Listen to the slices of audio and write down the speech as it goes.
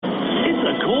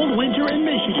cold winter in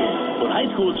Michigan, but high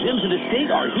school gyms in the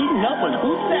state are heating up with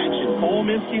hoops action. Ole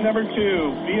Minsky number 2,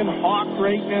 being hawked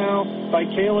right now by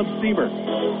Caleb Siebert.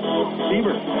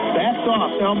 Siebert backs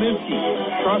off, now Minsky.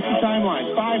 Across the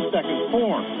timeline, 5 seconds,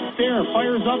 4. Stair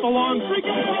fires up along,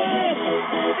 freaking it away!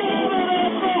 Got it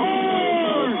at the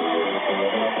horn!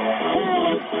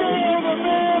 Caleb Stair, the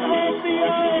man from the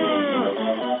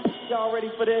hour! Y'all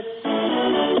ready for this?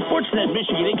 Sportsnet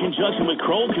Michigan, in conjunction with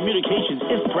Kroll Communications,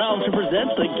 is proud to present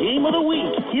the Game of the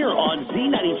Week here on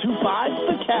Z92.5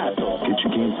 The Castle. Get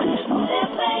your game face on.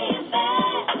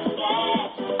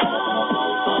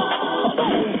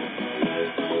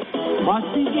 Must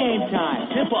be game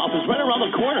time. Tip-off is right around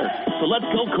the corner, so let's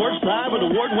go courtside with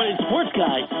award-winning sports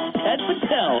guy Ted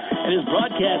Patel and his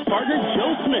broadcast partner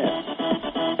Joe Smith.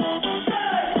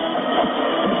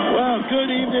 Well, good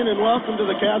evening and welcome to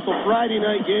the Castle Friday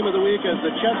night game of the week as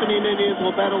the Chesapeake Indians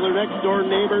will battle their next-door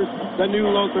neighbors, the New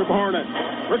Lothrop Hornets.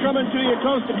 We're coming to you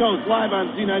coast to coast live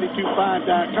on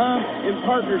Z925.com in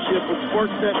partnership with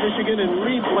Sportsnet Michigan and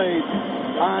replays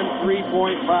on 3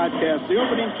 Point Podcast. The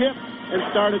opening tip and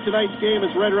start of tonight's game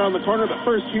is right around the corner, but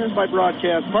first, here's my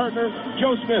broadcast partner,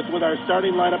 Joe Smith, with our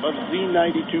starting lineup of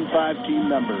Z92.5 team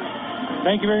members.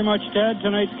 Thank you very much, Ted.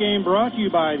 Tonight's game brought to you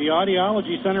by the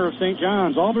Audiology Center of St.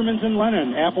 John's, Alderman's and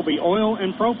Lennon, Appleby Oil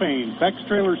and Propane, Beck's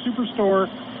Trailer Superstore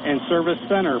and Service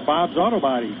Center, Bob's Auto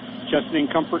Body, Chesaning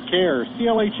Comfort Care,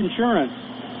 CLH Insurance,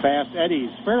 Fast Eddie's,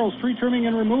 Farrell's Tree Trimming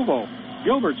and Removal,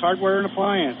 Gilbert's Hardware and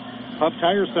Appliance, Hub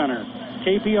Tire Center,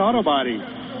 KP Auto Body,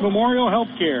 Memorial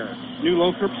Healthcare, New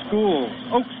Lothrop Schools,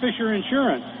 Oaks Fisher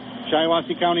Insurance,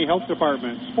 Shiawassee County Health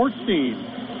Department, Sports Team,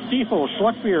 Stiefel,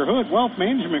 Schluckbeer, Hood Wealth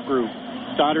Management Group,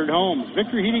 Stoddard Homes,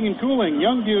 Victory Heating and Cooling,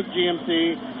 Young Buick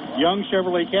GMC, Young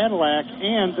Chevrolet Cadillac,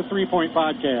 and the 3 Point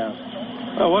Podcast.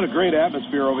 Oh, what a great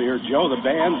atmosphere over here, Joe. The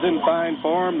band's in fine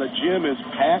form. The gym is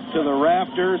packed to the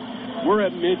rafters. We're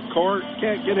at midcourt.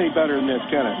 Can't get any better than this,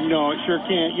 can it? No, it sure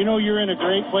can't. You know you're in a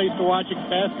great place to watch a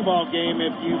basketball game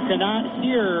if you cannot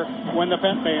hear when the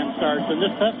pep band starts. And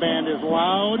this pep band is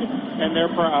loud, and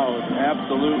they're proud.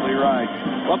 Absolutely right.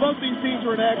 Well, both these teams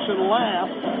were in action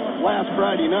last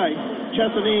Friday night.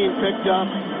 Chesaning picked up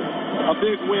a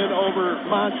big win over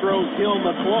Montrose Hill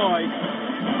McCloy.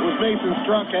 It was Mason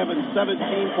Struck having 17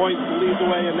 points to lead the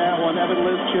way in that one. Evan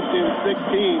List chipped in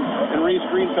 16, and Reese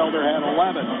Greenfelder had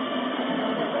 11.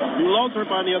 New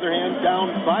Lothrop, on the other hand,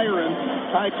 down Byron.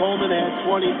 Ty Coleman had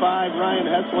 25, Ryan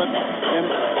Heslip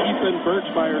and Ethan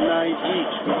Birchmeyer 9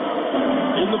 each.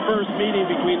 In the first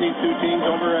meeting between these two teams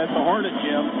over at the Hornet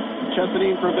Gym,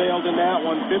 Chesaning prevailed in that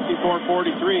one,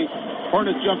 54-43.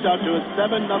 Hornets jumped out to a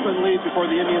 7-0 lead before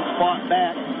the Indians fought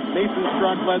back. Mason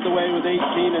Struck led the way with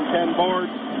 18 and 10 boards.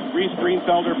 Reese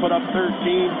Greenfelder put up 13.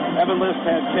 Evan List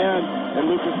had 10. And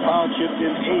Lucas Powell chipped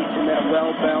in 8 in that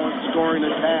well-balanced scoring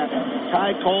attack.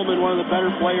 Ty Coleman, one of the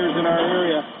better players in our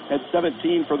area, had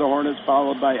 17 for the Hornets,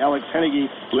 followed by Alex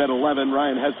Hennigy, who had 11.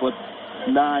 Ryan Heslip,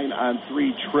 9 on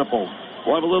 3 triples.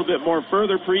 We'll have a little bit more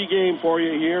further pregame for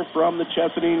you here from the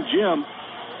Chesaning Gym.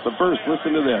 But first,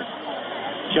 listen to this.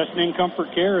 Chesaning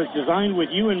Comfort Care is designed with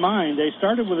you in mind. They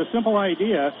started with a simple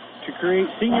idea to create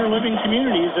senior living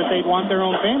communities that they'd want their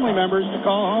own family members to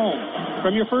call home.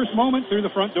 From your first moment through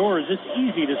the front doors, it's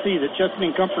easy to see that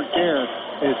Chesaning Comfort Care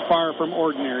is far from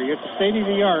ordinary. It's a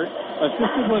state-of-the-art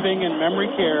assisted living and memory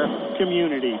care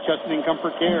community. Chesaning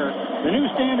Comfort Care, the new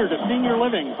standard of senior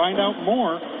living. Find out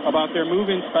more about their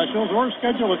move-in specials or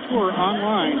schedule a tour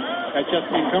online at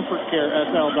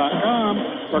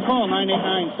ChesaningComfortCareSL.com or call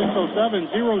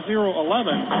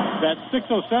 989-607-0011. That's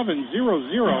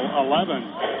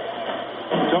 607-0011.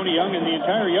 Tony Young and the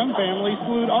entire Young family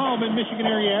salute all Mid-Michigan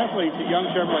area athletes at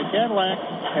Young Chevrolet Cadillac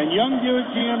and Young Buick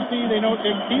GMC. They know it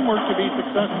takes teamwork to be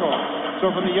successful.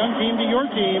 So from the Young team to your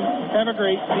team, have a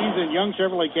great season. Young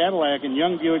Chevrolet Cadillac and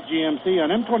Young Buick GMC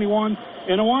on M21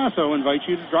 in Owasso invite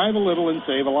you to drive a little and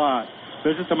save a lot.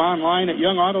 Visit them online at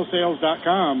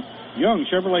YoungAutoSales.com. Young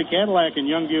Chevrolet Cadillac and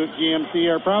Young Buick GMC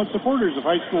are proud supporters of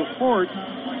high school sports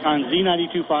on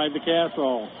Z92.5 The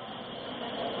Castle.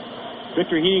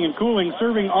 Victory Heating and Cooling,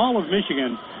 serving all of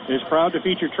Michigan, is proud to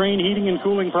feature Trane Heating and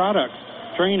Cooling products.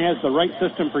 Trane has the right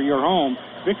system for your home.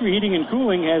 Victory Heating and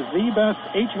Cooling has the best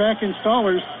HVAC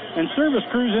installers and service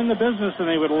crews in the business, and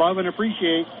they would love and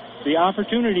appreciate the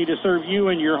opportunity to serve you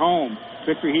and your home.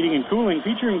 Victory Heating and Cooling,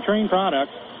 featuring Trane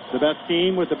products, the best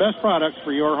team with the best products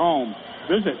for your home.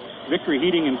 Visit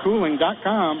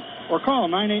victoryheatingandcooling.com or call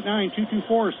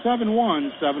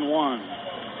 989-224-7171.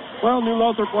 Well, New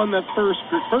Lothrop won that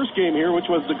first game here, which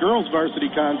was the girls' varsity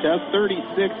contest,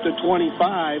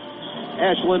 36-25.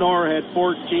 Ashlyn Orr had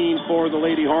 14 for the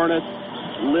Lady Hornets.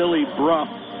 Lily Bruff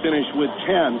finished with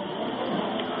 10.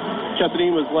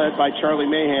 Chesaning was led by Charlie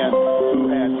Mahan, who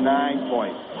had 9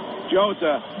 points. Joe,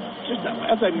 just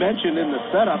as I mentioned in the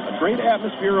setup, a great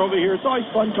atmosphere over here. It's always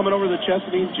fun coming over to the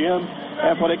Chesaning gym.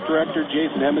 Athletic Director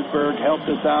Jason Emmitsburg helped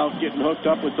us out, getting hooked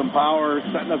up with some power,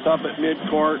 setting us up at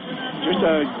midcourt. Just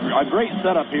a great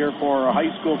setup here for a high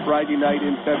school Friday night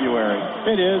in February.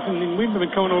 It is, and we've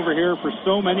been coming over here for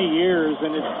so many years,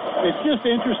 and it's just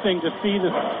interesting to see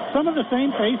some of the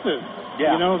same faces,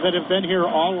 that have been here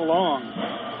all along.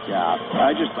 Yeah,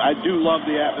 I do love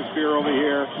the atmosphere over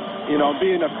here.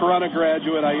 Being a Corunna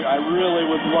graduate, I really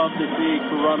would love to see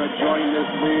Corunna join this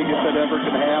league if it ever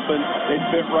can happen. They'd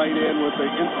fit right in with the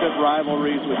instant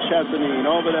rivalries with Chesaning,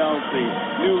 Ovid Elsie,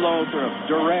 New Lothrop,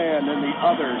 Durand, and the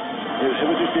others. It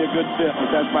would just be a good fit, but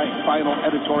that's my final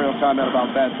editorial comment about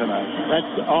that tonight.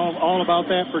 That's all about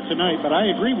that for tonight, but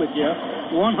I agree with you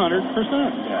 100%.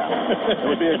 Yeah, it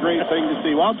would be a great thing to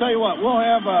see. Well, I'll tell you what, we'll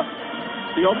have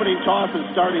the opening toss and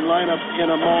starting lineups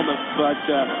in a moment, but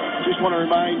just want to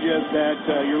remind you that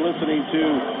you're listening to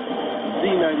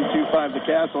Z92.5 The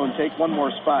Castle, and take one more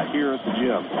spot here at the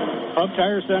gym. Hub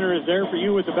Tire Center is there for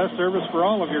you with the best service for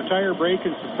all of your tire, brake,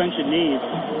 and suspension needs.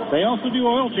 They also do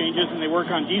oil changes, and they work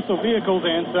on diesel vehicles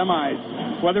and semis.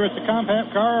 Whether it's a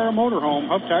compact car or a motorhome,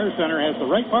 Hub Tire Center has the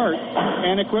right parts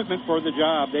and equipment for the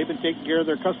job. They've been taking care of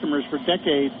their customers for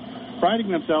decades, priding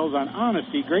themselves on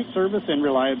honesty, great service, and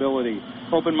reliability.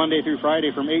 Open Monday through Friday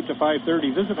from 8 to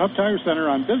 5:30. Visit Hub Tire Center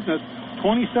on Business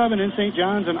 27 in St.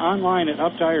 John's and online at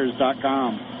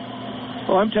hubtires.com.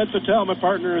 Well, I'm Ted Fattel. My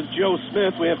partner is Joe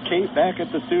Smith. We have Kate back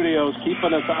at the studios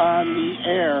keeping us on the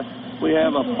air. We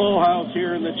have a full house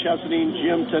here in the Chesaning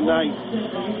gym tonight,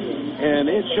 and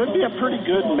it should be a pretty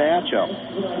good matchup.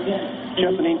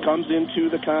 Chesaning comes into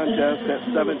the contest at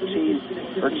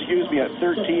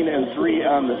 13-3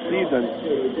 on the season.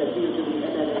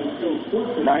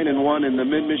 9-1 in the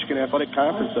Mid-Michigan Athletic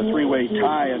Conference, a three-way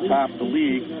tie atop the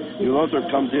league. New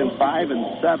Lothrop comes in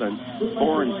 5-7,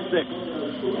 4-6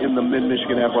 in the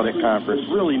Mid-Michigan Athletic Conference.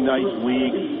 Really nice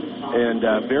league and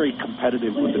very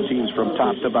competitive with the teams from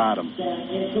top to bottom.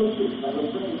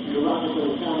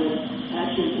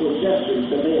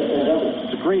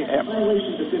 It's a great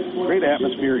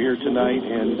atmosphere here tonight,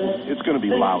 and it's going to be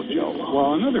loud, Joe.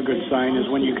 Well, another good sign is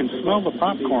when you can smell the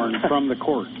popcorn from the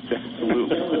court.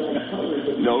 Absolutely.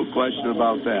 No question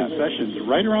about that. Concessions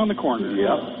right around the corner.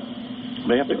 Yep.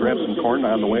 May have to grab some corn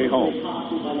on the way home.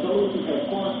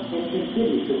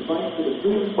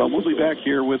 Well, we'll be back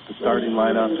here with the starting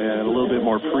lineup and a little bit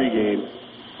more pregame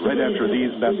right after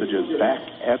these messages back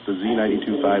at the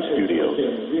Z92.5 studios.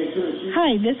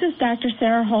 Hi, this is Dr.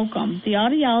 Sarah Holcomb. The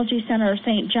Audiology Center of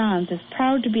St. John's is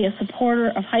proud to be a supporter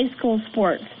of high school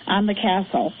sports on the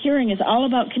Castle. Hearing is all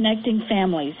about connecting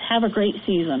families. Have a great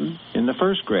season. In the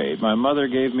first grade, my mother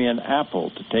gave me an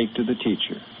apple to take to the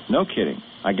teacher. No kidding.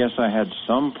 I guess I had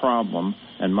some problem,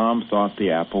 and Mom thought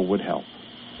the apple would help.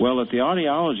 Well, at the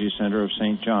Audiology Center of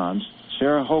St. John's,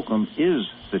 Sarah Holcomb is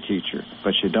the teacher,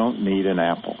 but you don't need an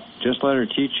apple. Just let her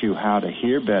teach you how to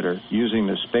hear better using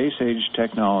the space-age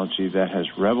technology that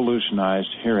has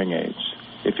revolutionized hearing aids.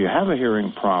 If you have a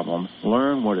hearing problem,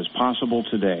 learn what is possible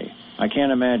today. I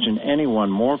can't imagine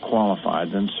anyone more qualified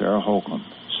than Sarah Holcomb.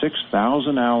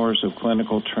 6,000 hours of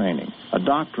clinical training, a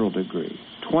doctoral degree,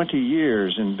 20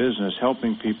 years in business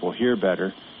helping people hear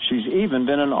better. She's even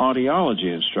been an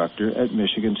audiology instructor at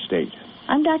Michigan State.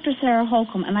 I'm Dr. Sarah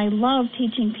Holcomb, and I love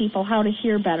teaching people how to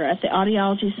hear better at the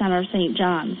Audiology Center of St.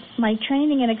 John's. My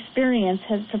training and experience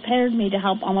has prepared me to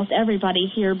help almost everybody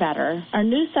hear better. Our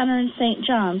new center in St.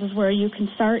 John's is where you can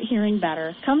start hearing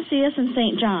better. Come see us in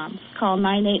St. John's. Call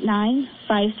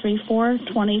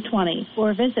 989-534-2020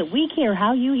 or visit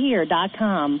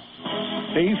WeCareHowYouHear.com.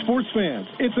 Hey, sports fans,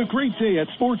 it's a great day at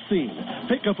Sports Scene.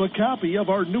 Pick up a copy of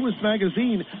our newest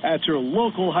magazine at your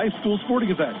local high school sporting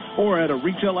event or at a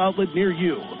retail outlet near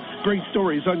you. Great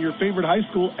stories on your favorite high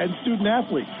school and student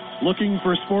athletes. Looking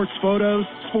for sports photos?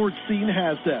 Sports Scene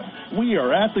has them. We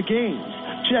are at the games.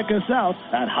 Check us out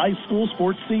at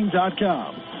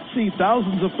highschoolsportscene.com. See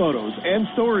thousands of photos and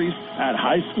stories at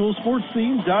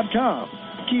highschoolsportscene.com.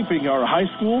 Keeping our high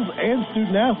schools and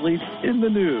student athletes in the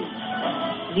news.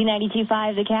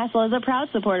 Z92.5 The Castle is a proud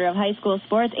supporter of high school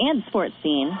sports and Sports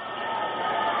Scene.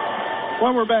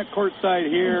 Well, we're back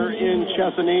courtside here in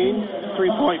Chesaning.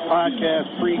 3-Point Podcast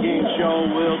pregame show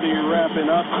will be wrapping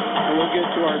up, and we'll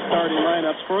get to our starting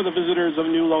lineups for the visitors of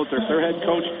New Lothrop. Their head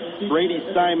coach, Brady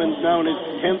Simons, now in his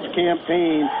 10th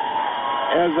campaign.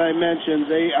 As I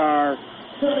mentioned, they are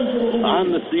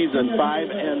on the season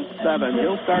 5-7.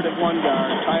 He'll start at one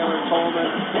guard. Tyler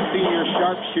Coleman, senior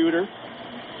sharpshooter.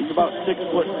 He's about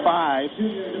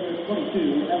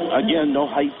 6'5". Again, no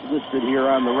height listed here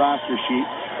on the roster sheet.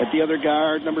 At the other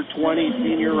guard, number 20,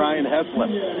 senior Ryan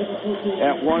Heslip.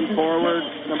 At one forward,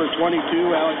 number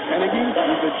 22, Alex Hennigy.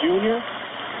 He's a junior.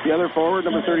 The other forward,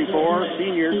 number 34,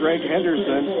 senior Greg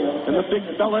Henderson. And the big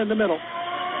fella in the middle,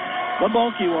 the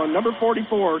bulky one, number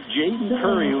 44, Jaden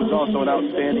Curry, who's also an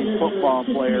outstanding football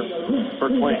player for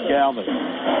Clint Galvin.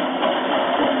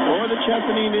 For the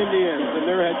Chesaning Indians and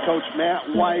their head coach, Matt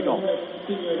Weigel.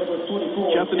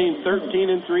 Chesaning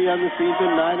 13-3 on the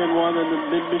season, 9-1 in the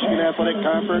Mid-Michigan Athletic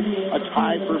Conference, a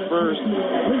tie for first.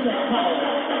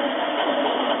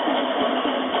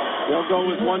 They'll go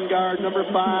with one guard, number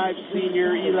 5,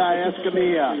 senior Eli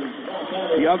Escamilla.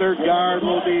 The other guard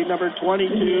will be number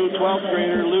 22, 12th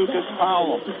grader Lucas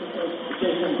Powell.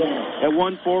 At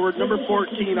one forward, number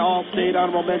 14, All-State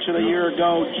honorable mention a year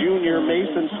ago, junior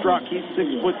Mason Struck. He's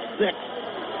 6'6".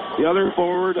 The other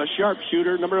forward, a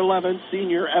sharpshooter, number 11,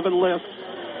 senior Evan List.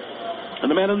 And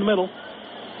the man in the middle,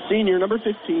 senior number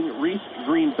 15, Reese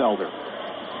Greenfelder.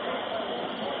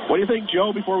 What do you think,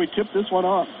 Joe, before we tip this one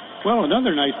off? Well,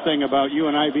 another nice thing about you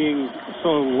and I being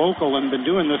so local and been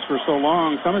doing this for so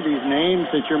long, some of these names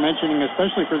that you're mentioning,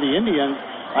 especially for the Indians,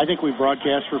 I think we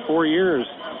broadcast for 4 years.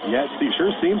 Yeah, it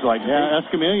sure seems like it. Yeah,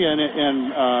 Escamilla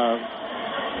and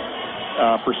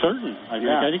for certain. I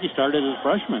think he started as a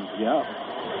freshman. Yeah.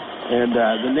 And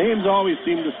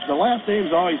the last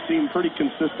names always seem pretty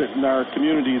consistent in our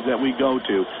communities that we go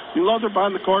to. New Lothrop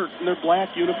on the court in their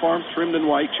black uniforms, trimmed in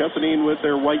white. Chesaning with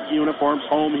their white uniforms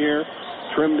home here,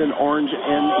 trimmed in orange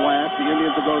and black. The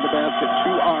Indians will go to the basket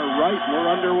to our right, and we're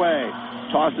underway.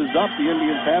 Tosses up, the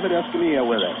Indians have it, Escamilla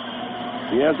with it.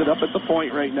 He has it up at the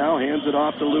point right now, hands it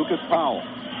off to Lucas Powell.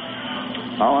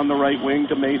 Powell on the right wing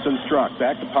to Mason Struck.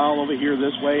 Back to Powell over here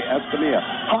this way, Escamilla.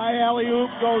 High alley-oop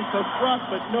goes to Struck,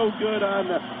 but no good on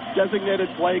the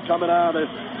designated play coming out at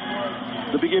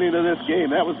the beginning of this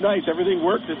game. That was nice. Everything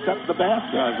worked except the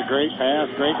basket. It was a great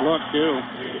pass, great look, too.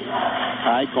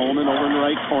 Ty Coleman over in the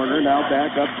right corner. Now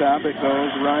back up top it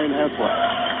goes Ryan Heslip.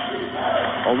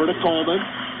 Over to Coleman.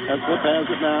 Heslip has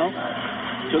it now.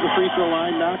 To the free throw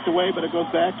line, knocked away, but it goes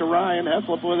back to Ryan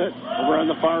Heslip with it. Over on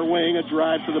the far wing, a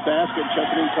drive to the basket.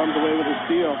 Chesaning comes away with a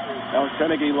steal. Alex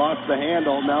Hennigy lost the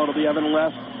handle. Now it'll be Evan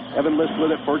List. Evan List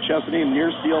with it for Chesaning.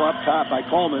 Near steal up top by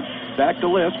Coleman. Back to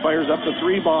List. Fires up the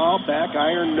 3 ball. Back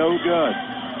iron, no good.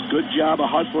 Good job of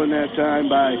hustling that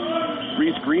time by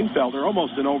Reese Greenfelder.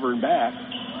 Almost an over and back.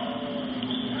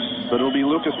 But it'll be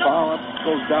Lucas Powell.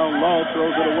 Goes down low,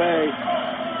 throws it away.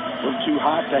 A little too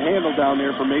hot to handle down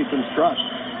there for Mason Struck.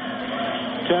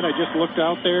 Ted, I just looked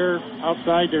out there.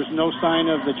 Outside, there's no sign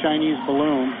of the Chinese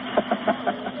balloon.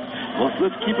 Well,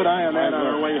 let's keep an eye on that on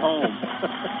our way home.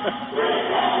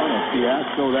 What a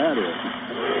fiasco that is.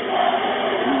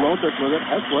 Lothrop with it.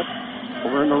 Heslip.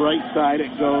 Over on the right side, it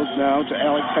goes now to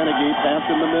Alex Hennigy. Pass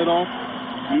in the middle.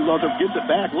 New Lothrop gives it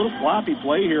back. A little sloppy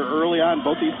play here early on.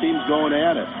 Both these teams going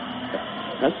at it.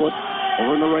 Heslip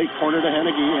over in the right corner to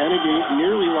Hennigy. Hennigy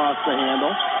nearly lost the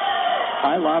handle.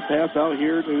 High lob pass out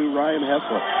here to Ryan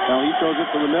Heslip. Now he throws it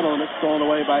to the middle, and it's stolen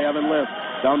away by Evan List.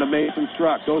 Down to Mason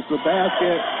Struck. Goes to the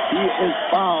basket. He is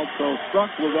fouled, so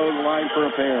Struck will go to the line for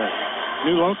a pair.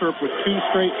 New Lothrop with 2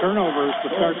 straight turnovers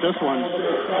to start this one.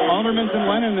 Aldermans and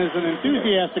Lennon is an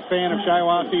enthusiastic fan of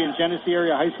Shiawassee and Genesee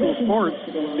area high school sports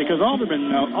because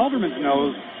Aldermans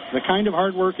knows the kind of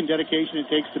hard work and dedication it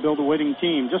takes to build a winning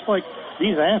team. Just like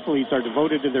these athletes are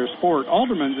devoted to their sport,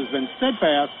 Aldermans has been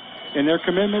steadfast in their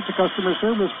commitment to customer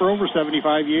service for over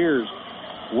 75 years.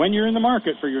 When you're in the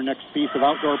market for your next piece of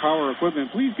outdoor power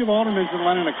equipment, please give Aldermans and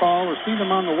Lennon a call or see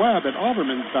them on the web at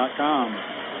aldermans.com.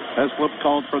 Heslip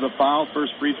called for the foul.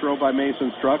 First free throw by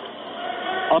Mason Struck.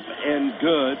 Up and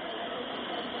good.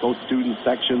 Both student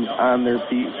sections on their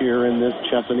feet here in this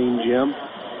Chesaning gym.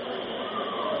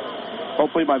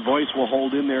 Hopefully my voice will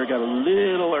hold in there. Got a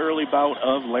little early bout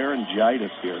of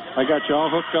laryngitis here. I got you all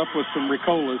hooked up with some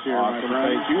Ricolas here. Awesome.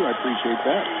 Thank you. I appreciate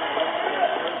that.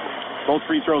 Both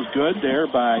free throws good there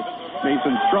by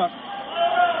Mason Struck.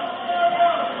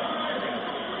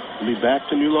 We'll be back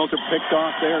to New Lothrop. Picked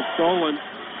off there. Stolen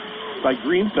by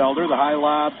Greenfelder. The high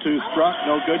lob to Struck.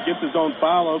 No good. Gets his own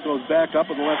follow. Goes back up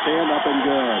with the left hand. Up and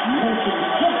good.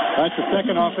 That's the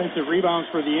second offensive rebounds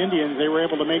for the Indians. They were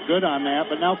able to make good on that.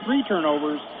 But now 3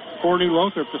 turnovers for New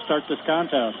Lothrop to start this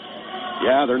contest.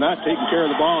 Yeah, they're not taking care of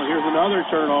the ball. Here's another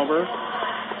turnover.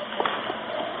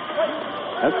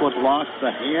 That's what lost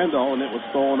the handle, and it was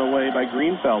stolen away by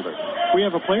Greenfelder. We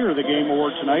have a Player of the Game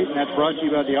award tonight, and that's brought to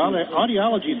you by the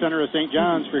Audiology Center of St.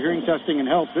 John's for hearing testing and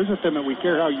health. Visit them at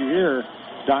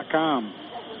WeCareHowYouHear.com.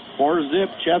 4-zip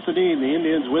Chesaning, the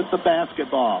Indians with the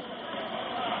basketball.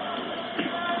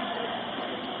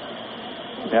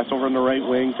 Pass over in the right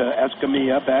wing to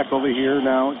Escamilla. Back over here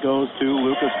now it goes to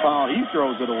Lucas Powell. He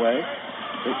throws it away.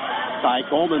 Ty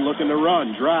Coleman looking to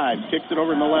run. Drive. Kicks it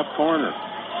over in the left corner.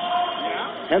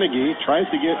 Hennigy tries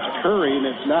to get Curry, and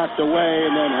it's knocked away,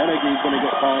 and then Hennigy's going to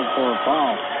get called for a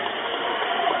foul.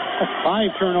 That's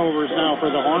 5 turnovers now for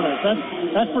the Hornets.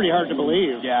 That's pretty hard to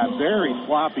believe. Yeah, very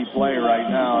sloppy play right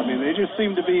now. I mean, they just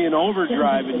seem to be in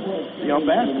overdrive. And,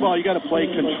 basketball, you got to play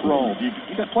controlled. You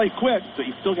got to play quick, but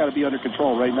you still got to be under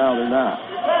control. Right now, they're not.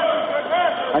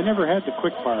 I never had the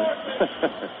quick part.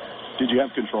 Did you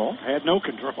have control? I had no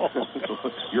control.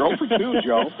 You're 0 for 2,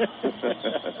 Joe.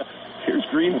 Here's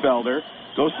Greenfelder.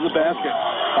 Goes to the basket.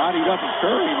 Bodied up at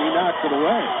Curry, and he knocks it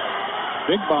away.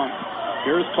 Big bump.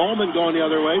 Here's Coleman going the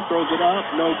other way. Throws it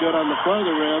up. No good on the front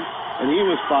of the rim. And he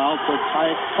was fouled. So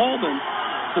Ty Coleman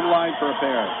to the line for a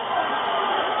pair.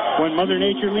 When Mother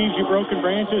Nature leaves you broken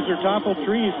branches or toppled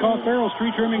trees, call Farrell's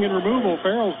Tree Trimming and Removal.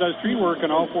 Farrell's does tree work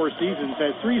in all 4 seasons,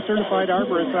 has 3 certified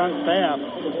arborists on staff,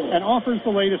 and offers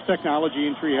the latest technology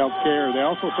in tree health care. They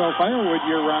also sell firewood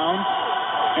year-round,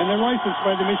 and they're licensed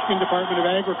by the Michigan Department of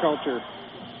Agriculture.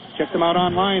 Check them out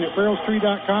online at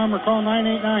farrellstree.com or call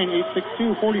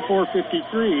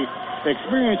 989-862-4453.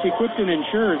 Experience equipped and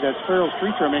insured. That's Farrell's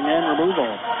Tree Trimming and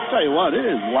Removal. I'll tell you what, it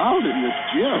is loud in this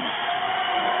gym.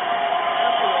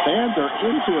 Fans are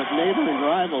into it, neighboring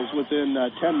rivals within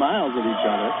 10 miles of each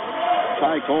other.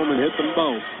 Ty Coleman hits them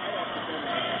both.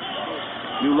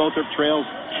 New Lothrop trails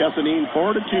Chesaning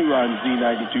 4-2 on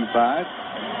Z92.5.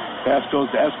 Pass goes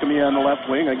to Escamilla on the left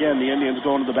wing. Again, the Indians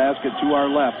going to the basket to our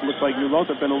left. Looks like New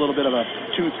Lothrop in a little bit of a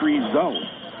 2-3 zone.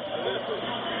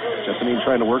 Chesaning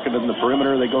trying to work it in the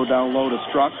perimeter. They go down low to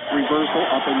Struck. Reversal,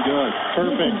 up and good.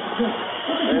 Perfect.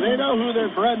 And they know who their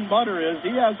bread and butter is.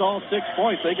 He has all 6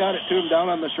 points. They got it to him down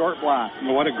on the short block.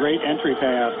 What a great entry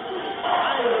pass.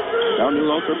 Now New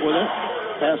Lothrop with it.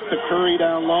 Pass to Curry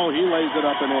down low. He lays it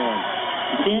up and in.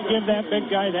 You can't give that big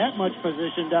guy that much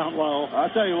position down low. I'll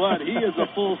tell you what, he is a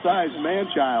full-size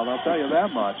man-child. I'll tell you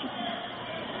that much.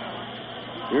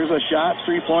 Here's a shot,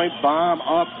 3-point bomb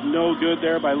up, no good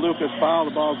there by Lucas Powell.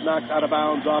 The ball's knocked out of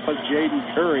bounds off of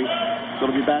Jaden Curry. So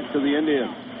it'll be back to the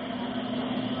Indians.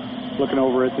 Looking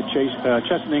over at the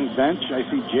Chesaning bench, I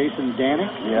see Jason Danik,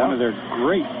 one of their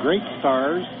great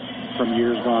stars from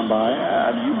years gone by.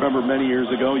 You remember many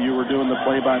years ago you were doing the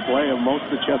play-by-play of most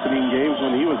of the Chesaning games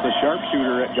when he was the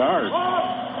sharpshooter at guard.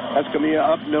 Escamilla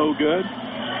up, no good.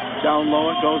 Down low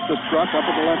it goes to Struck up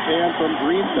at the left hand from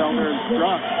Greenfelder, and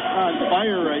Struck on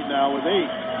fire right now with 8.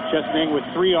 Chesaning with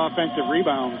 3 offensive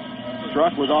rebounds.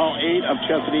 Struck with all 8 of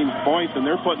Chesaning's points, and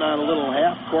they're putting on a little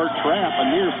half-court trap,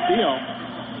 a near steal.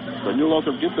 But New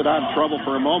Lothrop gets it out of trouble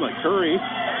for a moment. Curry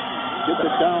gets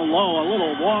it down low, a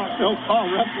little walk, no call,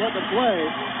 refs let it play.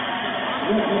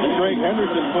 And Greg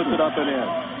Henderson puts it up and in.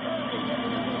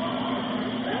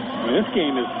 This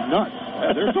game is nuts.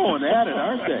 Yeah, they're going at it,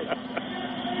 aren't they?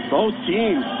 Both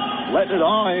teams letting it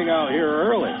all hang out here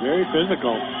early. Very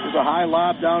physical. There's a high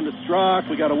lob down to Struck.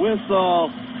 We got a whistle.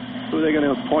 Who are they going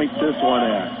to point this one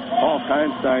at? Paul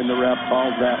Kinstein, the ref,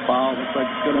 calls that foul. Looks like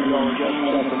it's going to go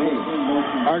against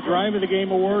Chesaning. Our Drive of the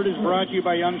Game award is brought to you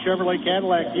by Young Chevrolet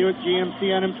Cadillac Buick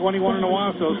GMC on M21 in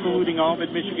Owasso, saluting all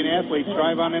Mid-Michigan athletes.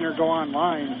 Drive on in or go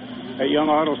online at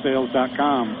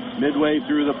youngautosales.com. Midway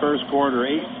through the first quarter,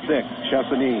 8-6,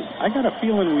 Chesaning. I got a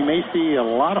feeling we may see a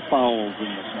lot of fouls in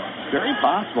this one. Very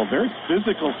possible. Very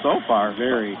physical so far.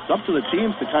 Very. It's up to the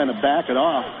teams to kind of back it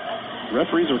off.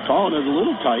 Referees are calling it a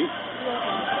little tight.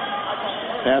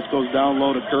 Pass goes down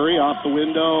low to Curry, off the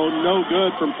window, no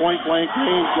good from point-blank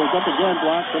range. Goes up again,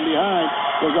 blocked from behind.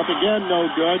 Goes up again, no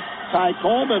good. Ty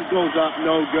Coleman goes up,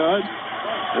 no good.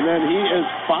 And then he is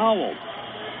fouled.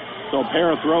 So a pair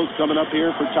of throws coming up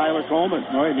here for Tyler Coleman.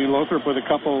 All right, New Lothrop with a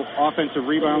couple offensive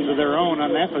rebounds of their own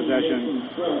on that possession.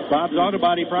 Bob's Auto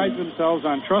Body prides themselves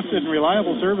on trusted and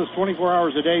reliable service 24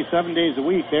 hours a day, 7 days a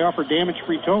week. They offer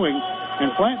damage-free towing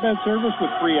and flatbed service with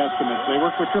free estimates. They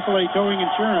work with AAA Towing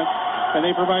Insurance, and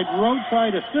they provide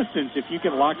roadside assistance if you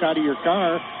get locked out of your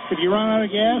car, if you run out of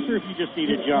gas, or if you just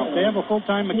need a jump. They have a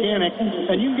full-time mechanic,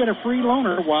 and you can get a free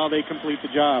loaner while they complete the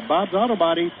job. Bob's Auto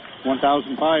Body,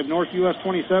 1005 North US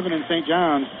 27 in St.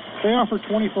 John's. They offer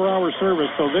 24-hour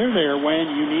service, so they're there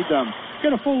when you need them.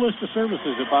 Get a full list of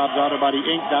services at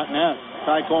bobsautobodyinc.net.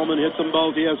 Ty Coleman hits them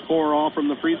both. He has 4 all from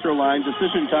the free throw line.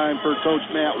 Decision time for Coach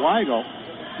Matt Weigel.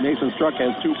 Nathan Struck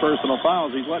has 2 personal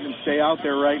fouls. He's letting him stay out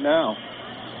there right now.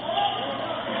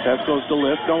 Pass goes to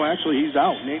List. No, actually, he's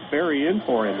out. Nate Berry in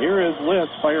for him. Here is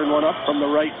List firing one up from the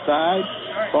right side.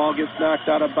 Ball gets knocked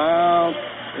out of bounds,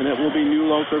 and it will be New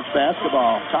Lothrop's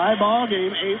basketball. Tie ball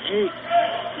game, 8-8.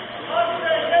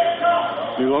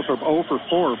 New Lothrop 0 for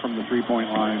 4 from the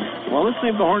three-point line. Well, let's see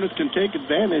if the Hornets can take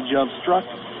advantage of Struck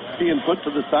being put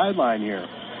to the sideline here.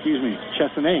 Excuse me,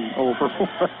 Chesaning 0 for 4.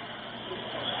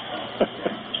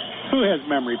 Who has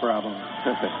memory problems?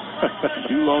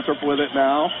 New Lothrop with it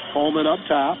now. Coleman up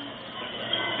top.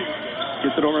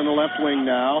 Gets it over in the left wing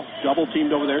now. Double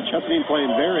teamed over there. Chesaning playing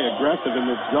very aggressive in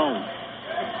this zone.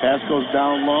 Pass goes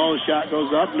down low. Shot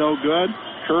goes up. No good.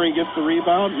 Curry gets the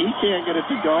rebound. He can't get it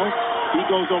to go. He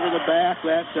goes over the back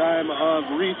that time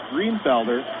of Reese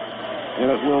Greenfelder. And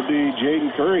it will be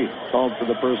Jaden Curry called for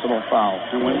the personal foul.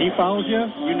 And when he fouls you,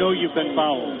 you know you've been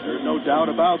fouled. There's no doubt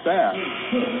about that.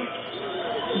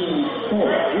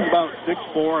 He's about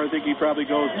 6'4". I think he probably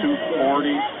goes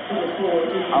 240.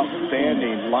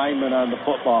 Outstanding lineman on the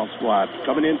football squad.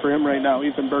 Coming in for him right now,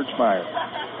 Ethan Birchmeyer.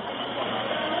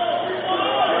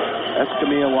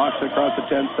 Escamilla walks across the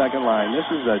 10-second line. This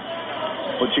is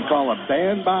what you call a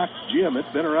bandbox gym. It's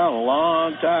been around a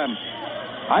long time.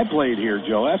 I played here,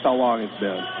 Joe. That's how long it's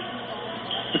been.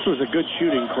 This was a good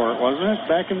shooting court, wasn't it,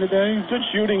 back in the day? Good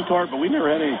shooting court, but we never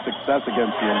had any success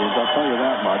against the Indians, I'll tell you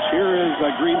that much. Here is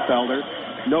Greenfelder.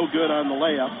 No good on the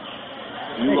layup.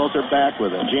 New Lothrop back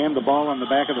with it. Jammed the ball on the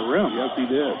back of the rim. Yes, he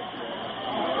did.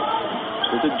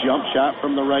 There's a jump shot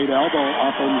from the right elbow.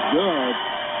 Up and good.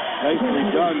 Nicely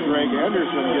done. Greg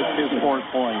Anderson gets his fourth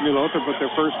point. New Lothrop with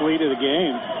their first lead of the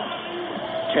game.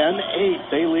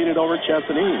 10-8. They lead it over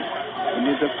Chesaning.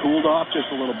 Indians have cooled off just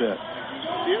a little bit.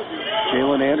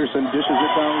 Jalen Anderson dishes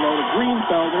it down low to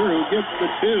Greenfelder, who gets the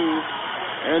two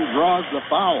and draws the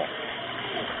foul.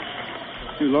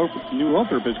 New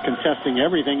Lothrop is contesting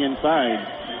everything inside.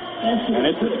 And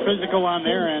it's as physical on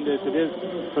their end as it is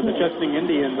for the Chesaning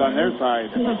Indians on their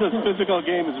side. This is as physical a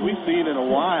game as we've seen in a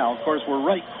while. Of course, we're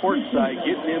right courtside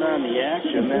getting in on the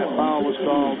action. That foul was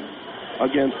called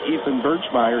against Ethan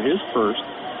Birchmeyer, his first.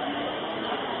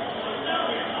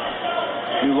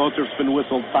 New Lothrop's been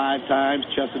whistled 5 times,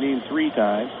 Chesaning 3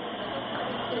 times.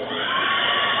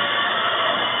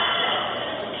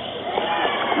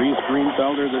 Reese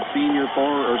Greenfelder, the senior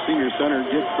center,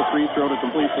 gets the free throw to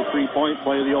complete the three-point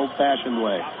play the old-fashioned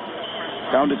way.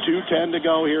 Down to 2:10 to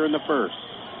go here in the first.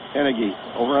 Hennigy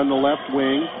over on the left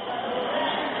wing.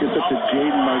 Gets it to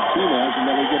Jaden Martinez, and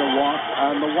then we get a walk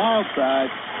on the wild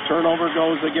side. Turnover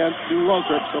goes against New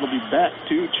Lothrop, so it'll be back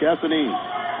to Chesaning.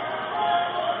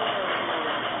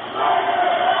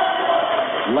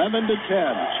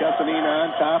 11-10, Chesaning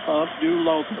on top of New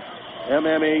Lothrop.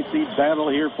 MMAC battle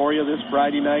here for you this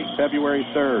Friday night, February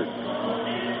 3rd.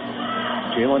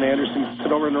 Jalen Anderson gets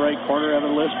it over in the right corner.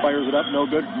 Evan List fires it up, no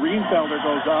good. Greenfelder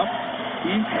goes up.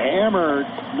 He's hammered,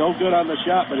 no good on the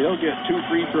shot, but he'll get 2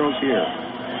 free throws here.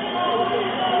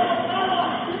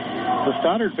 The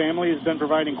Stoddard family has been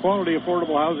providing quality,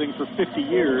 affordable housing for 50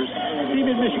 years.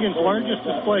 Even Michigan's largest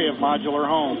display of modular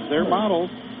homes. Their models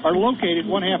are located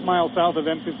 1/2 mile south of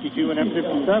M52 and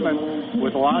M57,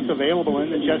 with lots available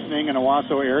in the Chesaning and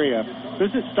Owasso area.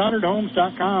 Visit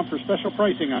StoddardHomes.com for special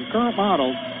pricing on current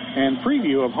models and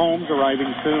preview of homes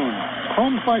arriving soon.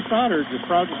 Homes by Stoddard is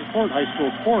proud to support high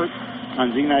school sports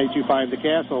on Z92.5 The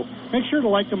Castle. Make sure to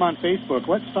like them on Facebook.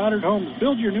 Let Stoddard Homes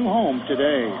build your new home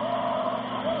today.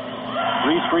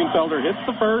 Reese Greenfelder hits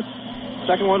the first.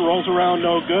 Second one rolls around,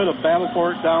 no good. A battle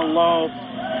for it down low.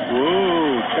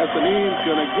 Whoa, Chesaning's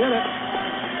going to get it.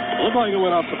 Looked like it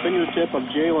went off the fingertip of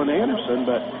Jalen Anderson,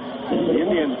 but the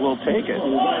Indians will take it.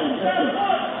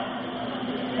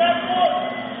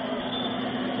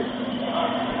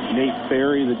 Nate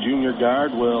Ferry, the junior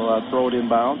guard, will throw it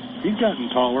inbounds. He's gotten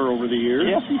taller over the years.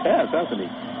 Yes, he has, hasn't he?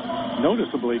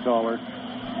 Noticeably taller.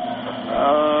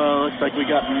 Looks like we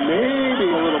got maybe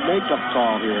a little makeup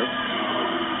call here.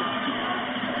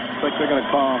 Looks like they're going to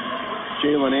call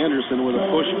Jalen Anderson with a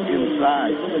push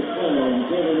inside.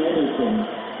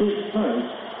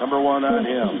 Number 1 on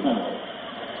him.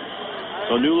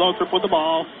 So New Lothrop with the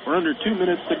ball. We're under 2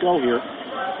 minutes to go here.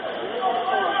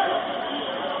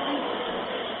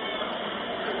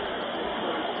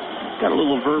 Got a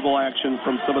little verbal action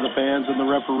from some of the fans and the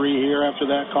referee here after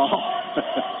that call.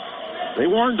 They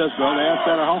warned us, though. They asked,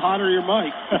 how hot are your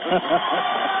mics?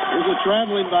 Here's a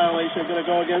traveling violation going to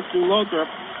go against New Lothrop.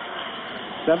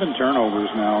 7 turnovers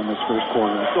now in this first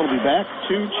quarter. So it'll be back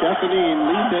to Chesaning.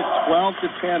 Leads it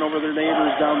 12-10 over their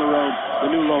neighbors down the road, the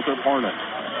New Lothrop Hornets.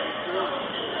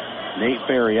 Nate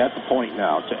Ferry at the point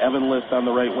now to Evan List on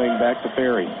the right wing, back to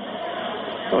Ferry.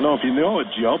 Don't know if you know it,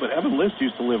 Joe, but Evan List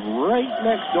used to live right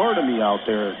next door to me out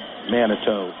there at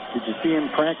Manitou. Did you see him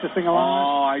practicing a lot?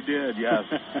 Oh, I did, yes.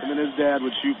 Him and his dad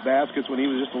would shoot baskets when he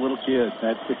was just a little kid.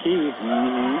 That's the key.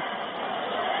 Mm-hmm.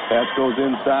 Pass goes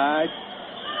inside.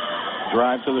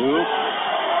 Drive to the hoop.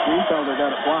 Greenfelder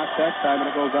got it blocked that time, and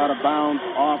it goes out of bounds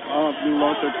off of New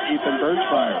Lothrop's Ethan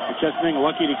Birchmeyer. Chesaning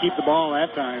lucky to keep the ball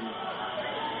that time.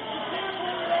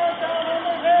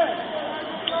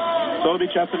 So it'll be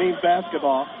Chesaning's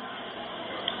basketball.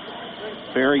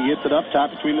 Ferry gets it up top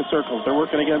between the circles. They're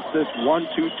working against this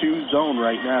 1-2-2 zone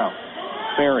right now.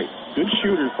 Ferry, good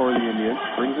shooter for the Indians,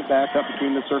 brings it back up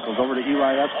between the circles over to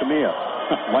Eli Escamilla.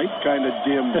 Lights kind of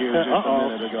dimmed here just a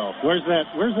minute ago. Where's that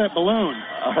balloon?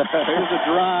 There's a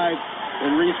drive,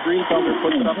 and Reese Greenfelder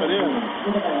puts it up and in.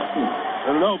 I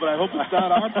don't know, but I hope it's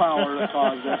not our power that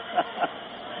caused it.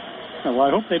 Well,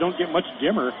 I hope they don't get much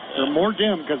dimmer. They're more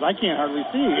dim because I can't hardly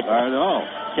see. I know.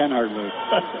 Can hardly.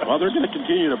 Well, they're going to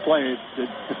continue to play. It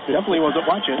definitely wasn't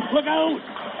watching. Look out!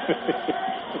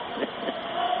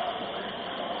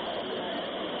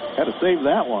 Had to save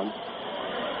that one.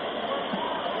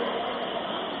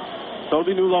 So it'll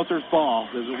be New Lothrop's ball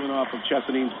as it went off of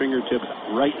Chesaning's fingertips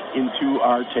right into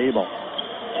our table.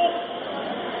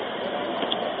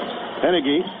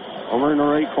 Hennigy over in the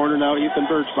right corner now, Ethan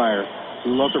Birchmeyer.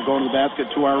 New Lothrop going to the basket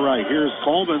to our right. Here's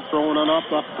Coleman throwing it up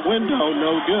the window.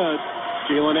 No good.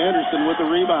 Jalen Anderson with the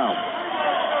rebound.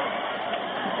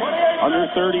 Under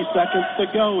 30 seconds to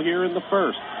go here in the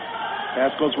first.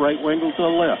 Pass goes right wing to the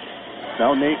left.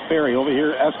 Now Nate Ferry over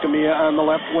here. Escamilla on the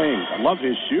left wing. I love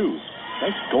his shoes.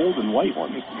 Nice gold and white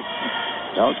one.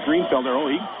 Now it's Greenfelder. Oh,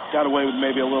 he got away with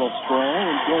maybe a little stroll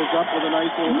and goes up with a nice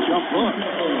little jump hook.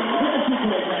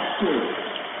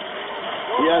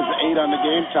 He has 8 on the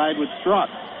game, tied with Strutt.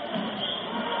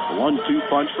 1-2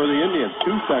 punch for the Indians.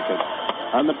 2 seconds.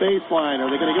 On the baseline, are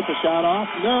they going to get the shot off?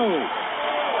 No.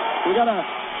 We got a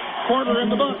quarter in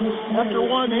the book. After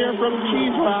one here from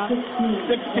Cheese Rock,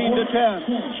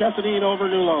 16-10. Chesaning over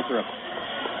New Lothrop.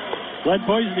 Lead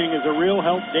poisoning is a real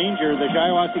health danger. The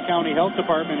Shiawassee County Health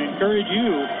Department encourage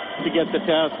you to get the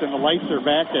test, and the lights are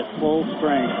back at full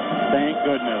strength. Thank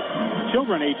goodness.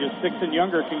 Children ages 6 and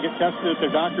younger can get tested at their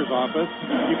doctor's office.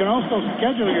 You can also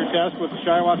schedule your test with the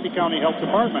Shiawassee County Health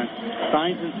Department.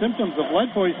 Signs and symptoms of lead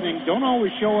poisoning don't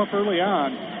always show up early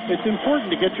on. It's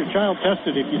important to get your child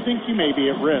tested if you think you may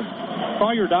be at risk.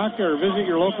 Call your doctor or visit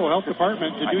your local health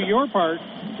department to do your part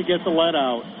to get the lead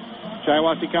out.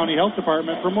 Shiawassee County Health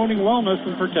Department, promoting wellness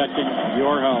and protecting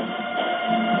your health.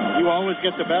 You always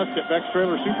get the best at Beck's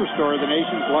Trailer Superstore, the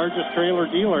nation's largest trailer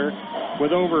dealer. With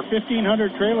over 1,500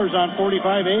 trailers on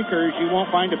 45 acres, you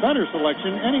won't find a better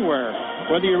selection anywhere.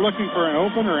 Whether you're looking for an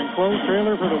open or enclosed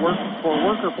trailer for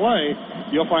work or play,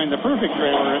 you'll find the perfect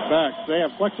trailer at Beck's. They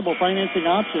have flexible financing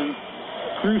options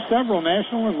through several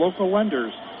national and local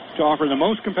lenders to offer the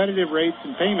most competitive rates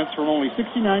and payments from only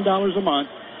 $69 a month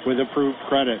with approved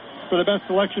credit. For the best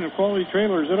selection of quality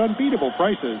trailers at unbeatable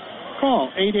prices, call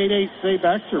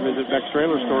 888-SAY-BECKS or visit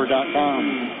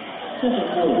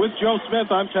BecksTrailerStore.com. With Joe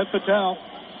Smith, I'm Ted Patel.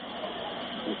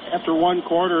 After one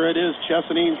quarter, it is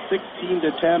Chesaning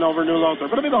 16-10 over New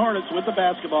Lothrop. It'll be the Hornets with the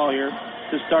basketball here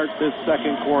to start this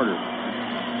second quarter.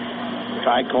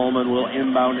 Ty Coleman will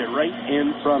inbound it right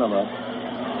in front of us.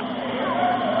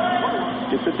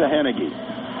 Gets it to Hennigy.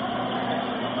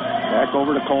 Back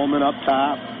over to Coleman up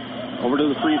top. Over to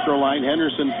the free throw line.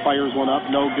 Henderson fires one up.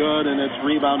 No good, and it's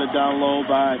rebounded down low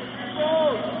by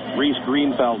Reese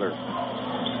Greenfelder.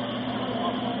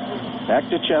 Back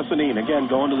to Chesaning. Again,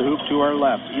 going to the hoop to our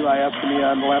left. Eli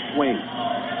Escamilla on the left wing.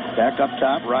 Back up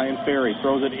top. Ryan Ferry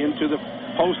throws it into the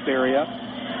post area.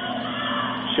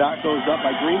 Shot goes up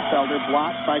by Greenfelder.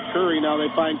 Blocked by Curry. Now they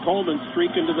find Coleman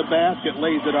streaking to the basket.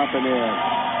 Lays it up and in.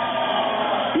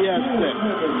 He has 6.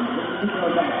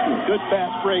 Good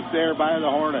fast break there by the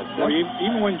Hornets. Well,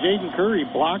 even when Jaden Curry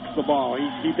blocks the ball,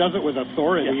 he does it with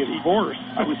authority and force.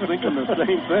 I was thinking the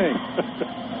same thing.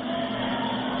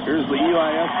 Here's the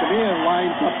Eli Escamilla,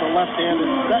 lines up the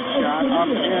left-handed set shot, up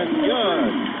and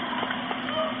good.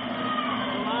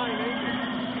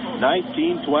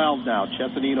 19-12 now.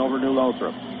 Chesaning over New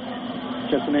Lothrop.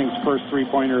 Chesaning's first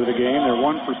three-pointer of the game. They're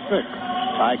 1 for 6.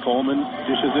 Ty Coleman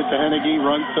dishes it to Hennigy,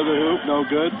 runs to the hoop, no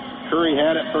good. Curry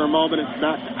had it for a moment. It's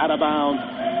knocked out of bounds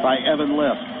by Evan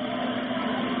Lift.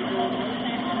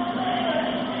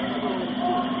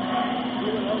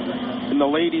 In the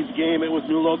ladies' game, it was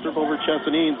New Lothrop over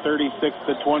Chesaning,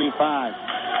 36-25.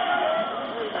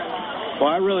 Well,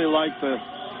 I really like the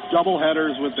double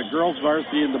headers with the girls'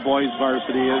 varsity and the boys'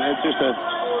 varsity. It's just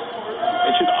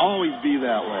it should always be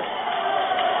that way.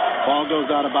 Ball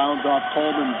goes out of bounds off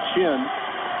Coleman's chin.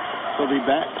 So be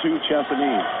back to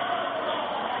Chesaning.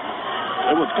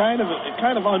 It was kind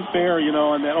of unfair, you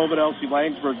know, in that Ovid Elsie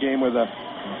Langsburg game where the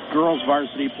girls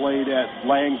varsity played at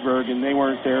Langsburg and they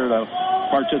weren't there to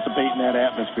participate in that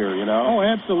atmosphere, you know? Oh,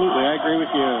 absolutely. I agree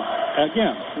with you.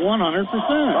 Again, 100%.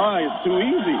 Oh, it's too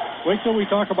easy. Wait till we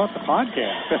talk about the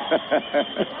podcast.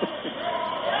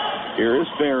 Here is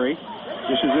Ferry.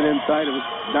 Dishes it inside. It was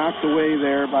knocked away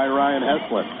there by Ryan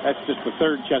Heslip. That's just the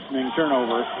third Chesaning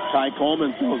turnover. Ty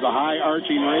Coleman throws a high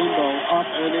arching rainbow up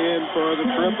and in for the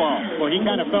triple. Well, he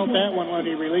kind of felt that one when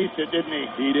he released it, didn't he?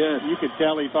 He did. You could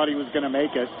tell he thought he was going to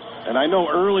make it. And I know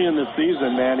early in the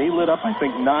season, man, he lit up, I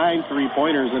think, 9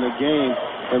 3-pointers in a game.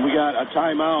 And we got a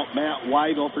timeout. Matt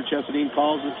Weigel for Chesaning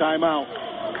calls the timeout.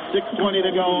 6:20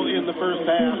 to go in the first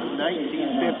half.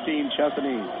 19-15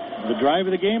 Chesaning. The Drive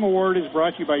of the Game Award is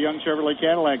brought to you by Young Chevrolet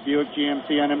Cadillac, Buick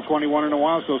GMC on M21 in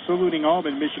Owasso, saluting all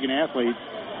the Michigan athletes.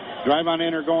 Drive on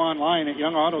in or go online at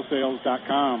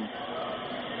youngautosales.com.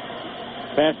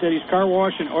 Fast Eddie's Car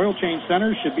Wash and Oil Change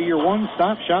Center should be your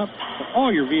one-stop shop for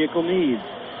all your vehicle needs.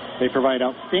 They provide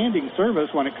outstanding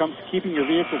service when it comes to keeping your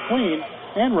vehicle clean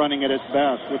and running at its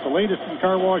best. With the latest in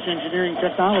car wash engineering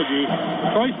technology,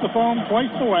 twice the foam, twice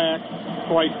the wax,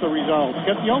 twice the results.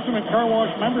 Get the Ultimate Car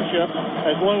Wash membership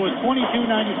as low as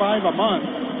 $22.95 a month.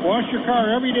 Wash your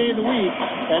car every day of the week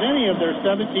at any of their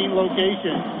 17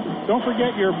 locations. Don't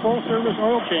forget your full-service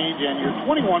oil change and your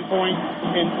 21-point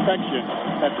inspection.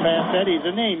 That's Fast Eddie's,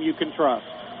 a name you can trust.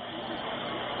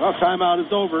 Well, timeout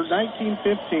is over.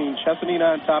 19-15. Chesaning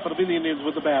on top. It'll be the Indians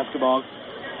with the basketball.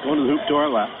 Going to the hoop to our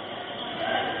left.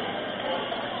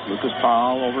 Lucas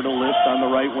Powell over to List on the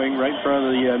right wing, right in front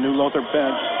of the New Lothrop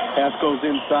bench. Pass goes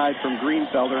inside from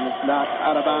Greenfelder, and it's knocked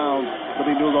out of bounds. It'll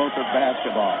be New Lothrop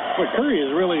basketball. But Curry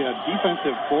is really a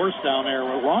defensive force down there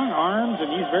with long arms,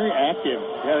 and he's very active.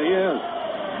 Yeah, he is.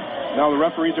 Now the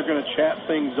referees are going to chat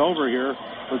things over here.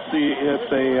 Let's see if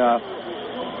they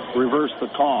reverse the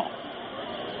call.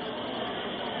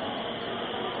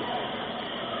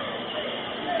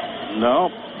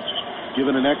 No.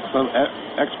 Giving an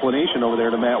explanation over there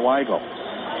to Matt Weigel.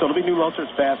 So it'll be New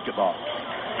Lothrop's basketball.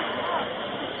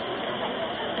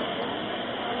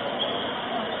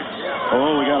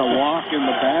 Oh, we got a walk in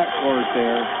the backcourt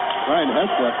there. Ryan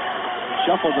Heslip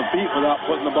shuffled the feet without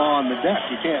putting the ball on the deck.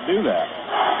 You can't do that.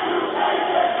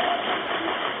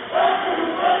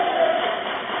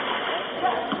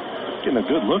 Getting a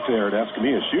good look there at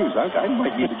Escamilla's shoes. I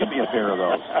might need to get me a pair of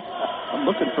those. I'm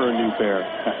looking for a new pair.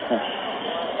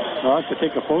 I'll have to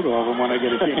take a photo of him when I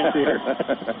get a chance here.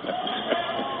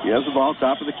 He has the ball,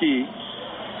 top of the key.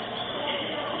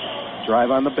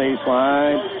 Drive on the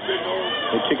baseline.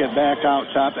 They kick it back out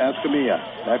top, Escamilla.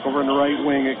 Back over in the right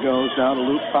wing it goes, now to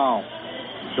Luke Powell.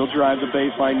 He'll drive the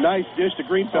baseline. Nice dish to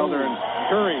Greenfelder, and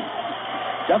Curry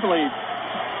definitely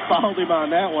fouled him on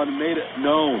that one and made it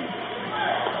known.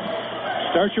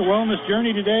 Start your wellness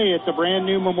journey today at the brand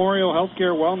new Memorial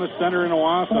Healthcare Wellness Center in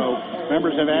Owasso.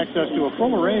 Members have access to a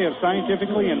full array of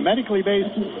scientifically and medically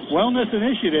based wellness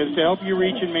initiatives to help you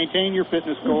reach and maintain your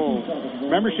fitness goals.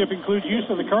 Membership includes use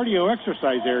of the cardio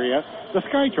exercise area, the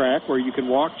SkyTrack, where you can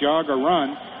walk, jog, or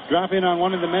run, drop in on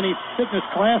one of the many fitness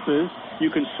classes. You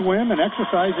can swim and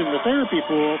exercise in the therapy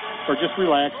pool, or just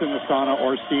relax in the sauna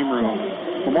or steam room.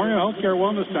 Memorial Healthcare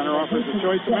Wellness Center offers a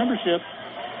choice of membership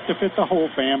to fit the whole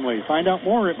family. Find out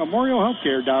more at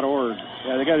memorialhealthcare.org.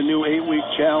 Yeah, they got a new 8-week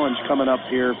challenge coming up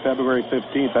here February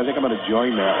 15th. I think I'm going to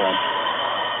join that one.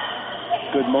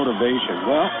 Good motivation.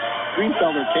 Well,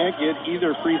 Greenfelder can't get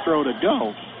either free throw to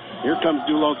go. Here comes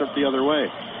New Lothrop the other way.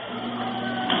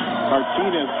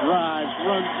 Martinez drives,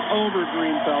 runs over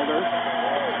Greenfelder.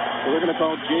 So they're going to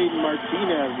call Jaden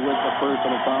Martinez with the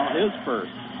personal foul, his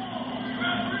first.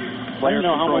 I don't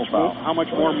know how much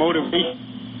more motivation.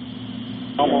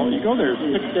 You go there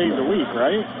 6 days a week,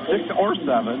 right? 6 or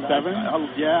 7. 7?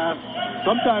 Yeah.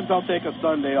 Sometimes I'll take a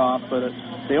Sunday off, but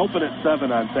they open at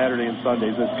 7 on Saturday and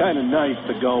Sundays. It's kind of nice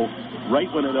to go right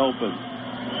when it opens.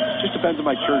 Just depends on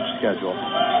my church schedule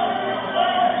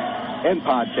and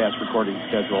podcast recording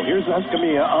schedule. Here's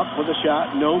Escamilla up with a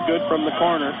shot. No good from the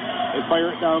corner. They fire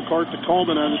it down court to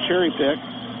Coleman on the cherry pick.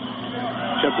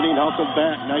 Chesaning hustles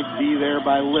back. Nice D there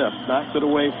by Lift. Knocks it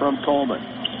away from Coleman.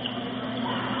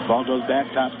 Ball goes back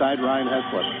topside, Ryan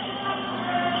Heslip.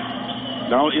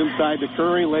 Now inside to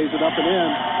Curry, lays it up and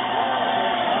in.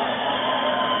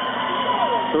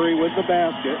 Curry with the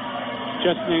basket.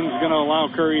 Chesaning's going to allow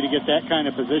Curry to get that kind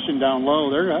of position down low.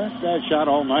 They're that shot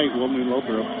all night, will New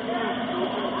Lothrop.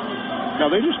 Now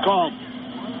they just called,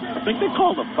 I think they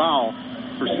called a foul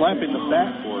for slapping the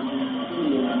backboard.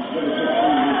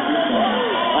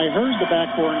 I heard the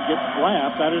backboard get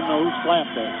slapped. I didn't know who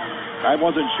slapped it. I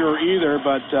wasn't sure either,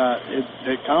 but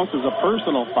it counts as a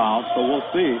personal foul, so we'll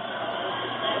see.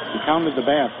 He counted the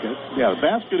basket. Yeah, the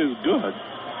basket is good.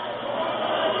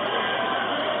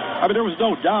 I mean, there was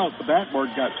no doubt the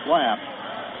backboard got slapped.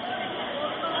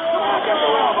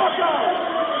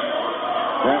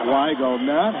 Matt Weigel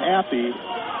not happy,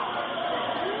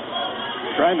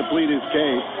 trying to plead his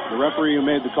case. The referee who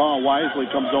made the call wisely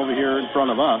comes over here in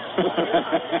front of us.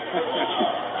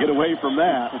 Get away from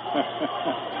that.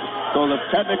 So the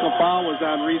technical foul was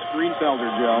on Reese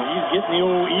Greenfelder, Joe. He's getting the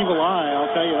old evil eye,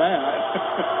 I'll tell you that.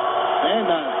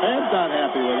 Fans not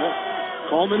happy with it.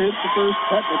 Coleman hits the first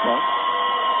technical.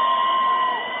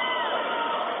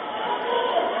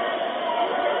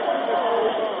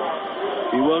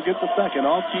 He will get the second.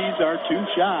 All keys are 2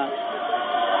 shots.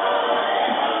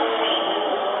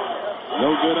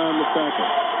 No good on the second.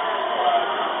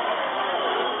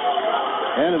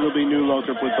 And it'll be New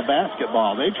Lothrop with the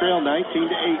basketball. They trail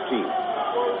 19-18.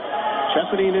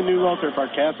 Chesaning and New Lothrop, our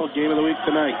Castle game of the week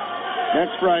tonight.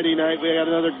 Next Friday night, we got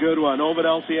another good one. Ovid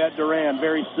Elsie at Durand.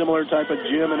 Very similar type of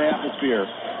gym and atmosphere.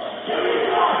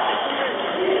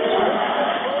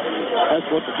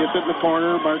 Heslip gets it in the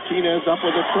corner. Martinez up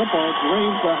with a triple.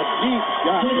 Drains a deep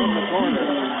shot from the corner.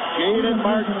 Jaden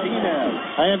Martinez.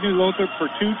 I have New Lothrop for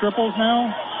 2 triples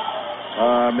now?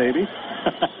 Maybe.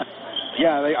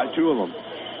 Yeah, they 2 of them.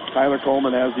 Tyler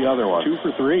Coleman has the other one. 2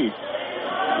 for 3.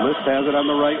 List has it on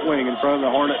the right wing in front of the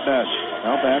Hornet bench.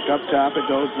 Now back up top it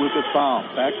goes Lucas Powell.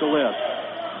 Back to List.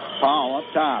 Powell up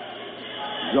top.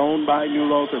 Zoned by New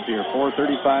Lothrop here.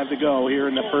 4:35 to go here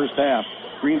in the first half.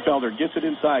 Greenfelder gets it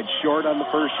inside. Short on the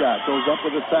first shot. Goes up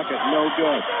with a second. No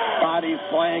good. Bodies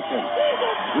flanking.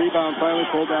 Rebound finally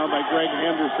pulled down by Greg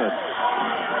Henderson.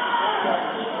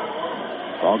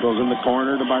 Ball goes in the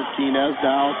corner to Martinez.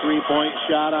 Now 3-point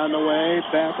shot on the way.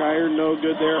 Back iron. No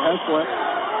good there. Heslip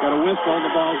got a whistle.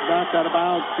 The ball's knocked out of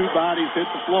bounds. 2 bodies hit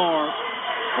the floor.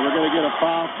 And we're going to get a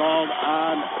foul called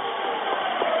on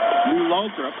New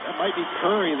Lothrop. That might be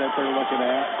Curry that they're looking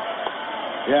at.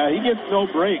 Yeah, he gets no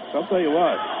breaks, I'll tell you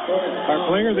what. Our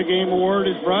Player of the Game Award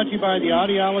is brought to you by the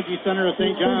Audiology Center of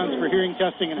St. John's for hearing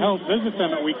testing and health. Visit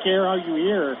them at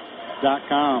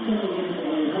wecarehowyouhear.com.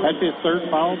 That's his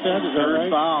 3rd foul, Ted, is that right? 3rd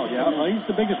foul, yeah. Well, he's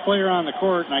the biggest player on the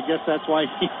court, and I guess that's why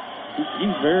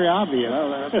he's very obvious.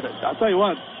 Well, I'll tell you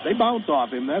what, they bounce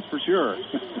off him, that's for sure.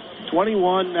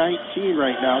 21-19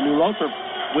 right now. New Lothrop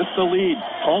with the lead.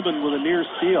 Coleman with a near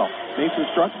steal. Mason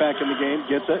Struck back in the game,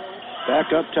 gets it.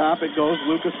 Back up top it goes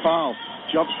Lucas Powell.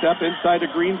 Jump step inside to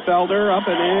Greenfelder, up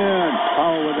and in.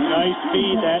 Powell with a nice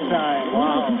speed that time.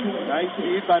 Wow. Nice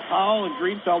speed by Powell, and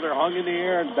Greenfelder hung in the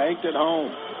air and banked it home.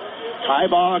 Tie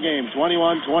ball game,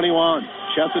 21-21.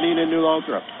 Chesaning and New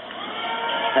Lothrop.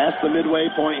 Past the midway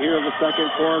point here of the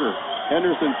second quarter.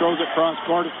 Henderson throws it cross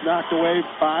court. It's knocked away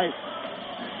by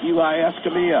Eli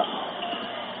Escamilla.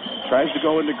 Tries to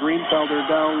go into Greenfelder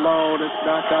down low, and it's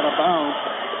knocked out of bounds.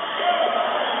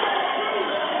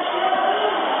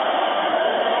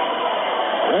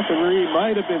 Referee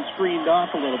might have been screened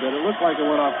off a little bit. It looked like it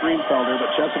went off Greenfelder,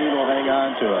 but Chesaning will hang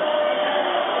on to it.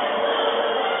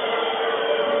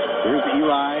 Here's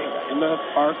Eli in the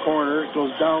far corner. It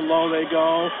goes down low, they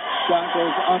go. Shot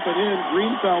goes up and in.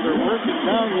 Greenfelder working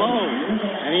down low.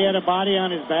 And he had a body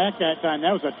on his back that time.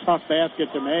 That was a tough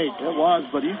basket to make. It was,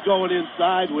 but he's going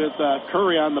inside with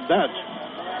Curry on the bench.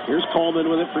 Here's Coleman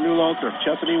with it for New Lothrop.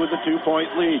 Chesaning with the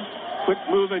 2-point lead. Quick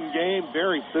moving game,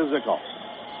 very physical.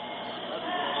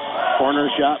 Corner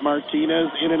shot,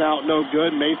 Martinez, in and out, no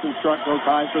good. Mason Struck goes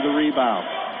high for the rebound.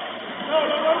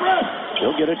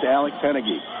 He'll get it to Alec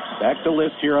Pennegy. Back to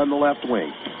List here on the left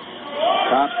wing.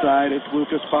 Top side, it's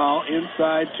Lucas Powell.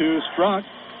 Inside to Struck.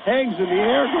 Hangs in the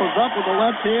air, goes up with the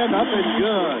left hand, up and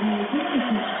good.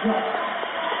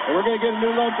 And we're going to get a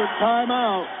New Lothrop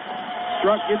timeout.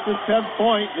 Struck gets his 10th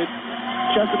point. It's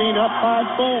Chesaning up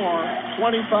 5-4,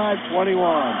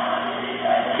 25-21.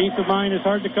 Peace of mind is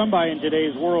hard to come by in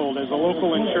today's world. As a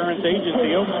local insurance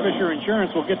agency, Oaks Fisher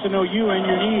Insurance will get to know you and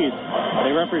your needs.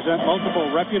 They represent multiple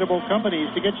reputable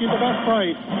companies to get you the best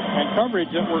price and coverage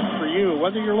that works for you.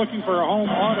 Whether you're looking for a home,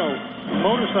 auto,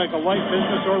 motorcycle, life,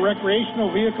 business, or recreational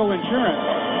vehicle insurance,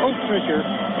 Oaks Fisher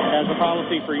has a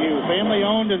policy for you. Family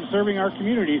owned and serving our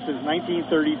community since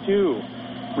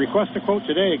 1932. Request a quote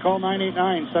today. Call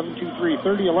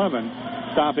 989-723-3011.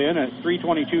 Stop in at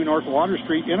 322 North Water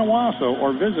Street in Owasso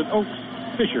or visit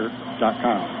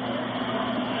oaksfisher.com.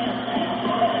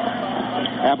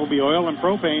 Appleby Oil and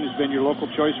Propane has been your local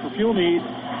choice for fuel needs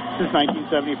since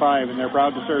 1975, and they're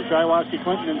proud to serve Shiawassee,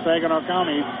 Clinton, and Saginaw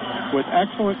counties with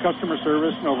excellent customer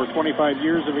service and over 25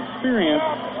 years of experience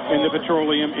in the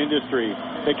petroleum industry.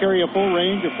 They carry a full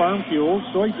range of farm fuels,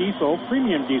 soy diesel,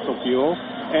 premium diesel fuel,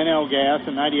 NL gas,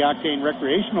 and 90-octane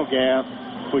recreational gas,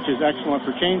 which is excellent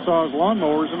for chainsaws,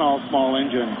 lawnmowers, and all small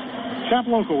engines. Shop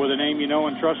local with a name you know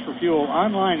and trust for fuel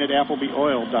online at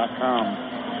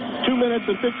ApplebyOil.com. 2 minutes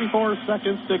and 54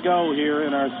 seconds to go here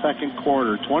in our second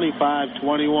quarter.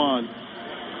 25-21.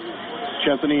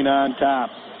 Chesaning on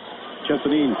top.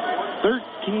 Chesaning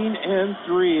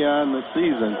 13-3 on the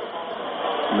season.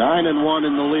 9-1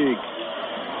 in the league.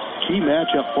 Key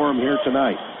matchup for him here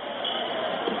tonight.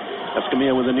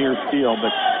 Escamilla with a near steal,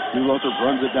 but New Lothrop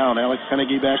runs it down. Alex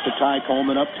Hennigy back to Ty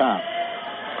Coleman up top.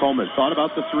 Coleman thought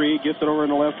about the three, gets it over in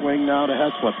the left wing now to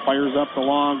Heslip. Fires up the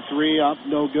long three, up,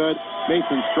 no good.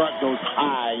 Mason Struck goes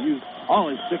high. Used all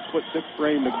his 6'6"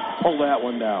 frame to pull that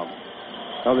one down.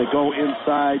 Now they go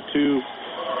inside to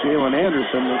Jalen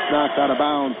Anderson. That's knocked out of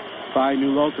bounds by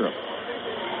New Lothrop.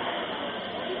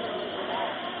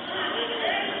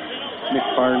 Nick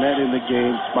Barnett in the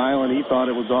game, smiling. He thought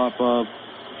it was off of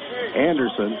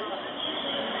Anderson.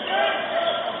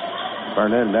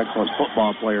 Barnett, an excellent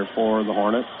football player for the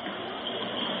Hornets.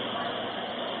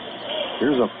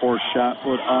 Here's a forced shot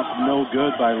put up, no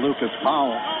good by Lucas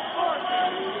Powell.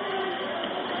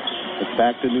 It's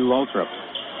back to New Lothrop.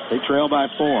 They trail by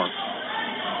 4.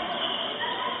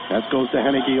 That goes to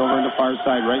Hennigy over in the far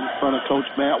side, right in front of Coach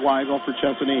Matt Weigel for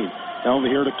Chesaning. Now over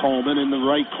here to Coleman. In the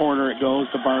right corner it goes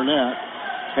to Barnett.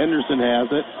 Henderson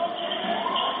has it.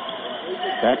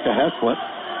 Back to Heslip.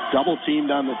 Double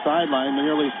teamed on the sideline.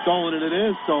 Nearly stolen, and it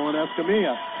is stolen.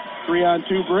 Escamilla.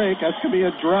 3-on-2 break.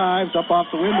 Escamilla drives up off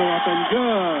the window, up and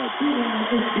good.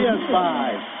 He has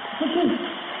 5.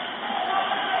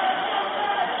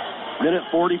 Minute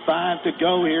 45 to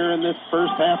go here in this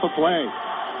first half of play.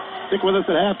 Stick with us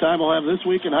at halftime. We'll have This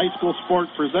Week in High School Sport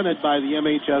presented by the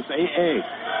MHSAA.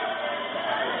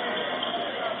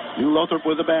 New Lothrop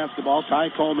with the basketball. Ty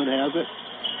Coleman has it.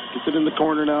 Gets it in the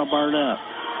corner now, Barnett.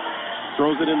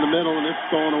 Throws it in the middle, and it's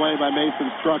stolen away by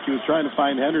Mason Struck. He was trying to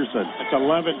find Henderson. It's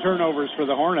 11 turnovers for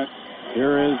the Hornets.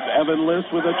 Here is Evan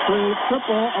List with a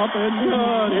triple, up and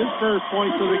good. His first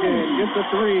points of the game. Gets a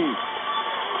 3.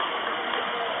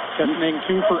 Chesaning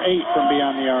 2 for 8 from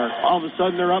beyond the arc. All of a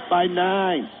sudden, they're up by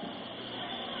 9.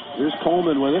 Here's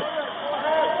Coleman with it.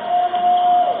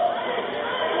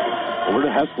 Over to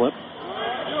Heslip.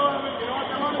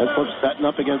 Heslip setting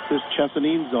up against this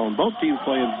Chesaning zone. Both teams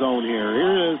playing zone here.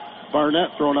 Here is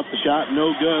Barnett throwing up the shot.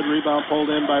 No good. Rebound pulled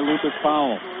in by Lucas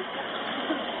Powell.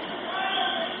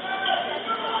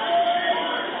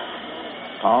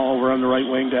 Powell over on the right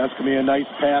wing to Escamilla. Nice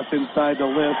pass inside the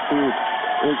List, who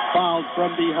is fouled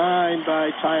from behind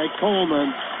by Ty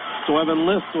Coleman. So Evan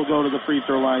List will go to the free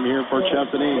throw line here for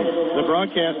Chesaning. The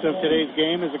broadcast of today's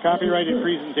game is a copyrighted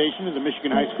presentation of the Michigan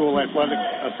High School Athletic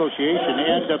Association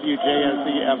and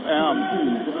WJSC-FM.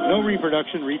 No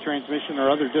reproduction, retransmission, or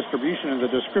other distribution of the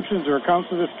descriptions or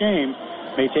accounts of this game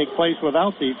may take place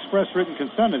without the express written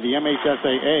consent of the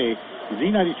MHSAA,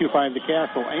 Z92.5 The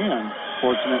Castle, and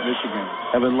Sportsnet Michigan.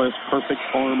 Evan List, perfect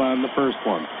form on the first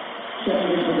one.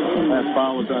 Last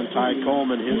foul was on Ty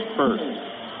Coleman, his first.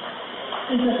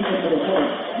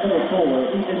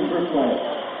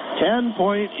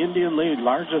 10-point Indian lead,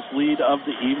 largest lead of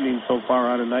the evening so far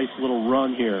on a nice little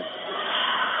run here.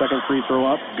 Second free throw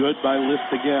up, good by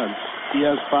List again. He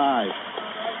has 5.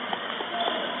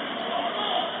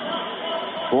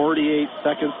 48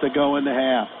 seconds to go in the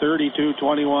half.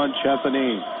 32-21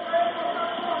 Chesaning.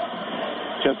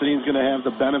 Chesaning's going to have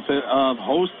the benefit of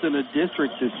hosting a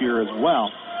district this year as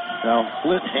well. Now,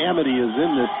 Flint Hamady is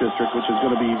in this district, which is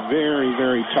going to be very,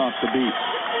 very tough to beat.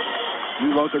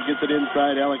 New Lothrop gets it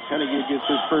inside. Alex Hennigy gets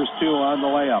his first 2 on the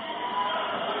layup.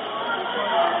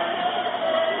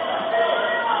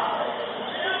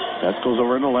 That goes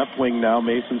over in the left wing now.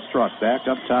 Mason Struck back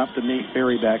up top to Nate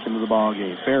Ferry back into the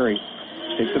ballgame. Ferry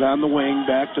takes it on the wing,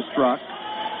 back to Struck.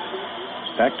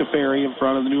 Back to Ferry in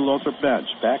front of the New Lothrop bench.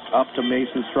 Back up to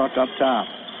Mason Struck up top.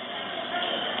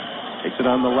 Takes it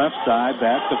on the left side,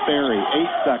 back to Ferry. 8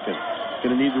 seconds.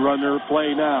 Going to need to run their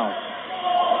play now.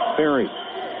 Ferry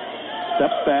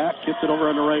steps back, gets it over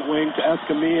on the right wing to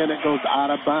Escamilla, and it goes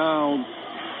out of bounds.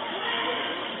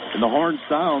 And the horn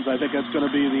sounds. I think that's going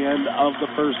to be the end of the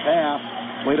first half.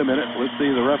 Wait a minute. Let's see.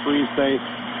 The referees say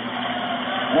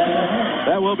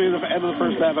that will be the end of the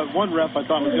first half. One ref I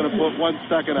thought was going to put 1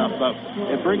 second up, but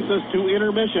it brings us to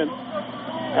intermission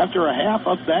after a half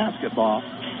of basketball.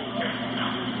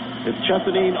 It's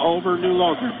Chesaning over New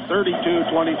Lothrop,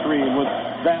 32-23. And with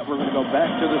that, we're going to go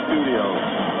back to the studio.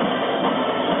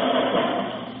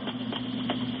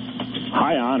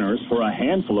 High honors for a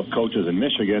handful of coaches in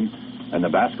Michigan, and the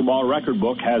basketball record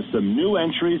book has some new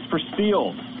entries for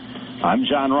steals. I'm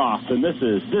John Roth, and this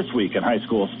is This Week in High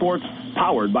School Sports,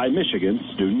 powered by Michigan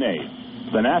Student Aid.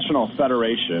 The National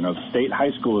Federation of State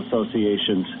High School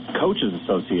Associations Coaches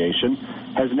Association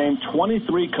has named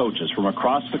 23 coaches from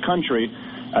across the country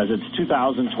as its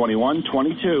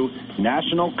 2021-22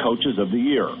 National Coaches of the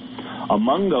Year.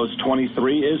 Among those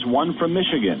 23 is one from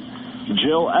Michigan,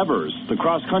 Jill Evers, the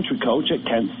cross-country coach at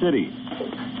Kent City.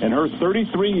 In her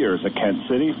 33 years at Kent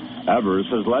City, Evers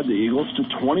has led the Eagles to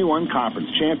 21 conference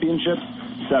championships,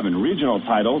 7 regional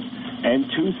titles,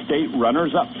 and 2 state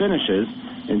runners-up finishes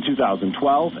in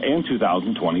 2012 and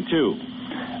 2022.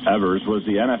 Evers was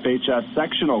the NFHS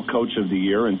Sectional Coach of the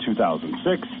Year in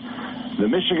 2006, the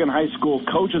Michigan High School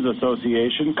Coaches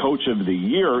Association Coach of the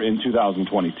Year in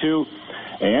 2022,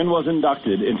 and was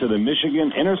inducted into the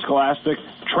Michigan Interscholastic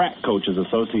Track Coaches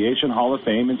Association Hall of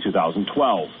Fame in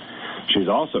 2012. She's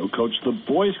also coached the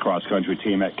boys cross-country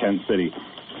team at Kent City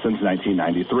since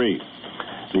 1993.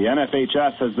 The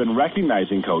NFHS has been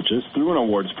recognizing coaches through an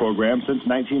awards program since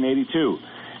 1982,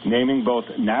 naming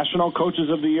both National Coaches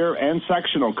of the Year and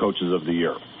Sectional Coaches of the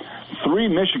Year. 3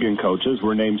 Michigan coaches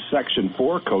were named Section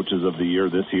 4 Coaches of the Year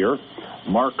this year.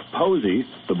 Mark Posey,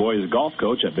 the boys golf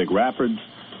coach at Big Rapids,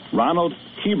 Ronald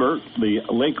Hebert, the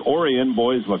Lake Orion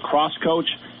boys lacrosse coach,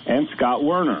 and Scott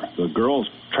Werner, the girls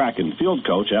track and field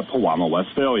coach at Pewamo,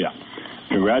 Westphalia.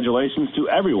 Congratulations to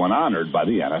everyone honored by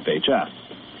the NFHS.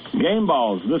 Game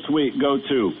balls this week go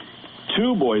to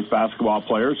 2 boys basketball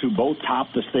players who both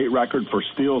topped the state record for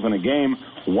steals in a game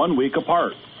 1 week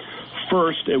apart.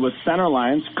 First, it was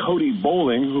Centerline's Cody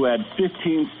Bowling, who had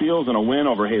 15 steals in a win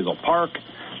over Hazel Park.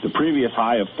 The previous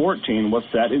high of 14 was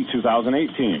set in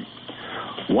 2018.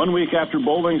 1 week after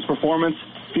Bowling's performance,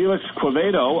 Felix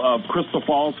Quevedo of Crystal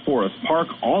Falls Forest Park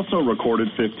also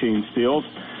recorded 15 steals,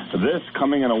 this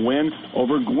coming in a win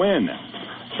over Gwynn.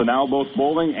 So now both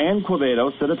Bowling and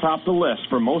Quevedo sit atop the list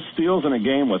for most steals in a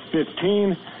game with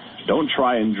 15. Don't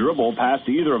try and dribble past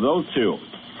either of those two.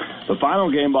 The final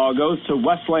game ball goes to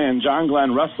Westland John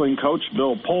Glenn wrestling coach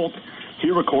Bill Polk. He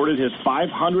recorded his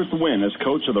 500th win as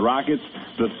coach of the Rockets,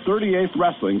 the 38th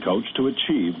wrestling coach to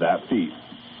achieve that feat.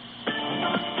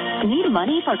 Need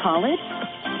money for college?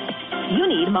 You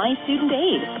need My Student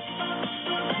Aid.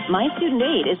 My Student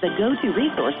Aid is the go-to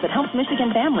resource that helps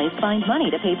Michigan families find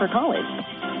money to pay for college.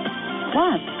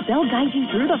 Plus, they'll guide you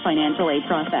through the financial aid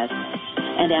process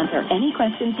and answer any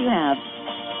questions you have.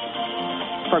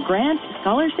 For grants,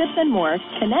 scholarships, and more,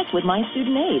 connect with My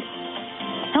Student Aid,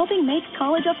 helping make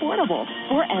college affordable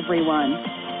for everyone.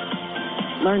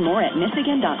 Learn more at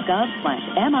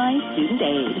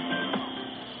michigan.gov/MIStudentAid.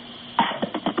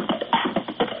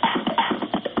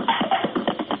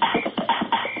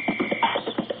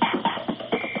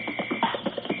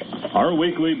 Our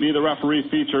weekly Be the Referee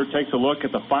feature takes a look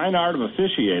at the fine art of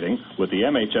officiating with the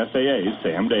MHSAA's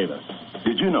Sam Davis.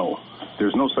 Did you know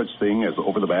there's no such thing as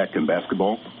over the back in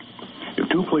basketball? If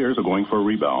 2 players are going for a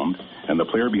rebound and the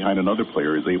player behind another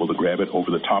player is able to grab it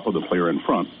over the top of the player in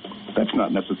front, that's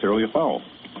not necessarily a foul.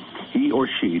 He or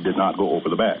she did not go over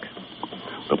the back.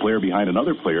 The player behind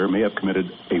another player may have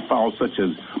committed a foul such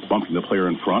as bumping the player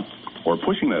in front or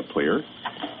pushing that player,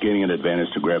 gaining an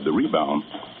advantage to grab the rebound,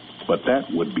 but that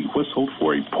would be whistled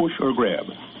for a push or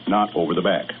grab, not over the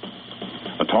back.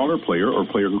 A taller player or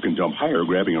player who can jump higher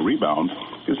grabbing a rebound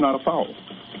is not a foul.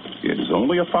 It is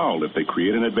only a foul if they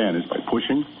create an advantage by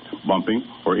pushing, bumping,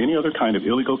 or any other kind of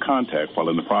illegal contact while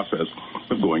in the process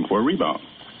of going for a rebound.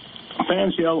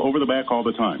 Fans yell over the back all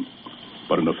the time,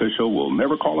 but an official will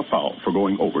never call a foul for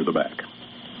going over the back.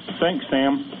 Thanks,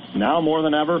 Sam. Now more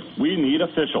than ever, we need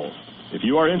officials. If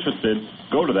you are interested,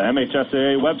 go to the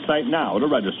MHSAA website now to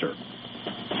register.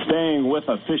 Staying with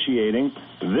officiating,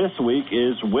 this week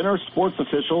is Winter Sports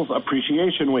Officials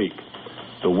Appreciation Week.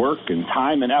 The work and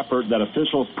time and effort that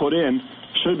officials put in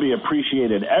should be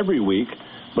appreciated every week,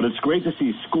 but it's great to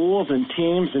see schools and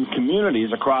teams and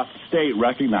communities across the state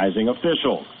recognizing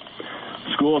officials.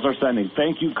 Schools are sending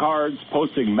thank you cards,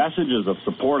 posting messages of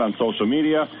support on social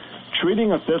media,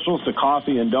 treating officials to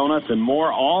coffee and donuts and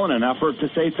more, all in an effort to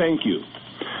say thank you.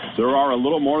 There are a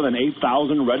little more than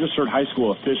 8,000 registered high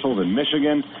school officials in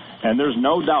Michigan, and there's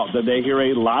no doubt that they hear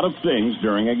a lot of things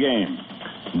during a game.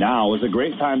 Now is a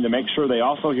great time to make sure they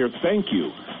also hear thank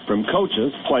you from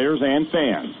coaches, players, and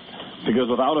fans, because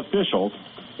without officials,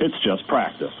 it's just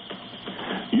practice.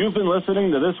 You've been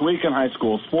listening to This Week in High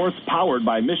School Sports, powered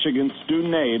by Michigan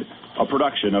Student Aid, a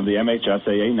production of the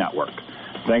MHSAA Network.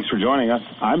 Thanks for joining us.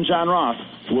 I'm John Ross.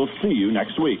 We'll see you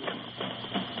next week.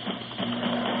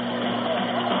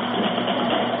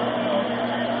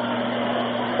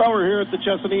 Well, we're here at the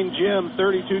Chesaning Gym,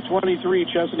 32-23.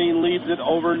 Chesaning leads it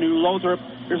over New Lothrop.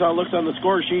 Here's how it looks on the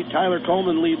score sheet. Tyler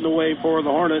Coleman leading the way for the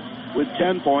Hornets with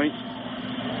 10 points.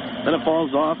 Then it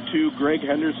falls off to Greg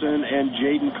Henderson and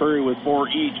Jaden Curry with 4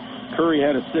 each. Curry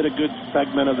had to sit a good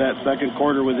segment of that second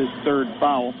quarter with his third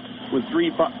foul with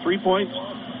three points.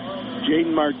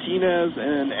 Jaden Martinez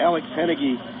and Alex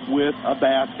Hennigy with a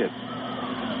basket.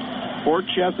 For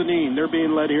Chesaning, they're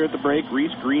being led here at the break.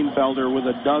 Reese Greenfelder with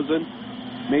a dozen.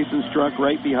 Mason Struck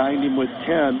right behind him with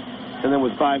 10, and then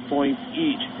with 5 points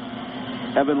each,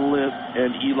 Evan Litt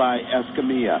and Eli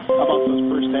Escamilla. How about those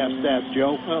first half stats,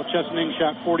 Joe? Well, Chesaning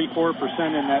shot 44%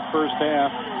 in that first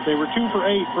half. They were 2 for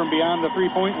 8 from beyond the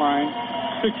three-point line,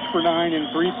 6 for 9 in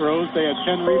free throws. They had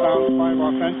 10 rebounds, 5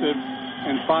 offensive,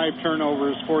 and 5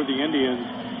 turnovers for the Indians.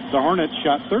 The Hornets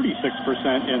shot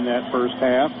 36% in that first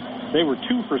half. They were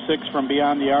 2 for 6 from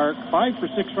beyond the arc, 5 for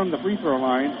 6 from the free throw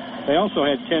line. They also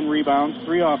had 10 rebounds,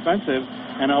 3 offensive,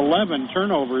 and 11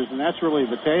 turnovers, and that's really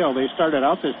the tale. They started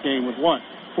out this game with, 4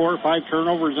 or 5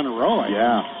 turnovers in a row?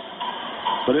 Yeah.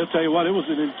 But I'll tell you what, it was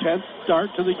an intense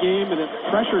start to the game, and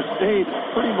pressure stayed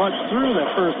pretty much through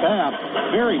that first half.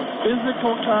 Very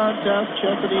physical contest.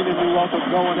 Chesaning and New Lothrop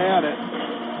going at it.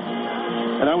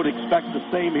 And I would expect the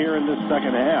same here in this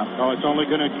second half. Oh, it's only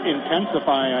going to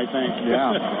intensify, I think.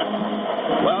 Yeah.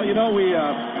 Well, we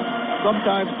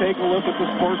sometimes take a look at the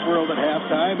sports world at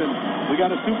halftime, and we got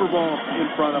a Super Bowl in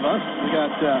front of us. We got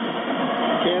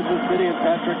Kansas City and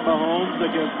Patrick Mahomes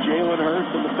against Jalen Hurts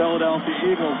and the Philadelphia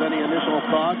Eagles. Any initial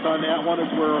thoughts on that one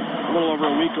as we're a little over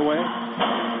a week away?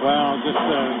 Well, just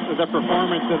the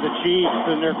performance of the Chiefs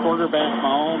and their quarterback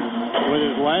Mahomes with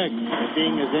his leg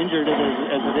being as injured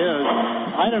as it is.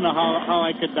 I don't know how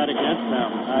I could bet against them.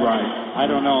 I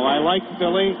don't know. I like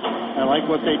Philly. I like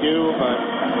what they do, but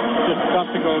it's just tough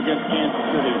to go against Kansas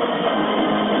City.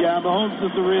 Yeah, Mahomes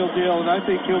is the real deal, and I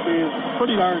think he'll be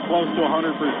pretty darn close to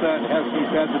 100% as he's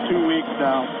had the 2 weeks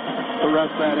now to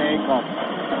rest that ankle.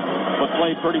 But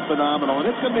played pretty phenomenal, and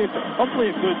it's going to be hopefully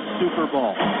a good Super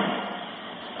Bowl.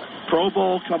 Pro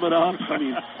Bowl coming up. I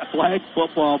mean, flag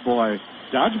football, boy.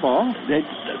 Dodgeball.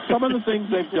 Some of the things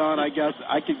they've done, I guess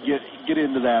I could get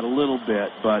into that a little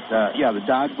bit. But, yeah, the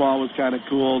dodgeball was kind of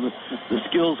cool. The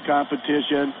skills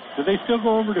competition. Do they still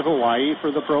go over to Hawaii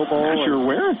for the Pro Bowl? I'm not sure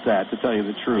where it's at, to tell you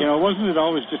the truth. Wasn't it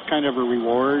always just kind of a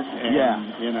reward? And,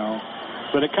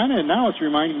 But it kind of, now it's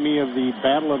reminding me of the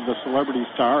Battle of the Celebrity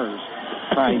Stars.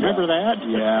 Remember that?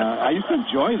 Yeah. I used to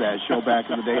enjoy that show back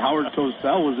in the day. Howard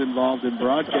Cosell was involved in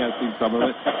broadcasting some of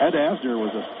it. Ed Asner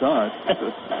was a stud.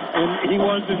 And he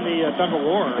was in the tug of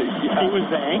war. Yeah. He was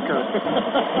the anchor.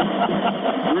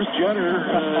 Bruce Jenner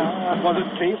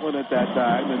wasn't Caitlin at that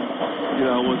time and,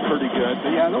 was pretty good.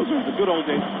 But, yeah, those were the good old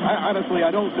days. Honestly,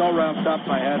 I don't know right off the top of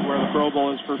my head where the Pro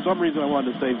Bowl is. For some reason, I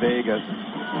wanted to say Vegas.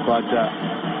 But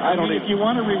I don't if you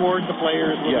want to reward the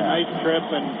players with a nice trip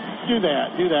and do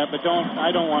that, but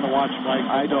I don't want to watch like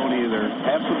I don't either.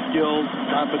 Have some skills,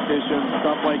 competition,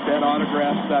 stuff like that,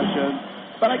 autograph session.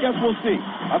 But I guess we'll see.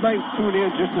 I might tune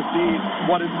in just to see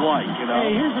what it's like,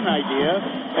 Hey, here's an idea,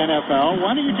 NFL.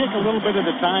 Why don't you take a little bit of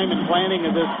the time in planning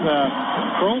of this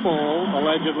Pro Bowl,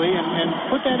 allegedly, and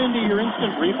put that into your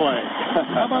instant replay?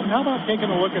 How about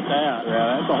taking a look at that?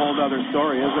 Yeah, that's a whole other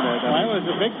story, isn't it? Well, it was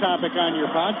a big topic on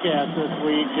your podcast this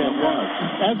week. And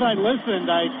as I listened,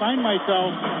 I find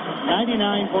myself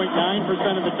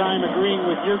 99.9% of the time agreeing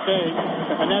with your take,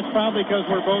 and that's probably because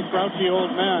we're both grouchy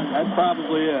old men. That's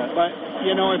probably it. But,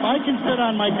 if I can sit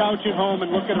on my couch at home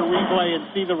and look at a replay and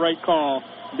see the right call,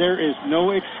 there is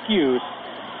no excuse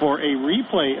for a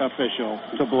replay official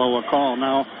to blow a call.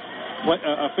 Now, what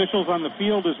officials on the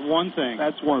field is one thing.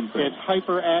 That's one thing. It's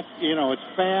it's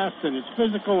fast and it's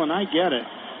physical, and I get it.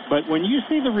 But when you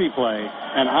see the replay,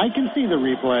 and I can see the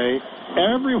replay,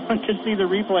 everyone can see the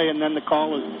replay, and then the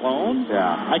call is blown.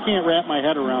 Yeah, I can't wrap my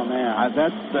head around that.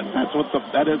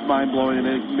 That is mind blowing, and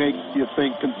it makes you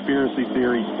think conspiracy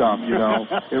theory stuff.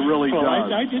 It really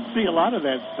does. I did see a lot of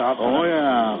that stuff. Oh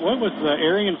yeah. What was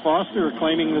Arian Foster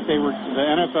claiming that the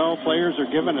NFL players are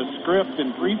given a script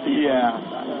in preseason? Yeah.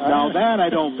 Now that I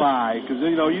don't buy, because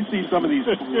you see some of these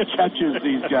catches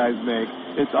these guys make.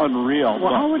 It's unreal.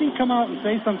 Well, how would he come out and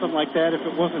say something like that if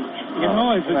it wasn't? I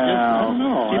don't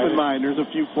know. Keep in mind, there's a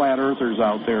few flat earthers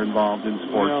out there involved in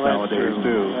sports nowadays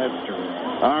too. That's true.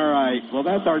 All right. Well,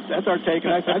 that's our take.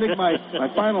 And I think my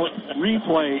final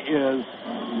replay is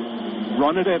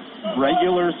run it at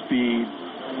regular speed.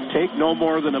 Take no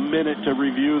more than a minute to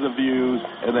review the views,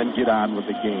 and then get on with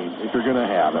the game if you're going to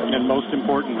have it. And most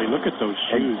importantly, look at those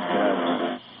shoes,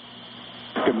 guys.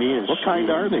 Look at me. What kind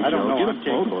are they, Joe? I don't know. Get a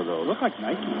photo of those. Look like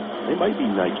Nike. They might be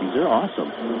Nikes. They're awesome.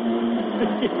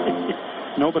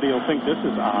 Nobody will think this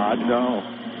is odd. No.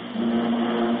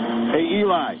 Hey,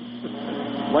 Eli,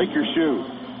 like your shoe.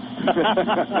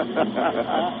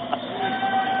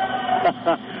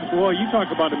 Well, you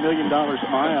talk about $1 million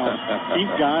smile. He's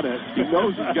got it. He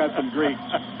knows he's got some great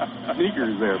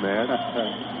sneakers there, man.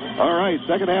 All right,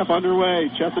 second half underway.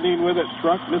 Chesaning with it.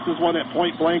 Struck, misses one at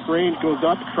point-blank range, goes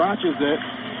up, crotches it.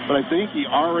 But I think he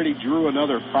already drew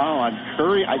another foul on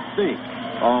Curry, I think.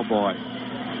 Oh, boy.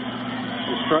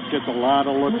 Struck gets a lot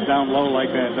of looks down low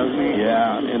like that, doesn't he?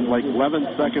 Yeah, and like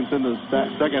 11 seconds into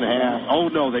the second half. Oh,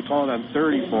 no, they call it on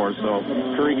 34, so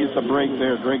Curry gets a break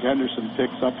there. Greg Henderson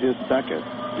picks up his second.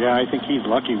 Yeah, I think he's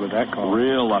lucky with that call.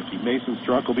 Real lucky. Mason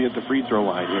Struck will be at the free throw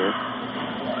line here.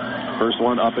 First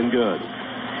one up and good.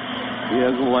 He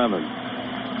has 11.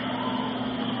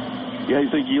 Yeah, you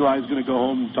think Eli's going to go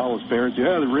home and tell his parents,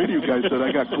 yeah, the radio guy said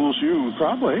I got cool shoes?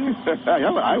 Probably.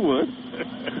 Yeah, I would.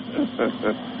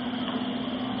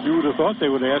 You would have thought they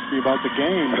would ask me about the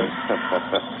game. But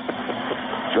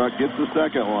Struck gets the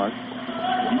second one.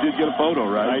 You did get a photo,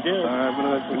 right? I did. I'm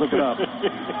going to look it up.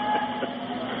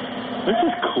 This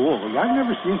is cool. I've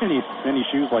never seen any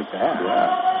shoes like that.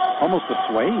 Yeah. Almost a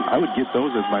suede. I would get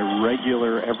those as my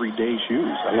regular, everyday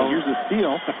shoes. Here's the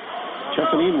steal.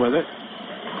 Chesaning with it.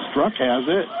 Struck has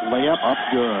it. Layup up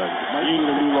good. Might need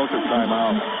a new Lother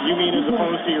timeout. You mean as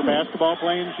opposed to your basketball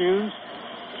playing shoes?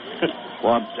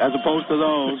 Well, as opposed to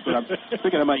those, but I'm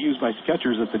thinking I might use my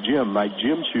Skechers at the gym. My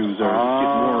gym shoes are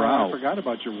getting wore out. I forgot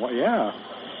about your, yeah.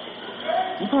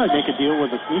 You probably make a deal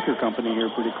with a sneaker company here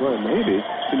pretty quick. Maybe.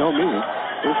 You know me.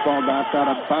 This ball knocked out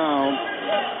of bounds.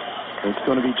 It's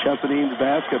going to be Chesaning's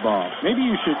basketball. Maybe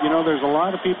you should, there's a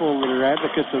lot of people that are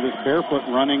advocates of this barefoot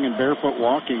running and barefoot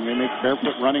walking. They make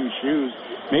barefoot running shoes.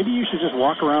 Maybe you should just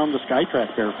walk around the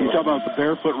SkyTrack barefoot. You talking about the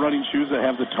barefoot running shoes that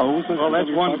have the toes? Well, that's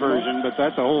one version, but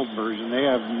that's an old version. They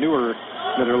have newer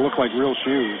that look like real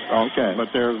shoes. Okay.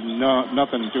 But they're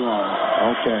nothing to them.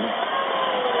 Okay.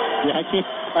 Yeah,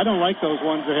 I don't like those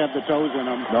ones that have the toes in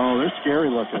them. No, they're scary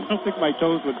looking. I don't think my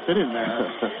toes would fit in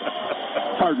there.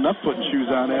 It's hard enough putting shoes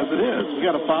on as it is. We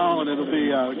got a foul, and it'll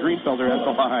be Greenfelder at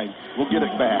the line. We'll get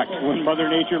it back. When Mother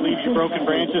Nature leaves you broken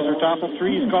branches or toppled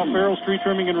trees, call Farrell's Tree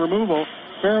Trimming and Removal.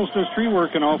 Farrell's does tree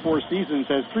work in all 4 seasons,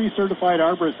 has 3 certified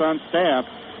arborists on staff,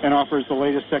 and offers the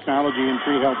latest technology in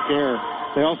tree health care.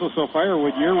 They also sell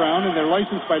firewood year-round, and they're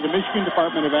licensed by the Michigan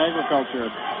Department of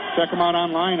Agriculture. Check them out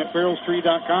online at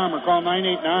farrellstree.com or call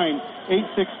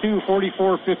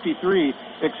 989-862-4453.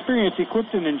 Experience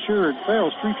equipped and insured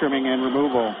Farrell's Tree Trimming and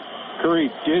Removal.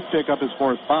 Curry did pick up his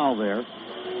 4th foul there.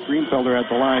 Greenfelder at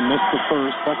the line, missed the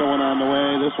first. Second one on the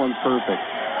way. This one's perfect.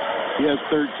 He has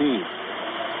 13.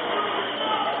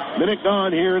 Minute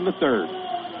gone here in the third.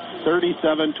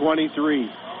 37-23.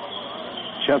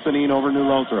 Chesaning over New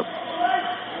Lothrop.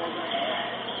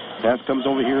 Pass comes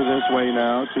over here this way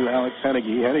now to Alex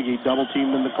Hennigy. Hennigy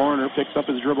double-teamed in the corner, picks up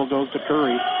his dribble, goes to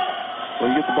Curry.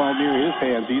 When you get the ball near his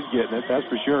hands, he's getting it, that's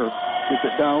for sure. Gets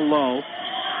it down low.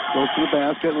 Goes to the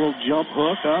basket, a little jump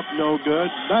hook up, no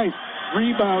good. Nice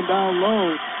rebound down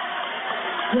low.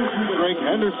 Greg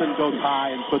Henderson goes high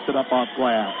and puts it up off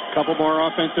glass. Couple more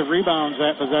offensive rebounds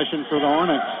that possession for the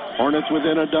Hornets. Hornets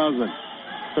within a dozen.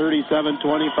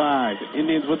 37-25.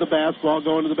 Indians with the basketball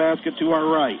going to the basket to our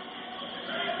right.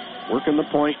 Working the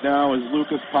point now is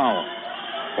Lucas Powell.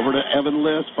 Over to Evan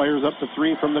List. Fires up the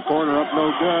 3 from the corner. Up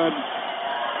no good.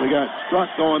 We got Struck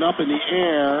going up in the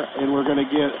air, and we're going to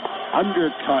get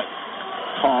undercut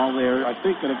call there. I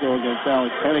think going to go against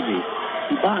Alex Hennigy.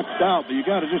 He boxed out, but you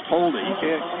got to just hold it. You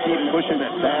can't keep pushing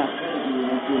it back.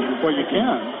 Well, you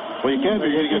can. Well, you can, but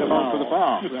you're going to get called for the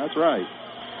foul. That's right.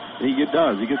 He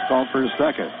does. He gets called for his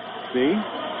second. See?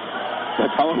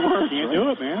 That's how it works. You can't do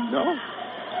it, man. No.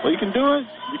 Well, you can do it.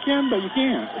 You can, but you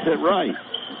can't. That's right.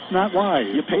 Not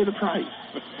wise. You pay the price.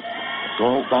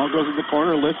 Ball goes in the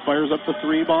corner. List fires up the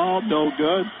 3 ball. No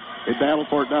good. They battle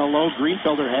for it down low.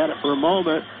 Greenfelder had it for a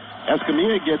moment.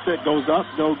 Escamilla gets it. Goes up.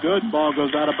 No good. Ball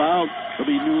goes out of bounds. It'll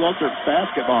be New Lothrop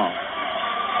basketball.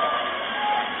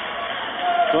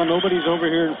 So nobody's over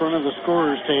here in front of the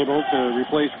scorer's table to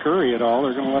replace Curry at all.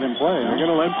 They're going to let him play. They're going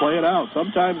to let him play it out.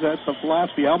 Sometimes that's the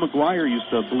philosophy. Al McGuire used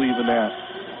to believe in that.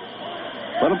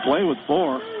 Let him play with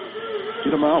 4.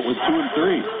 Get him out with 2 and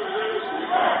 3.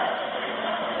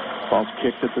 Ball's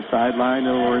kicked at the sideline.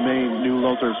 It will remain New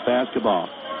Lothrop's basketball.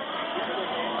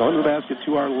 Going to the basket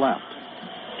to our left.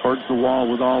 Towards the wall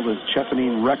with all the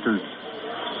Chesaning records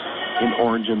in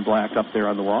orange and black up there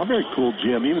on the wall. Very cool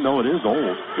gym, even though it is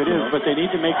old. It is, but they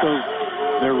need to make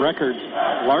their records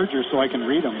larger so I can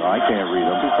read them. No, I can't read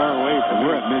them. Too far away from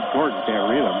We're at midcourt and can't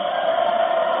read them.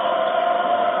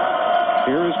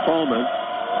 Here is Pullman.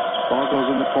 Ball goes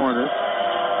in the corner.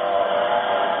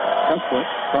 Heslet,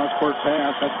 cross-court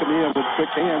pass. Escamilla with quick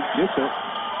hands gets it.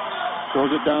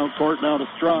 Throws it down court now to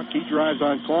Struck. He drives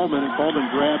on Coleman, and Coleman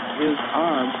grabs his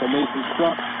arm. So Mason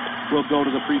Struck will go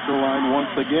to the free throw line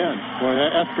once again. Well,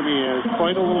 Escamilla is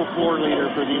quite a little floor leader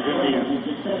for these Indians.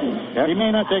 He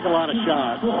may not take a lot of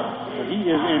shots, but he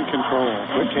is in control.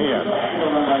 Quick hand.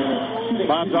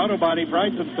 Bob's Auto Body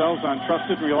prides themselves on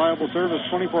trusted and reliable service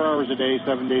 24 hours a day,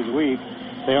 7 days a week.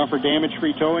 They offer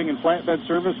damage-free towing and flatbed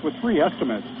service with free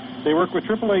estimates. They work with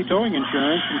AAA towing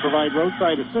insurance and provide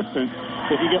roadside assistance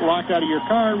if you get locked out of your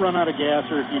car, run out of gas,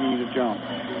 or if you need a jump.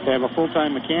 They have a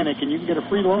full-time mechanic, and you can get a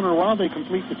free loaner while they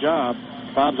complete the job.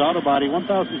 Bob's Auto Body,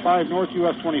 1005 North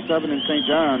US 27 in St.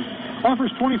 John's,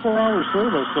 offers 24-hour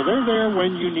service, so they're there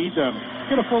when you need them.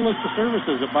 Get a full list of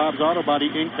services at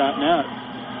bobsautobodyinc.net.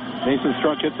 Mason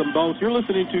Struck hits them both. You're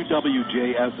listening to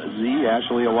WJSZ,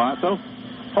 Ashley Owasso,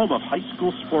 home of high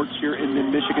school sports here in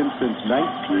Mid-Michigan since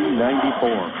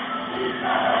 1994.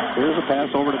 Here's a pass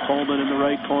over to Coleman in the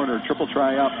right corner. Triple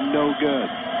try up, no good.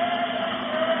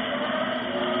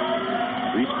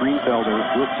 Reese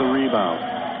Greenfelder with the rebound.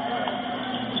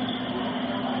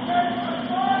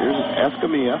 Here's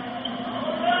Escamilla.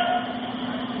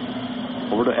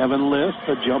 Over to Evan List.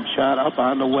 A jump shot up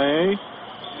on the way.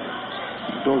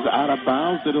 Goes out of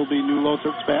bounds. It'll be New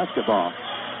Lothrop's basketball.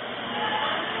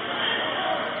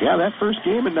 Yeah, that first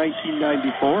game in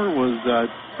 1994 was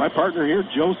my partner here,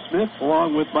 Joe Smith,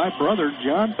 along with my brother,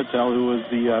 John Patel, who was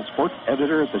the sports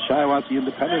editor at the Shiawassee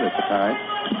Independent at the time.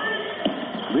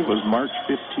 I believe it was March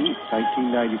 15th,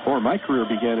 1994. My career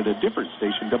began at a different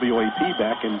station, WAP,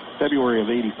 back in February of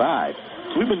 85.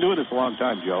 So we've been doing this a long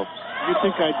time, Joe. You'd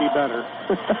think I'd be better.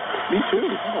 Me too.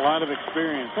 I have a lot of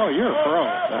experience. Oh, you're a pro.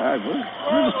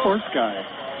 You're the sports guy.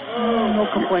 No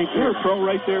complaints. You're a pro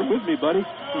right there with me, buddy.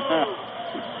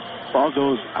 Ball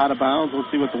goes out of bounds.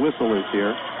 Let's see what the whistle is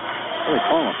here. What do they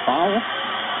call a foul?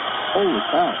 Holy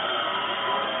cow.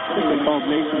 I think they called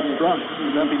Mason Struck.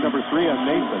 That'd be number 3 on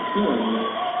Mason.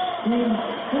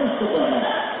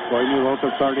 Boy, New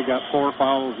Lothrop's already got 4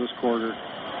 fouls this quarter.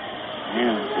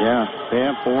 Man. Yeah, they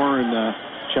have 4, and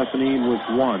Chesaning with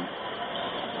 1.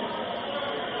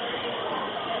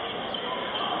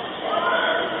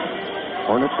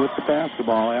 Hornets with the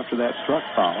basketball after that Struck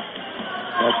foul.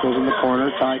 Pass goes in the corner.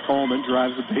 Ty Coleman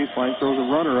drives the baseline, throws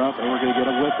a runner up, and we're going to get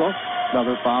a whistle.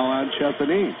 Another foul on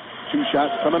Chesaning. 2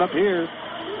 shots coming up here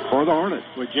for the Hornets.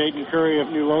 With Jaden Curry of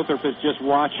New Lothrop is just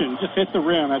watching. Just hit the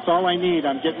rim. That's all I need.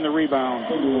 I'm getting the rebound.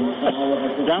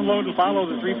 Download and follow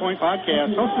the 3-Point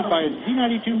Podcast, hosted by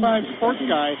Z92.5 sports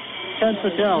guy Ted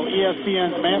Patel,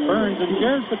 ESPN's Matt Burns, and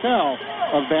Jared Patel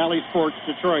of Valley Sports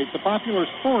Detroit. The popular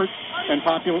sports and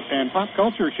pop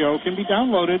culture show can be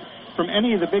downloaded from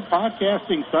any of the big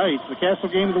podcasting sites. The Castle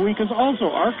Game of the Week is also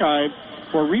archived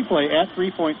for replay at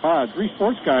 3-Point Pod. 3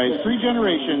 sports guys, 3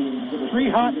 generations, 3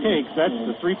 hot takes. That's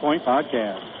the 3-Point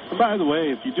Podcast. And by the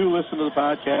way, if you do listen to the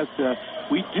podcast,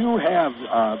 we do have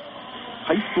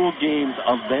high school games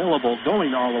available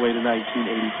going all the way to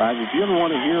 1985. If you ever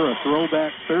want to hear a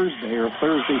Throwback Thursday or a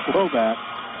Thursday Throwback,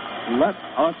 let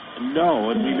us know,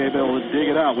 and we may be able to dig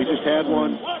it out. We just had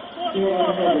one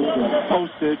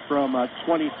posted from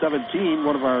 2017.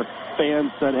 One of our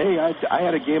fans said, hey, I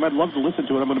had a game. I'd love to listen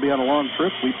to it. I'm going to be on a long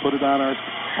trip. We put it on our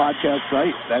podcast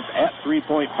site. That's at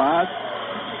 3-Point Pod.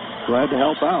 Glad to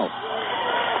help out.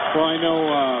 Well, I know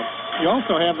you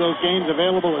also have those games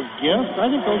available as gifts. I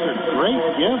think those are great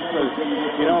gifts.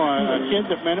 You know, a kid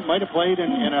that might have played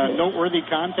in a noteworthy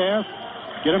contest,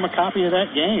 get him a copy of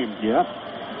that game. Yep.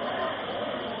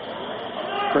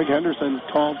 Craig Henderson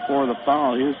called for the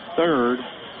foul, his 3rd,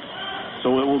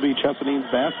 so it will be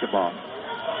Chesaning's basketball.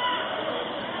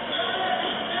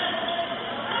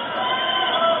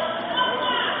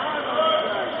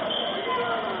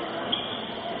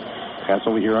 Pass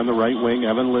over here on the right wing,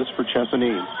 Evan List for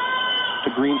Chesaning. To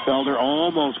Greenfelder,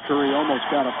 Curry almost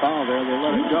got a foul there. They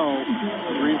let it go.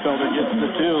 Greenfelder gets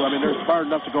the 2. I mean, they're smart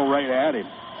enough to go right at him.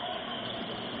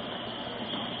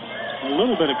 A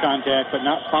little bit of contact, but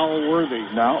not foul-worthy.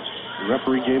 No, the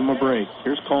referee gave him a break.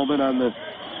 Here's Coleman on the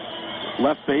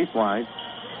left baseline.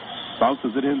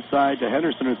 Bounces it inside to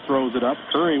Henderson, who throws it up.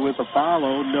 Curry with a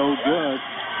follow, no good.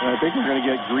 And I think we're going to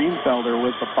get Greenfelder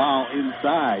with the foul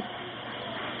inside.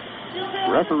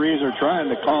 Referees are trying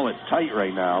to call it tight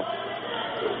right now.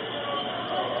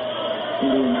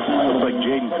 Looks like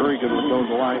Jaden Curry could go to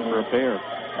the line for a pair.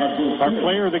 Our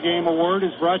Player of the Game Award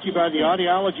is brought to you by the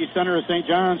Audiology Center of St.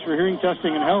 John's for hearing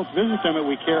testing and health. Visit them at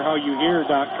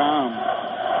WeCareHowYouHear.com.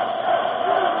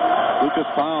 Lucas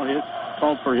Powell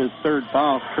called for his 3rd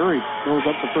foul. Curry throws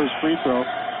up the first free throw.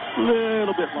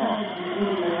 Little bit long.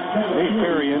 Nate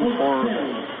Perry in for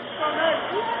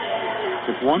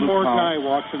If one more guy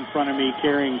walks in front of me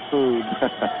carrying food,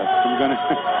 I'm going to...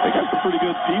 They got some pretty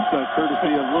good pizza,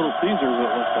 courtesy of Little Caesars,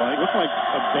 it looks like. Looks like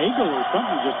a bagel or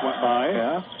something just went by.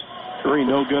 Yeah. Curry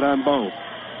no good on both.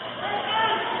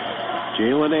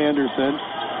 Jalen Anderson.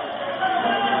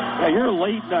 Yeah, you're a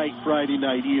late night Friday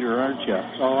night eater, aren't you?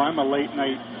 Oh, I'm a late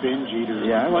night binge eater.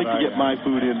 Yeah, I like to get my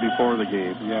food in before the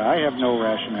game. Yeah, I have no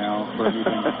rationale for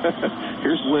anything.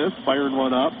 Here's List firing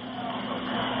one up.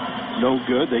 No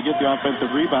good. They get the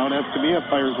offensive rebound. Escamilla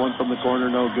fires one from the corner.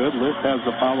 No good. List has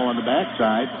the follow on the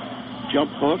backside.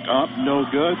 Jump hook up. No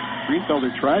good.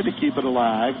 Greenfelder tried to keep it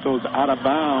alive. Goes out of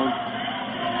bounds.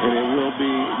 And it will be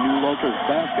New Lothrop's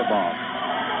basketball.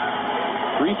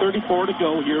 3:34 to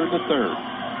go here in the third.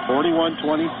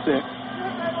 41-26.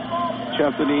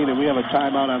 Chesaning, and we have a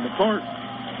timeout on the court.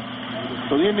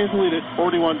 So the Indians lead at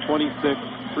 41-26.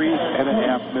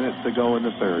 3.5 minutes to go in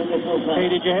the third. Hey,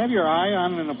 did you have your eye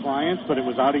on an appliance, but it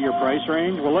was out of your price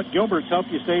range? Well, let Gilbert's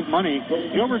help you save money.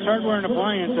 Gilbert's Hardware and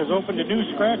Appliance has opened a new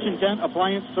Scratch and Dent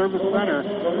Appliance Service Center,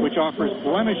 which offers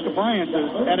blemished appliances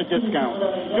at a discount.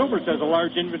 Gilbert's has a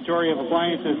large inventory of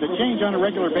appliances that change on a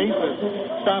regular basis.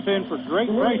 Stop in for great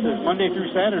prices Monday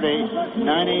through Saturday, 9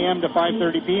 a.m. to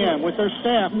 5:30 p.m. With their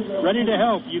staff ready to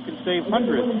help, you can save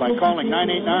hundreds by calling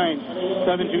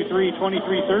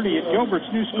 989-723-2330 at Gilbert's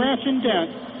new Scratch and Dent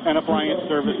and Appliance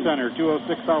Service Center,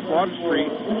 206 South Water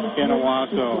Street in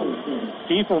Owasso.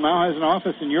 Stiefel now has an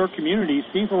office in your community.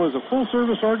 Stiefel is a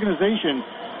full-service organization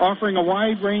offering a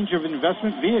wide range of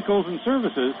investment vehicles and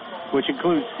services, which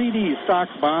includes CDs,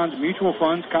 stocks, bonds, mutual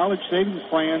funds, college savings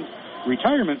plans,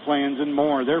 retirement plans, and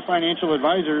more. Their financial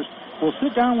advisors will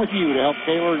sit down with you to help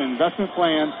tailor an investment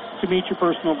plan to meet your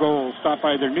personal goals. Stop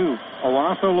by their new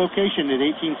Owasso location at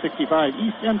 1865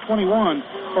 East M21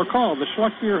 or call the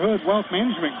Schluckbeer Hood Wealth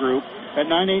Management Group at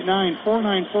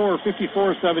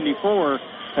 989-494-5474.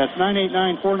 That's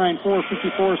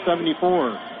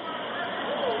 989-494-5474.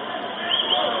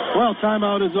 Well,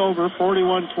 timeout is over.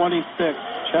 41-26.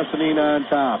 Chesaning on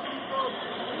top.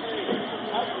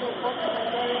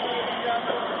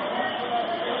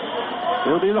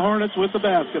 It'll be the Hornets with the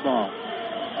basketball.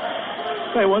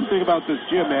 Say one thing about this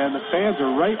gym, man. The fans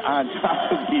are right on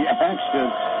top of the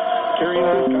action, carrying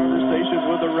on conversations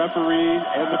with the referee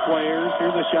and the players.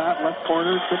 Here's a shot, left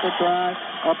corner, triple try,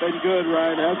 up and good.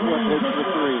 Ryan Heslip hits the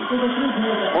three.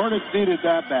 Hornets needed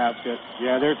that basket.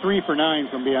 Yeah, they're 3 for 9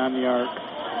 from beyond the arc.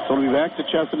 So we'll be back to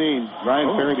Chesaning.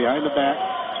 Ryan Ferry behind the back.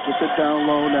 Gets it down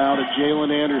low now to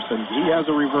Jalen Anderson. He has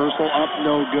a reversal up,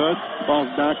 no good. Ball's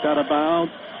knocked out of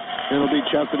bounds. It'll be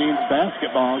Chesaning's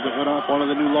basketball that went off one of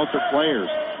the New Lothrop players.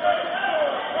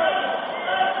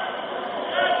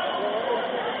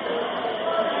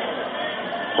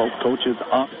 Both coaches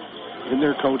up in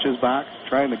their coach's box,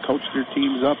 trying to coach their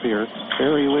teams up here.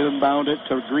 Ferry inbound it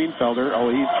to Greenfelder. Oh,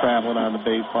 he's traveling on the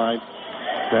baseline.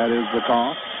 That is the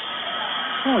call.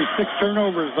 Only 6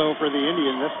 turnovers, though, for the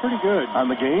Indians. That's pretty good. On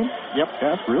the game? Yep.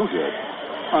 That's real good.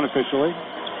 Unofficially.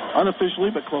 Unofficially,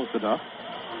 but close enough.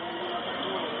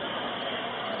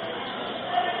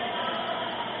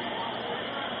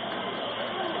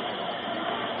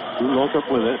 New Lothrop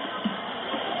with it.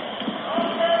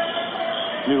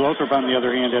 New Lothrop, on the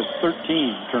other hand, has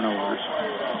 13 turnovers.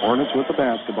 Hornets with the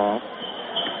basketball.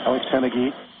 Alex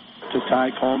Hennigy to Ty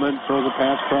Coleman. Throws a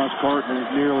pass cross court and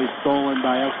is nearly stolen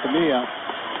by Escamilla.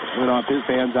 Went off his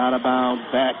hands out of bounds.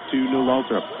 Back to New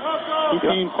Lothrop. He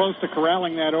came close to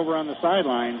corralling that over on the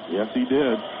sideline. Yes, he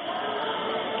did.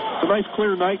 It's a nice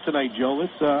clear night tonight, Joe.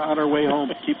 Let's, on our way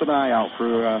home, keep an eye out for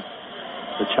the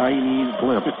Chinese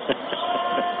blimp.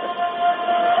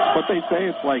 What they say,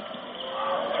 it's like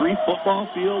 3 football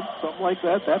fields, something like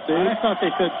that big? I thought they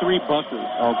said 3 buses.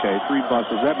 Okay, 3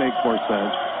 buses. That makes more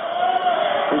sense.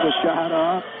 There's a shot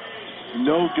up.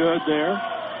 No good there.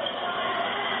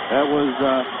 That was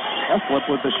Heslip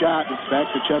with the shot. It's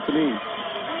back to Chesaning.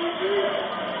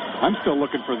 I'm still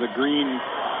looking for the green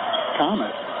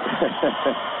comet.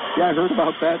 Yeah, I heard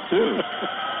about that, too.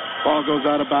 Ball goes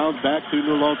out of bounds, back to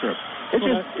New Lothrop.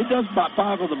 It does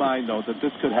boggle the mind, though, that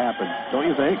this could happen. Don't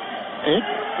you think?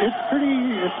 It's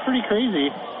pretty crazy.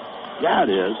 Yeah, it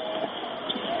is.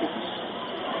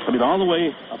 I mean, all the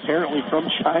way apparently from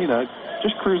China,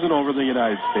 just cruising over the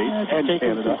United States and taking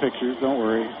Canada. Some pictures. Don't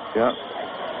worry. Yeah.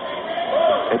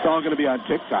 It's all going to be on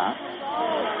TikTok.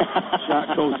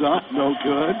 Shot goes up, no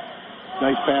good.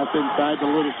 Nice pass inside, a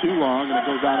little too long, and it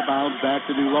goes out of bounds back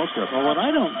to New Lothrop. Well, what I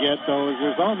don't get, though, is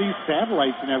there's all these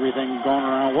satellites and everything going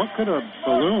around. What could a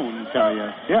balloon tell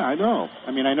you? Yeah, I know.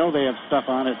 I mean, I know they have stuff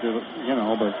on it, but...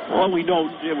 Well, we know,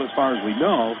 as far as we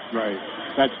know. Right.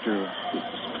 That's true.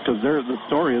 Because the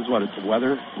story is, what, it's a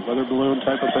weather balloon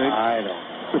type of thing? I don't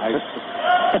know.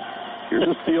 Here's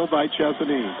a steal by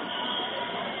Chesaning.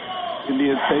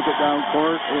 Indians take it down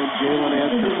court, and Jalen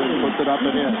Anderson puts it up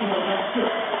and in.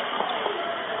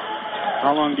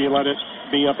 How long do you let it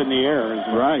be up in the air is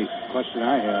the question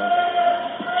I have.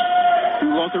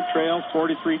 New Lothrop trails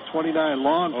 43-29.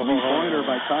 Long three-pointer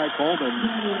by Ty Coleman.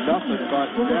 Nothing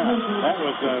but net. That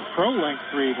was a pro-length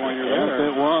three-pointer there. Yes,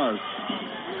 it was.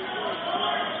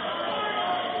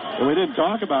 And we didn't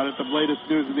talk about it. The latest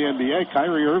news in the NBA,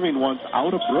 Kyrie Irving wants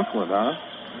out of Brooklyn, huh?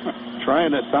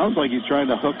 It sounds like he's trying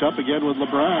to hook up again with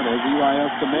LeBron as Eli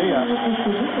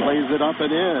Escamilla lays it up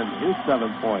and in. His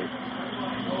 7 points.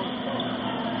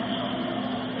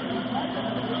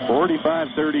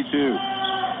 45-32.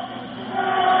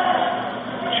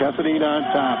 Chesaning on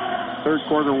top. Third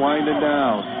quarter winding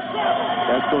down.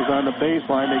 That goes on the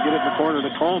baseline. They get it in the corner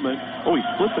to Coleman. Oh, he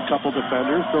splits a couple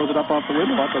defenders, throws it up off the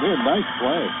window, up and in. Nice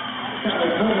play.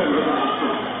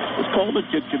 This Coleman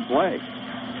kid can play.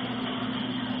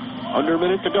 Under a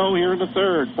minute to go here in the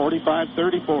third.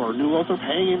 45-34. New Lothrop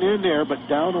hanging in there, but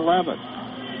down 11.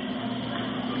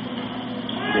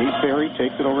 Nate Ferry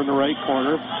takes it over in the right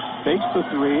corner. Takes the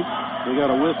three. We got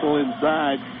a whistle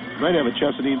inside. Might have a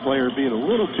Chesaning player being a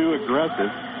little too aggressive.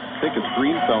 I think it's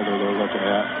Greenfelder they're looking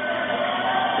at.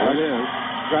 There it is.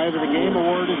 Drive of the Game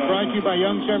Award is brought to you by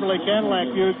Young Chevrolet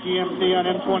Cadillac Buick GMC on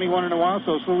M21 in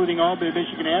Owasso, saluting all the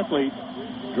Michigan athletes.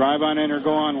 Drive on in or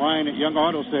go online at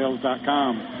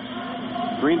youngautosales.com.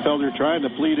 Greenfelder trying to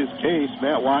plead his case.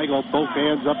 Matt Weigel, both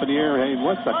hands up in the air. Hey,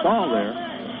 what's the call there?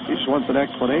 He just wants an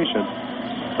explanation.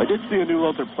 I did see a New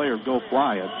Lothrop player go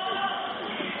flying.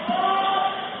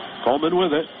 Coleman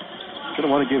with it. Going to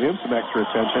want to give him some extra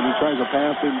attention. He tries a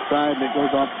pass inside, and it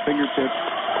goes off the fingertips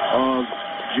of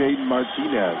Jaden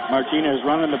Martinez. Martinez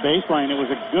running the baseline. It was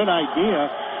a good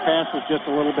idea. Pass was just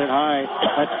a little bit high.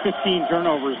 That's 15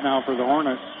 turnovers now for the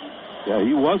Hornets. Yeah,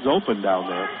 he was open down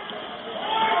there.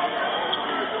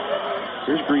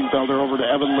 Here's Greenfelder over to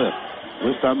Evan Lift.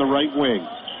 Lift on the right wing.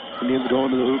 Indians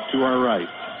going to the hoop to our right.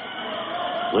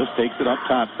 Lift takes it up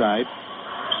top side.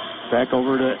 Back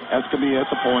over to Escamilla at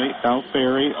the point. Now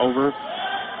Ferry over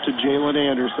to Jalen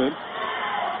Anderson.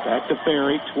 Back to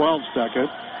Ferry. 12 seconds.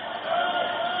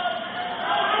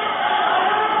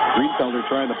 Greenfelder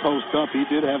trying to post up. He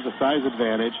did have the size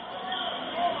advantage.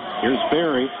 Here's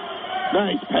Ferry.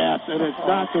 Nice pass, and it's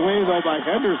knocked away, though, by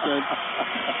Henderson.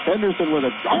 Henderson with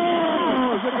a...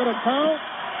 Oh, is it going to count?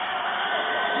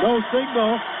 No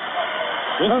signal.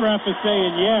 This ref is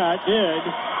saying, yeah, it did.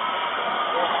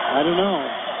 I don't know.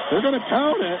 They're going to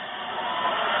count it.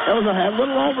 That was a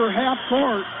little over half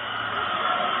court.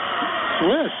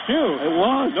 Swish, too. It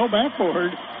was. No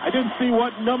backboard. I didn't see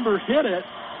what number hit it.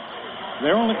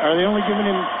 Are they only giving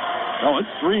him... Oh, it's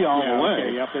 3 all the way.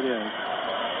 Okay, yep, it is.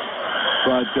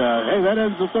 But, hey, that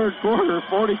ends the third quarter,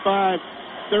 45-37.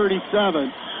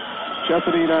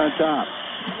 Chesaning on top.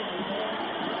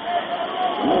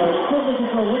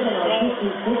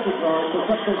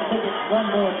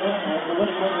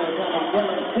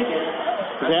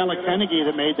 It's Alex Hennigy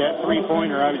that made that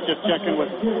three-pointer. I was just checking with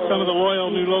some of the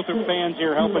loyal New Lothrop fans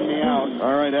here helping me out.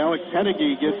 All right, Alex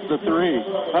Hennigy gets the three.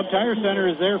 Hub Tire Center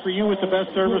is there for you with the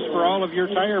best service for all of your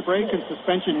tire, brake, and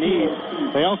suspension needs.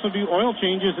 They also do oil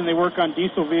changes, and they work on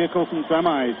diesel vehicles and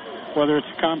semis. Whether it's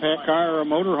a compact car or a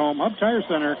motorhome, Hub Tire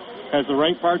Center has the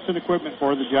right parts and equipment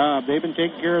for the job. They've been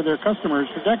taking care of their customers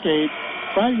for decades,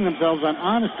 priding themselves on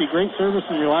honesty, great service,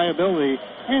 and reliability,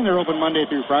 and they're open Monday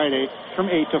through Friday from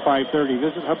 8 to 5:30.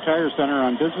 Visit Hub Tire Center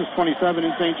on Business 27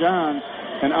 in St. John's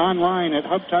and online at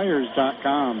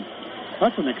hubtires.com.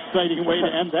 That's an exciting way to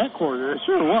end that quarter. It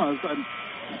sure was.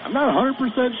 I'm not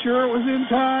 100% sure it was in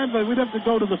time, but we'd have to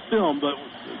go to the film, but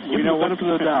we know what to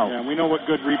the doubt. Yeah, we know what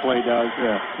good replay does.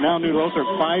 Yeah. Now New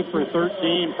Lothrop 5 for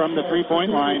 13 from the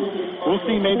three-point line. We'll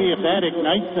see maybe if that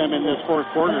ignites them in this fourth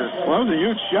quarter. Well, that was a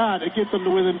huge shot. It gets them to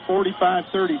within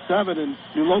 45-37, and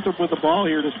New Lothrop with the ball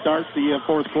here to start the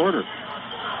fourth quarter.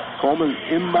 Coleman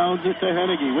inbounds it to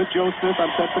Hennigy with Joe Smith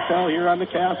on Seth Patel here on the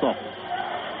Castle.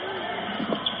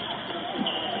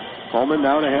 Coleman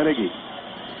now to Hennigy.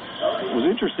 It was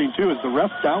interesting, too, as the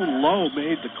ref down low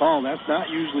made the call. That's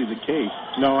not usually the case.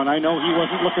 No, and I know he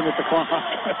wasn't looking at the clock.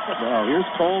 No, here's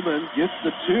Coleman, gets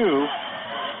the two.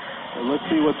 And let's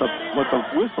see what the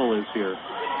whistle is here.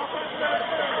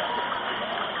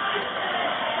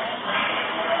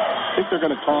 I think they're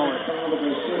going to call it.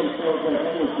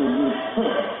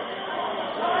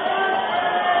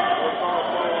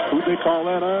 Who'd they call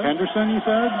that on? Henderson, you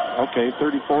said? Okay,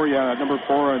 34, yeah, number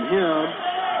 4 on him.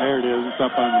 There it is. It's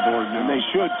up on the board now. And they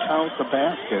should count the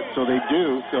basket, so they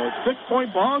do. So it's a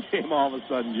 6-point ball game all of a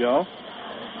sudden, Joe.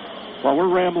 While we're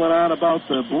rambling on about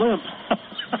the blimp,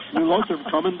 New Lothrop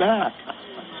coming back.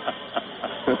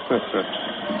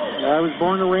 I was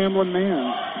born a rambling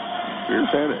man. Here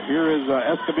is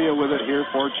Escamilla with it here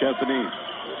for Chesaning.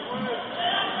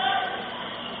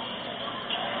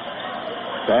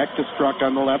 Back to Struck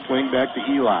on the left wing, back to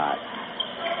Eli.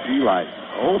 Eli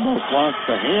almost lost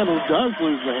the handle, does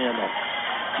lose the handle.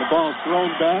 The ball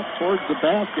thrown back towards the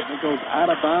basket, and it goes out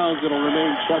of bounds. It'll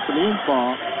remain Chesaning's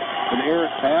ball. An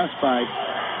errant pass by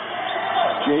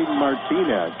Jaden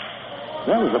Martinez.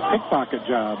 That was a pickpocket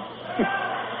job.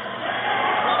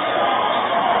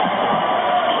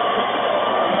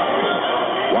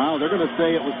 Wow, they're going to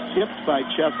say it was tipped by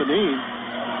Chesaning.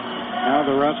 Now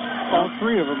the refs, all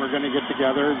three of them are going to get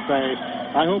together and say,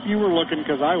 I hope you were looking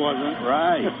because I wasn't.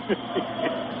 Right.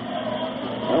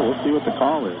 Well, we'll see what the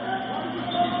call is.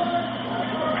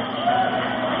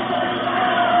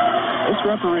 This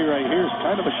referee right here is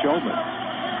kind of a showman.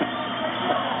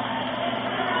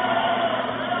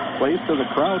 Plays to the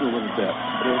crowd a little bit.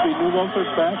 It'll be New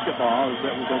Lothrop's basketball as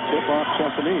that was a tip off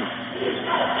Chesaning.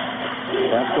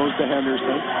 Pass goes to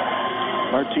Henderson.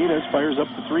 Martinez fires up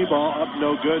the three ball, up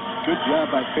no good. Good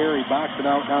job by Perry, boxing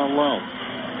out down low.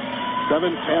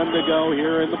 7:10 to go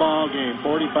here in the ball game.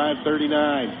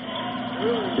 45-39.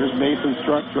 Here's Mason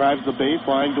Struck, drives the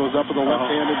baseline, goes up with a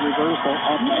left-handed reversal,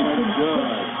 up and good.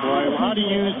 Boy, how to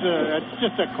use it's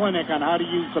just a clinic on how to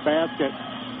use the basket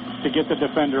to get the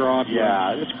defender off.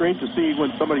 Yeah, it's great to see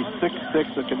when somebody's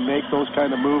 6'6" that can make those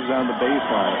kind of moves on the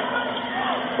baseline.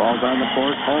 Ball's on the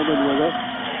court, Holman with it.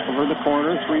 Over in the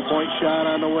corner, three-point shot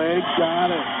on the way.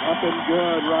 Got it. Up and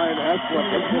good. Ryan Heslip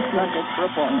hits his second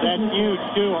triple. That's huge,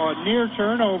 too. On near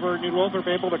turnover, New Lothrop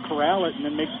able to corral it and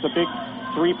then makes the big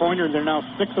three-pointer. There are now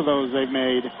 6 of those they've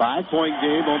made. 5-point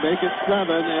game will make it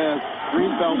 7 as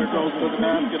Greenfelder goes to the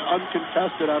basket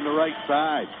uncontested on the right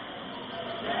side.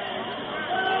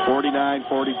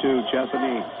 49-42,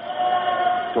 Chesaning.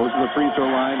 Goes to the free throw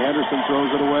line. Henderson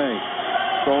throws it away.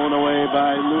 Thrown away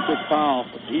by Lucas Powell.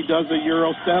 He does a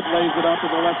Euro step, lays it up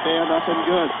with the left hand, up and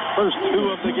good. First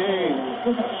 2 of the game.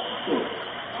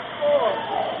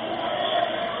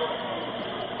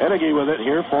 Hennigy with it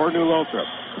here for New Lothrop.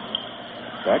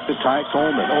 Back to Ty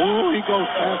Coleman. Oh, he goes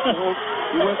past the hook.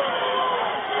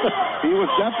 He was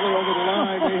definitely over the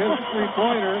line. He hits a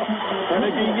three-pointer.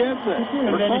 Hennigy gets it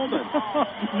for Coleman.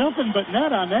 Nothing but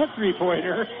net on that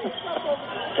three-pointer.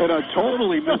 And a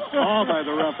totally missed call by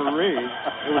the referee.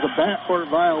 It was a backcourt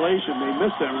violation. They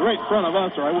missed it right in front of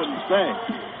us, or I wouldn't say.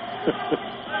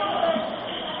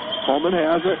 Coleman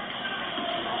has it.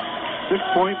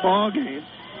 6-point ball game.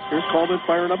 Here's Coleman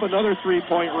firing up another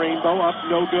three-point rainbow. Up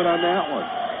no good on that one.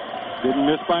 Didn't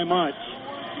miss by much.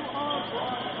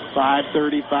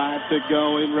 5:35 to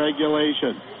go in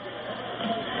regulation.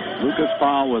 Lucas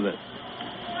Powell with it.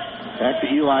 Back to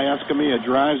Eli Escamilla.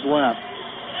 Drives left.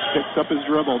 Picks up his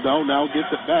dribble. Now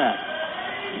gets it back.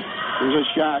 There's a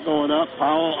shot going up.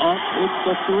 Powell up. Hits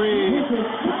the three.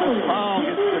 Powell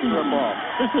gets the triple.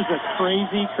 This is a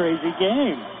crazy, crazy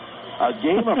game. A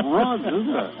game of runs, isn't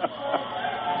it?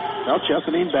 Now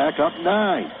Chesaning back up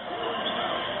 9.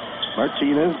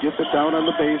 Martinez gets it down on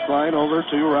the baseline over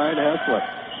to Ryan Heslip.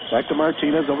 Back to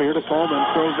Martinez over here to Coleman.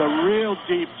 Throws a real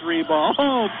deep three ball.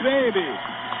 Oh, baby.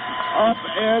 Up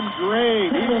and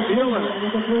drained. He's feeling it.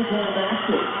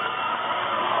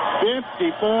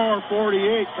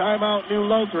 54-48. Timeout New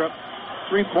Lothrop.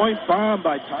 3-point bomb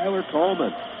by Tyler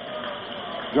Coleman.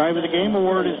 Drive of the Game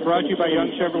Award is brought to you by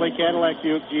Young Chevrolet Cadillac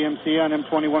Buick GMC on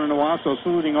M21 in Owasso,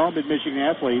 saluting all Mid-Michigan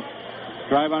athletes.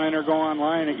 Drive on in or go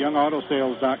online at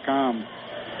youngautosales.com.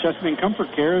 Chesaning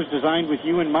Comfort Care is designed with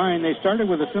you in mind. They started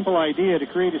with a simple idea to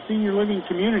create a senior living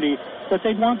community that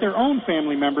they'd want their own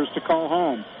family members to call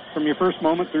home. From your first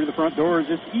moment through the front doors,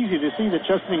 it's easy to see that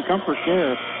Chesaning Comfort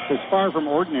Care is far from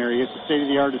ordinary. It's a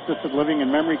state-of-the-art assisted living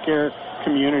and memory care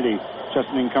community.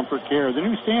 Chesaning Comfort Care, the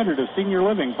new standard of senior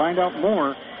living. Find out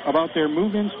more about their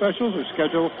move-in specials or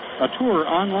schedule a tour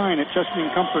online at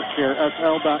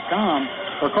ChesaningComfortCareSL.com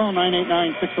or call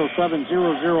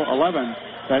 989-607-0011.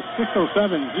 That's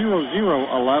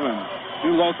 607-0011.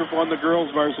 New Lothrop won the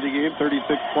girls varsity game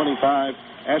 36-25.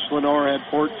 Ashlyn Orr had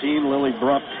 14, Lily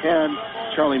Bruff 10,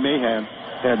 Charlie Mahan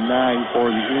had 9 for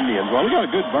the Indians. Well, we got a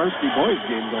good varsity boys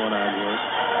game going on here.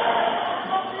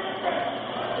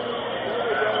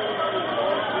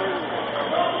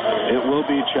 It will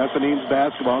be Chesaning's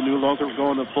basketball. New Lothrop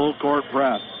going to full court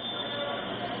press.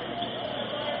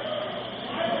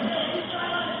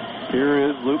 Here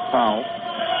is Luke Powell.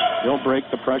 He'll break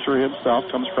the pressure himself.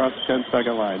 Comes across the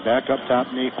 10-second line. Back up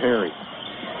top, Nate Perry.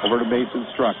 Over to Mason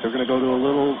Struck. They're going to go to a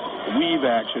little weave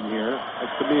action here.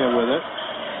 Escamilla with it.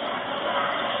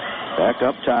 Back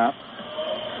up top.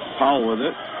 Powell with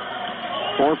it.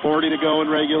 4:40 to go in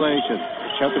regulation.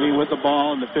 Chesapeake with the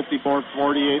ball in the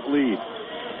 54-48 lead.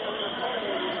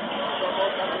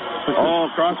 Oh,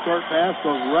 cross-court pass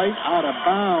goes right out of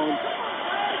bounds.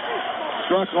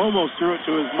 Struck almost threw it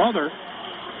to his mother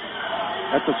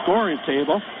at the scoring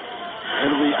table.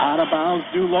 It'll be out of bounds,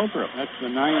 New Lothrop. That's the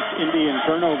 9th Indian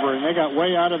turnover, and they got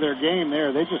way out of their game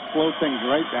there. They just slowed things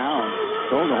right down.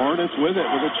 So the Hornets with it,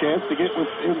 with a chance to get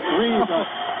within three.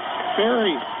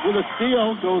 Ferry with a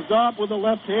steal, goes up with the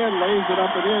left hand, lays it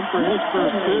up and in for his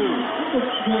first two.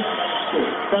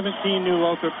 17 New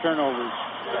Lothrop turnovers.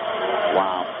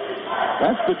 Wow.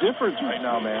 That's the difference right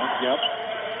now, man. Yep.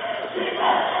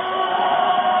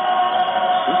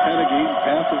 Kennedy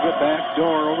passes it back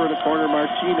door over to corner.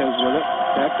 Martinez with it.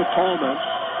 Back to Coleman.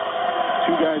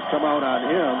 Two guys come out on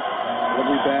him. It'll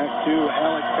be back to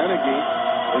Alex Kennedy.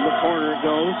 In the corner it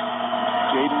goes.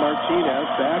 Jaden Martinez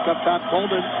back up top.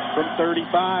 Coleman from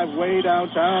 35 way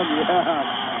downtown. Yeah.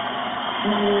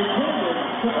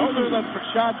 Those are the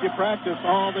shots you practice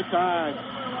all the time.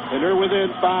 And they're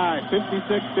within 5.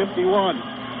 56-51.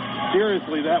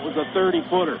 Seriously, that was a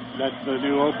 30-footer. That's the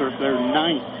New Lothrop, their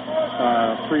 9th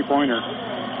three-pointer.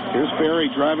 Here's Ferry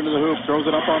driving to the hoop, throws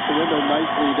it up off the window,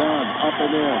 nicely done, up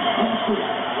and in.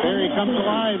 Ferry comes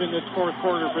alive in this fourth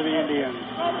quarter for the Indians. We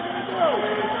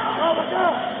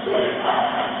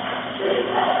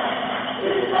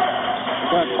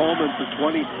got Coleman for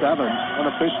 27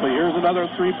 unofficially. Here's another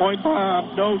three-point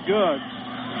bomb, no good.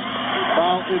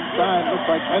 Foul inside, looks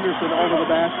like Henderson over the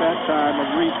back that time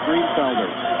of Reese Greenfelder.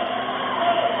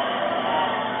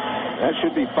 That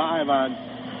should be 5 on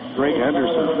Greg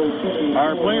Henderson.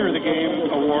 Our Player of the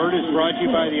Game award is brought to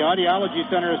you by the Audiology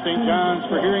Center of St. John's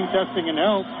for hearing testing and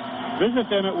health. Visit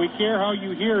them at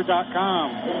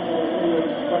wecarehowyouhear.com.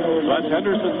 So that's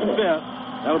Henderson's 5th.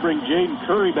 That'll bring Jaden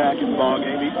Curry back in the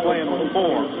ballgame. He's playing with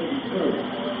 4.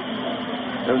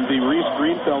 There'll be Reese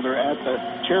Greenfelder at the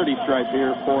charity stripe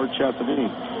here for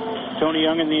Chesapeake. Tony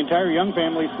Young and the entire Young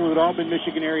family salute all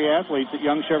mid-Michigan area athletes at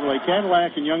Young Chevrolet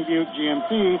Cadillac and Young Buick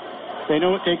GMC. They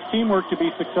know it takes teamwork to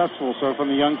be successful, so from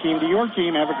the Young team to your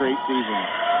team, have a great season.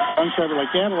 Young Chevrolet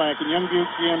Cadillac and Young Buick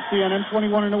GMC on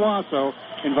M21 in Owasso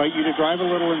invite you to drive a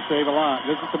little and save a lot.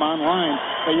 Visit them online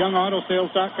at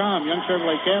YoungAutoSales.com. Young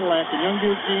Chevrolet Cadillac and Young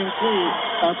Buick GMC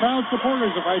are proud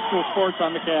supporters of high school sports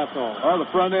on the Castle. Oh, the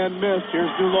front end missed. Here's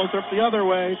New Lothrop the other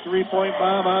way. 3-point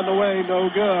bomb on the way,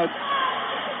 no good.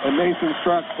 And Mason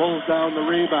Struck pulls down the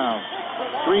rebound.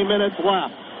 3 minutes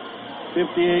left.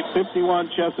 58-51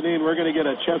 Chesapeake. We're going to get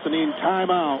a Chesapeake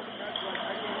timeout.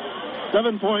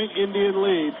 7-point Indian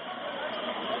lead.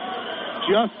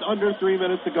 Just under 3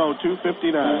 minutes to go,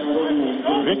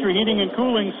 2:59. Victory Heating and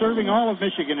Cooling, serving all of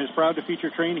Michigan, is proud to feature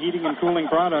Trane Heating and Cooling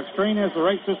products. Trane has the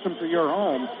right system for your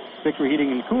home. Victory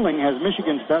Heating and Cooling has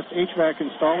Michigan's best HVAC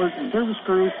installers and service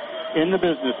crews in the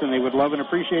business, and they would love and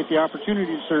appreciate the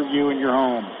opportunity to serve you in your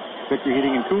home. Victory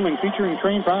Heating and Cooling, featuring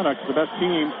Trane products, the best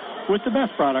team with the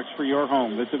best products for your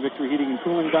home. Visit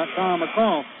victoryheatingandcooling.com or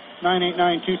call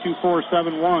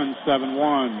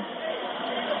 989-224-7171.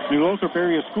 New Lothrop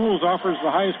Area Schools offers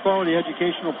the highest quality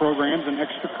educational programs and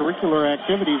extracurricular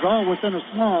activities, all within a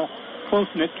small,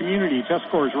 close-knit community. Test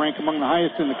scores rank among the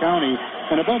highest in the county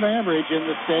and above average in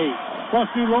the state. Plus,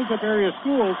 New Lothrop Area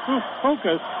Schools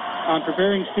focus on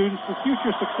preparing students for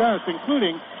future success,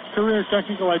 including career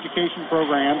technical education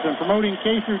programs and promoting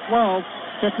K-12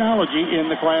 technology in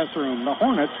the classroom. The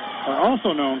Hornets are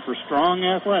also known for strong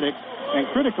athletic and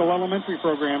critical elementary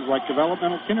programs like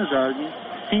developmental kindergarten,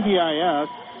 PBIS,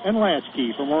 and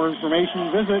Latchkey. For more information,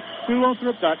 visit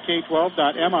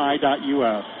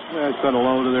newlothrop.k12.mi.us. I said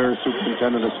hello to their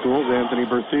superintendent of schools, Anthony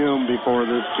Berthiaume, before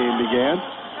this game began.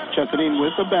 Chesapeake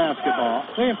with the basketball.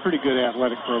 They have pretty good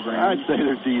athletic programs. I'd say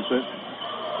they're decent.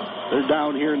 They're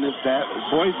down here in this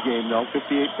boys game, though,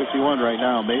 58-51 right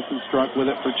now. Mason Struck with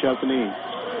it for Chesapeake.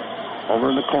 Over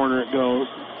in the corner it goes.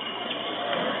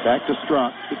 Back to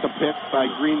Struck. It's a pick by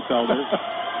Greenfelder.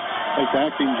 Nice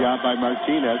acting job by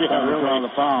Martinez. Yeah, really. On the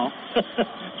foul.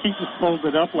 He just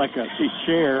folded up like a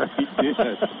chair. He did.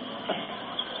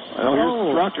 Well,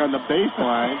 here's Struck on the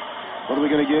baseline. What are we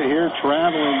going to get here?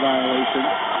 Traveling violation.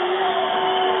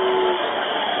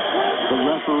 The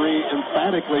referee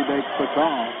emphatically makes the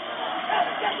call.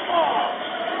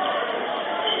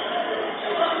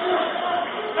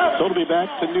 So it'll be back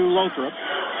to New Lothrop.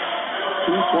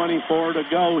 2:24 to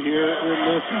go here in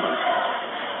this one.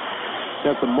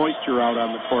 Got some moisture out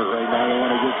on the court right now. They want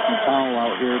to get some towel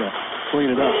out here to clean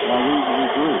it up while we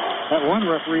regroup. That one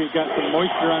referee's got some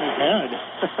moisture on his head.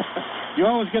 You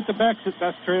always get the Beck's at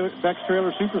Beck's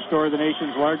Trailer Superstore, the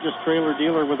nation's largest trailer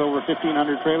dealer with over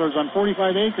 1,500 trailers on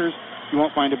 45 acres. You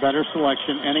won't find a better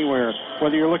selection anywhere.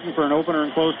 Whether you're looking for an open or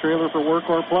enclosed trailer for work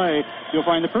or play, you'll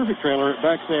find the perfect trailer at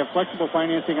Beck's. They have flexible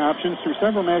financing options through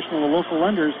several national and local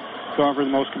lenders to offer the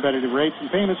most competitive rates and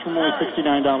payments from only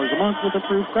 $69 a month with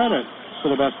approved credit. For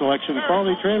the best selection of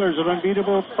quality trailers at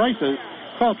unbeatable prices,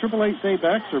 call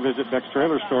 888-SAY-BECKS or visit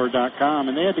BecksTrailerStore.com.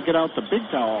 And they had to get out the big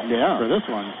towel for this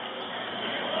one.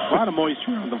 A lot of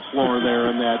moisture on the floor there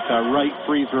in that right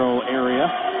free throw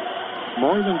area.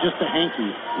 More than just a hanky.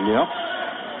 Yep.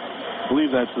 I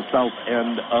believe that's the south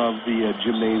end of the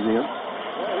gymnasium.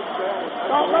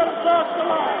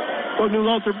 So New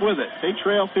Lothrop with it. They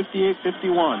trail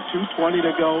 58-51. 2:20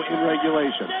 to go in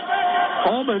regulation.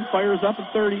 Coleman fires up a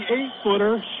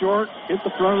 38-footer. Short. Hit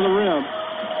the front of the rim.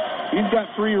 He's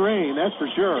got free reign, that's for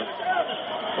sure.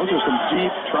 Those are some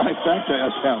deep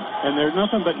trifecta SM. And there's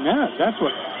nothing but net. That's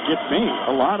what gets me.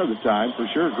 A lot of the time, for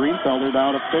sure. Greenfelder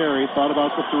down up there. He thought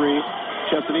about the three.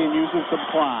 Chesaning using some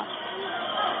clock.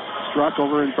 Struck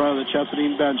over in front of the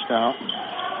Chesaning bench now.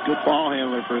 Good ball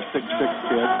handler for a 6'6"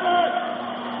 kid.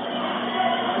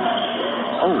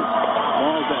 Oh,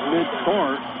 ball's at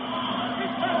mid-court.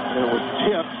 It was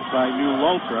tipped by New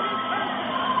Lothrop.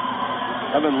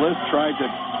 Evan List tried to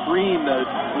screen the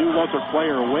New Lothrop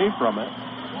player away from it.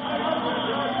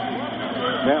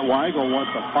 Matt Weigel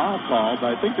wants a foul call,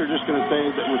 but I think they're just going to say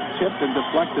that it was tipped and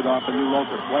deflected off a New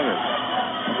Lothrop player.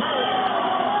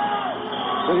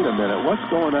 Wait a minute, what's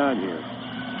going on here?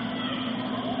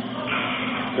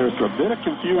 There's a bit of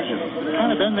confusion. It's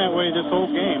kind of been that way this whole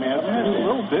game, hasn't it? A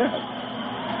little bit.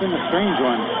 It's been a strange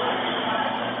one.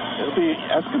 It'll be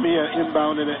Escamilla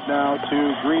inbounding it now to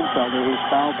Greenfelder, who's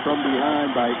fouled from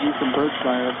behind by Ethan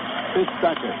Birchmeyer, his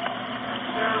second.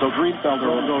 So Greenfelder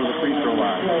will go to the free throw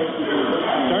line.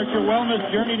 Start your wellness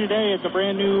journey today at the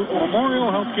brand new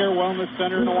Memorial Healthcare Wellness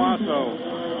Center in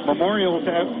Owasso.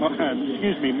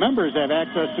 Members have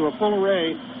access to a full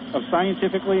array of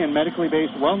scientifically and medically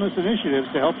based wellness initiatives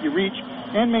to help you reach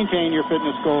and maintain your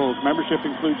fitness goals. Membership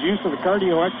includes use of the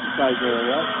cardio exercise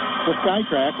area, the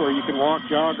SkyTrack, where you can walk,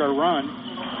 jog, or run.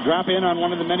 Drop in on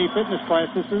one of the many fitness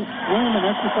classes, swim and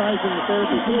exercise in the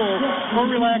therapy pool, or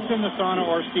relax in the sauna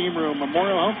or steam room.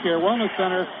 Memorial Healthcare Wellness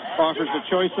Center offers a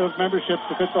choice of memberships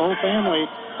to fit the whole family.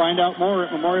 Find out more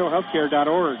at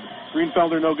memorialhealthcare.org.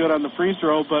 Greenfelder no good on the free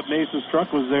throw, but Mason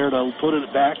Struck was there to put it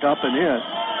back up and in.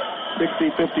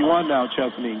 60-51 now,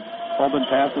 Chesaning. Coleman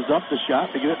passes up the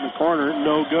shot to get it in the corner.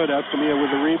 No good. Escamilla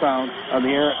with the rebound on the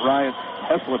Eric Ryan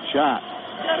Heslip shot.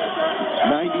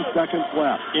 90 seconds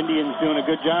left. Indians doing a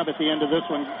good job at the end of this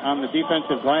one on the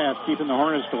defensive glass, keeping the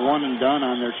Hornets to one and done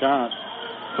on their shots.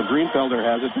 So Greenfelder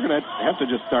has it. They're going to have to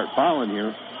just start fouling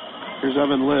here. Here's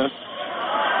Evan List.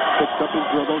 Picks up his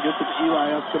dribble, gets it to Eli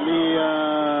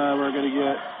Escamilla. We're going to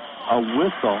get a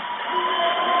whistle.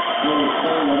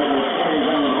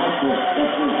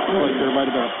 Looks like there might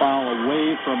have been a foul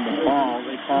away from the ball.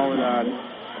 They call it on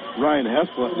Ryan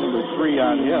Heslip, number 3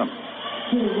 on him.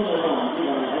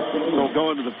 So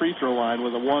going to the free throw line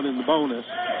with a 1 in the bonus,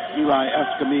 Eli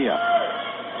Escamilla.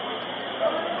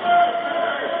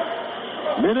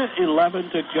 Minute 11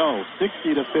 to go,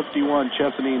 60-51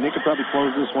 Chesaning. They could probably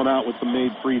close this one out with some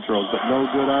made free throws, but no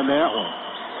good on that one.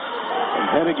 And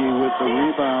Hennigy with the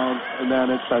rebound, and then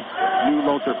it's a New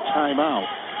Lothrop timeout.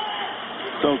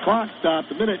 So clock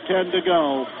stopped, a minute 10 to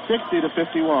go,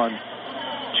 60-51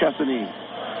 Chesaning.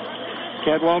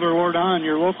 Cadwalder Lordon,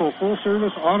 your local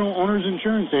full-service auto owner's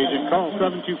insurance agent. Call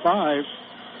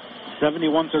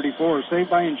 725-7134. Save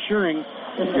by insuring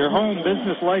your home,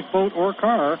 business, life, boat, or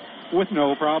car with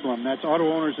no problem. That's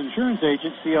Auto Owners Insurance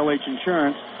Agent, CLH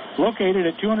Insurance, located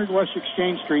at 200 West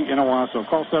Exchange Street in Owasso.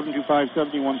 Call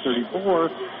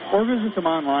 725-7134 or visit them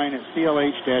online at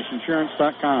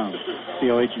clh-insurance.com.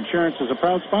 CLH Insurance is a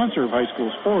proud sponsor of high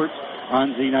school sports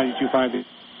on Z92.5.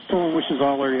 And wishes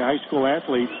all area high school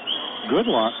athletes good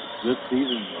luck this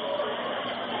season.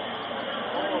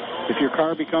 If your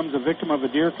car becomes a victim of a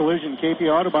deer collision, KP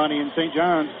Auto Body in St.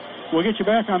 John's will get you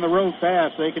back on the road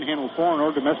fast. They can handle foreign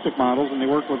or domestic models, and they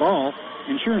work with all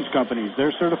insurance companies.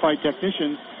 Their certified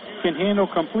technicians can handle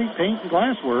complete paint and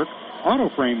glass work, auto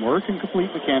frame work, and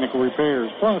complete mechanical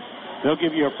repairs. Plus, they'll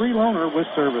give you a free loaner with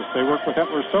service. They work with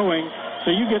Hetler's Towing, so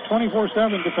you get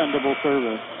 24/7 dependable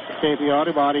service. KP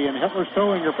Auto Body and Hetler's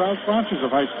Towing are proud sponsors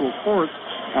of high school sports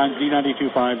on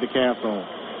Z92.5 The Castle.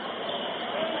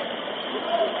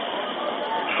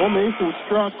 Well, Mason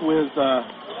Struck with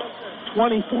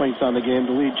 20 points on the game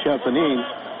to lead Chesaning.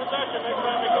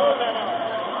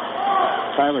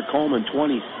 Tyler Coleman,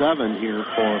 27 here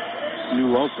for New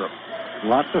Lothrop.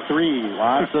 Lots of threes.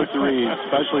 Lots of threes,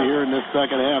 especially here in this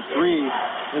second half. 3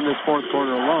 in this fourth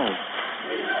quarter alone.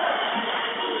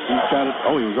 He's got it.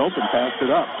 Oh, he was open, passed it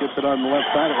up. Gets it on the left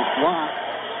side. It was blocked.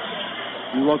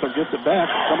 New Lothrop gets it back.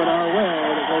 Coming our way,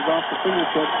 and it goes off the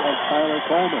fingertips of Tyler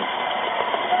Coleman.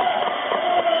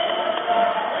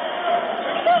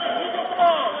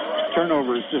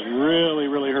 Turnovers just really,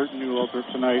 really hurting New Lothrop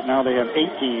tonight. Now they have 18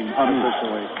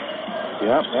 unofficially.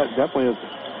 Yep, that definitely is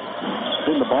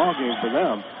in the ball game for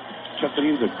them.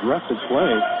 Chesapeake's aggressive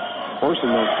play, forcing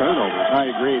those turnovers.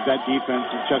 I agree. That defense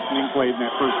that Chesapeake played in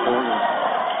that first quarter.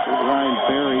 Ryan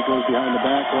Ferry goes behind the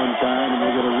back one time, and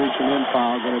they get a reaching in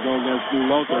foul. Going to go against New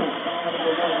Lothrop.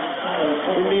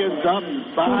 Indians up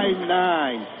by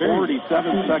 9.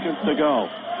 47 seconds to go.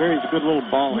 Ferry's a good little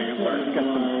ball handler. He's got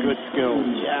some good skills.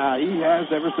 Yeah, he has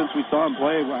ever since we saw him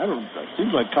play. It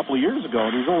seems like a couple of years ago,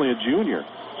 and he's only a junior.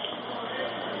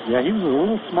 Yeah, he was a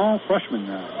little small freshman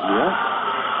now.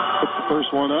 Yeah. Puts the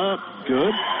first one up.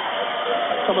 Good.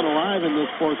 Coming alive in this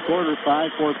fourth quarter,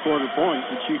 5 fourth quarter points.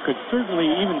 And you could certainly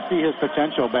even see his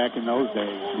potential back in those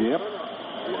days. Yep.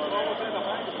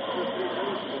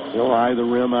 He'll eye the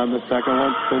rim on the second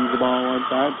one. Spins the ball one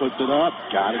time. Puts it up.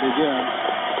 Got it again.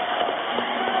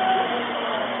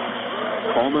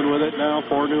 Coleman with it now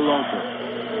for New Lothrop.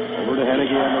 Over to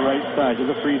Hennigy on the right side. To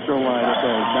the free throw line it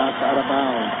goes. Knocked out of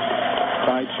bounds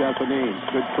by Chesapeake.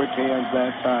 Good quick hands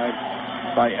that time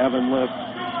by Evan Lips.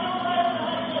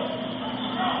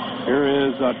 Here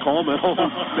is Coleman. Oh,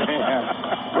 man.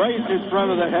 Right in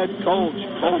front of the head coach.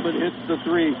 Coleman hits the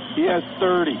three. He has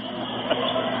 30.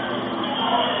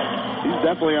 He's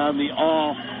definitely on the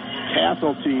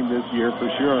all-Castle team this year for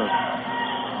sure.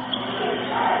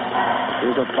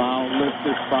 Here's a foul. Lips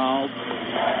is fouled.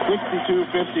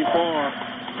 62-54.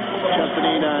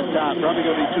 Chesapeake on top. Probably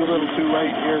going to be too little too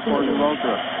late here for New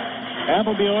Lothrop.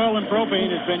 Appleby Oil and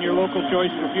Propane has been your local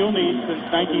choice for fuel needs since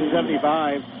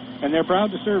 1975, and they're proud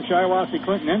to serve Shiawassee,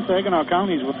 Clinton, and Saginaw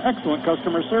counties with excellent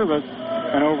customer service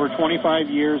and over 25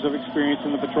 years of experience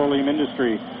in the petroleum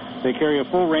industry. They carry a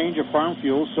full range of farm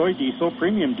fuel, soy diesel,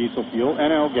 premium diesel fuel,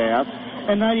 NL gas,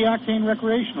 and 90-octane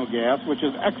recreational gas, which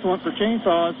is excellent for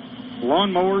chainsaws,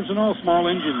 lawn mowers, and all small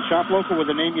engines. Shop local with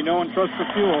a name you know and trust for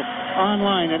fuel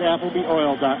online at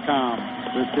ApplebyOil.com.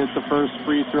 This hits the first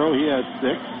free throw. He has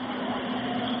 6.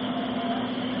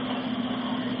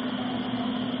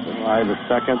 The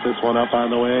second, this one up on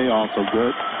the way, also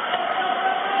good.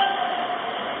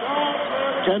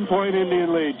 10-point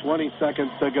Indian lead, 20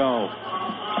 seconds to go.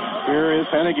 Here is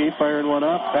Hennigy firing one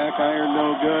up. Back iron,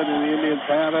 no good, and the Indians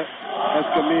have it.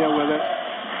 Escamilla with it.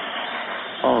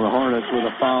 Oh, the Hornets with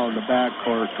a foul in the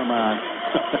backcourt. Come on.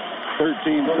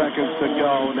 13 seconds to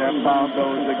go, and that foul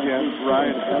goes against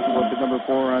Ryan Escamilla with number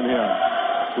 4 on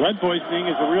him. Lead poisoning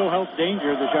is a real health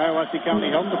danger. The Shiawassee County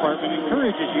Health Department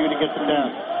encourages you to get the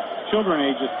test. Children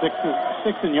ages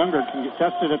 6 and younger can get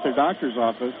tested at their doctor's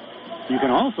office. You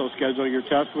can also schedule your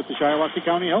test with the Shiawassee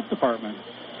County Health Department.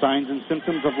 Signs and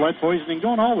symptoms of lead poisoning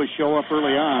don't always show up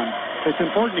early on. It's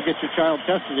important to get your child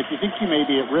tested if you think you may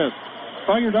be at risk.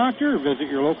 Call your doctor or visit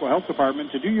your local health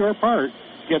department to do your part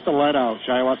to get the lead out.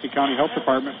 Shiawassee County Health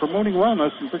Department promoting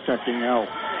wellness and protecting health.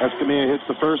 Escamilla hits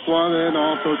the first one and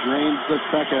also drains the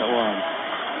second one.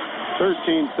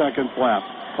 13 seconds left.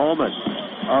 Coleman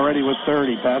already with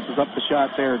 30. Passes up the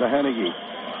shot there to Hennigy.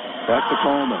 Back to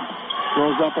Coleman.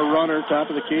 Throws up a runner, top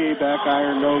of the key. Back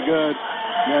iron, no good.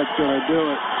 That's going to do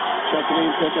it.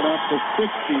 Chesapeake picking up the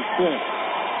 66.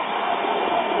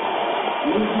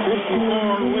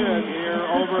 54 win here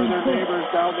over their neighbors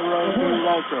down the road, New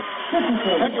Lothrop.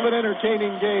 Heck of an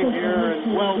entertaining game here,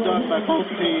 and well done by both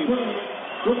teams.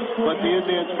 But the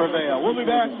Indians prevail. We'll be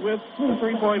back with the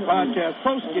 3 Point Podcast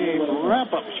post-game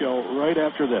wrap-up show right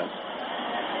after this.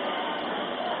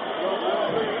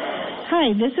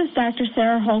 Hi, this is Dr.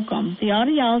 Sarah Holcomb. The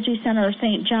Audiology Center of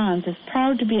St. John's is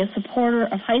proud to be a supporter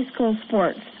of high school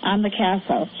sports on the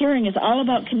Castle. Hearing is all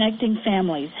about connecting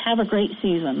families. Have a great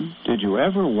season. Did you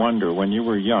ever wonder when you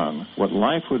were young what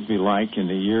life would be like in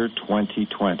the year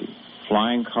 2020?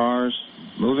 Flying cars,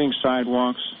 moving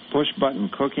sidewalks, push-button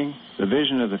cooking? The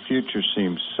vision of the future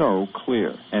seemed so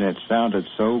clear, and it sounded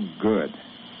so good.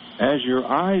 As your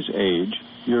eyes age,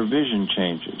 your vision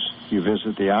changes. You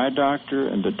visit the eye doctor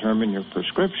and determine your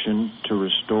prescription to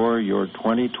restore your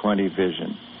 20/20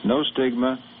 vision. No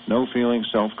stigma, no feeling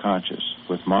self-conscious.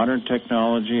 With modern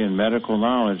technology and medical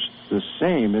knowledge, the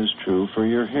same is true for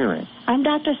your hearing. I'm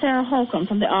Dr. Sarah Holcomb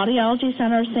from the Audiology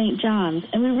Center of St. John's,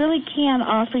 and we really can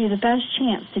offer you the best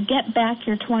chance to get back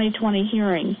your 20/20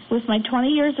 hearing. With my 20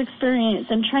 years experience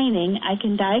and training, I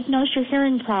can diagnose your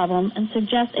hearing problem and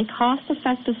suggest a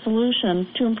cost-effective solution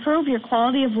to improve your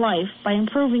quality of life by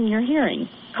improving your hearing.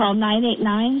 Call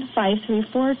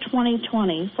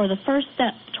 989-534-2020 for the first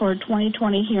step toward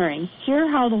 20/20 hearing. Hear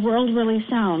how the world really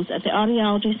sounds at the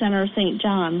Audiology Center of St.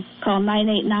 John's. Call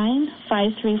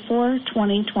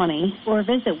 989-534-2020 or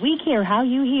visit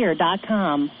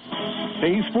WeCareHowYouHear.com.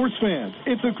 Hey, sports fans,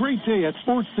 it's a great day at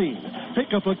Sports Scene.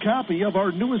 Pick up a copy of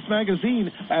our newest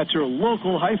magazine at your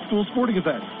local high school sporting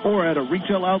event or at a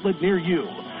retail outlet near you.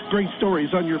 Great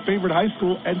stories on your favorite high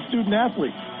school and student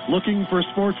athletes. Looking for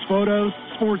sports photos?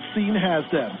 Sports Scene has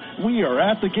them. We are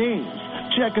at the games.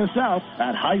 Check us out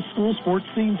at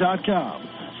highschoolsportscene.com.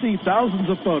 See thousands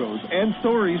of photos and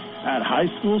stories at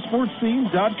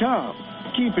highschoolsportscene.com.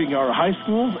 Keeping our high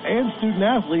schools and student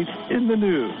athletes in the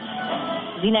news.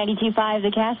 Z92.5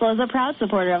 The Castle is a proud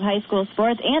supporter of high school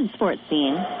sports and Sports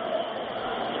Scene.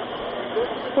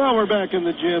 Well, we're back in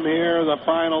the gym here. The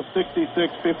final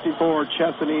 66-54.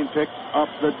 Chesaning picks up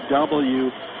the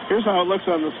W. Here's how it looks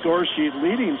on the score sheet.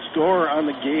 Leading scorer on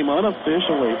the game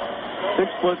unofficially,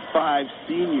 6'5"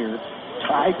 senior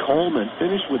Ty Coleman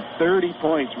finished with 30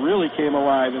 points. Really came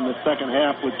alive in the second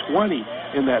half with 20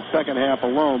 in that second half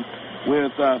alone.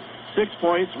 With 6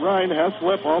 points, Ryan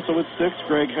Heslip also with 6.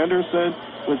 Greg Henderson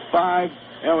with 5.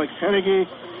 Alex Hennigy,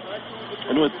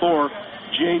 and with 4,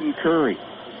 Jaden Curry.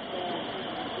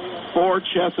 For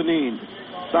Chesaning,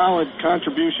 solid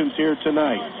contributions here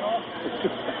tonight.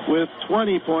 With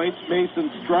 20 points, Mason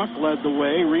Struck led the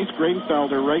way. Reese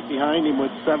Greenfelder right behind him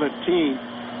with 17.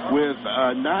 With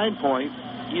 9 points,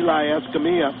 Eli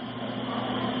Escamilla.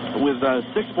 With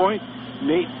 6 points,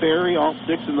 Nate Ferry, all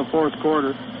 6 in the fourth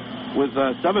quarter. With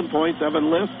 7 points,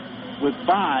 Evan List. With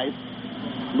 5,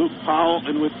 Luke Powell.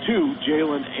 And with 2,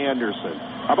 Jalen Anderson.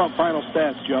 How about final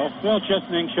stats, Joe? Well,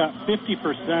 Chesaning shot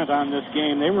 50% on this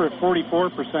game. They were at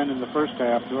 44% in the first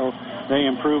half, so they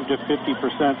improved to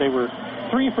 50%. They were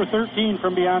 3 for 13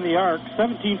 from beyond the arc,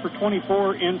 17 for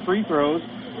 24 in free throws.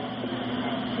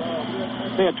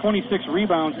 They had 26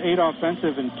 rebounds, 8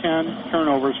 offensive, and 10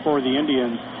 turnovers for the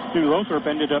Indians. New Lothrop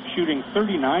ended up shooting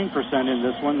 39% in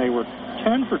this one. They were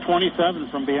 10 for 27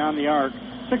 from beyond the arc,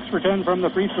 6 for 10 from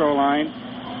the free throw line.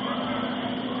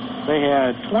 They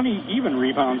had 20 even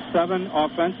rebounds, 7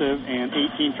 offensive, and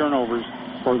 18 turnovers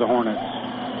for the Hornets.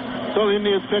 So the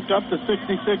Indians picked up the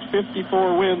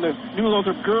 66-54 win. The New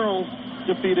Lothrop girls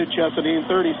defeated Chesaning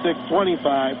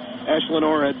 36-25. Ashlyn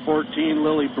Orr had 14,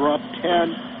 Lily Bruff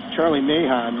 10, Charlie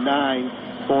Mahon 9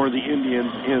 for the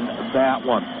Indians in that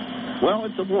one. Well,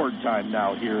 it's award time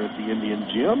now here at the Indian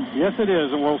Gym. Yes, it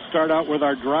is, and we'll start out with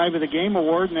our Drive of the Game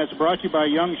Award, and that's brought to you by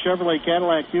Young Chevrolet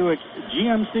Cadillac Buick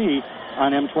GMC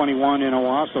on M21 in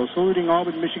Owasso. Saluting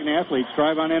Albany, Michigan athletes.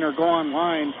 Drive on in or go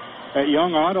online at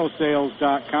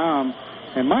youngautosales.com.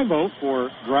 And my vote for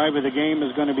Drive of the Game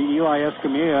is going to be Eli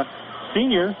Escamilla,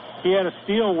 senior. He had a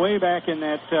steal way back in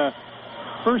that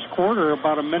first quarter,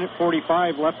 about a minute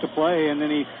 45 left to play, and then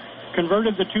he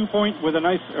converted the 2 points with a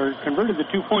nice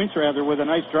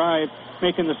drive,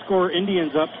 making the score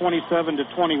Indians up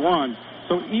 27-21.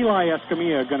 So Eli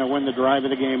Escamilla going to win the Drive of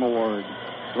the Game award.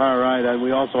 All right, and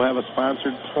we also have a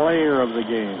sponsored Player of the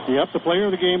Game. Yep, the Player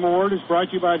of the Game award is brought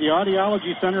to you by the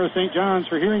Audiology Center of St. John's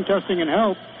for hearing testing and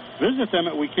help. Visit them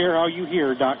at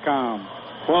WeCareHowYouHear.com.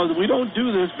 Well, we don't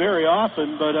do this very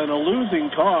often, but on a losing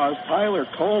cause, Tyler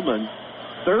Coleman,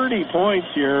 30 points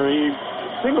here. He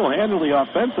single-handedly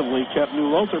offensively kept New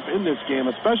Lothrop in this game,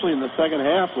 especially in the second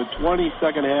half with 20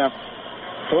 second-half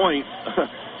points.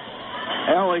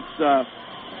 Alex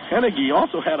Hennigy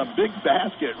also had a big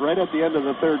basket right at the end of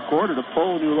the third quarter to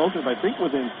pull New Lothrop, I think,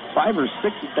 within 5 or 6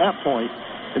 at that point.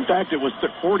 In fact, it was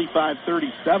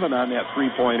 45-37 on that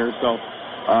three-pointer, so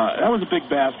that was a big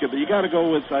basket. But you got to go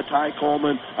with Ty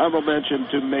Coleman. Honorable mention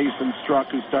to Mason Struck,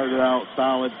 who started out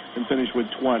solid and finished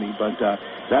with 20. But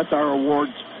that's our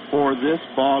awards for this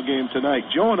ball game tonight.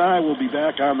 Joe and I will be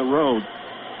back on the road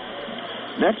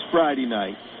next Friday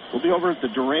night. We'll be over at the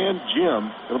Durand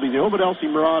Gym. It'll be the Obed Elsie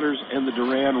Marauders and the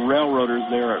Durand Railroaders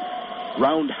there at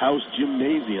Roundhouse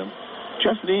Gymnasium.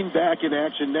 Chesaning back in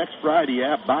action next Friday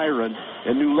at Byron,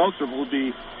 and New Lothrop will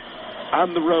be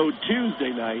on the road Tuesday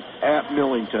night at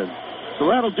Millington. So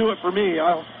that'll do it for me.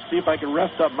 I'll see if I can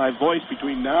rest up my voice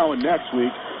between now and next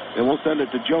week, and we'll send it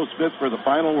to Joe Smith for the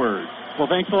final words. Well,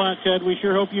 thanks a lot, Ted. We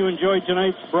sure hope you enjoyed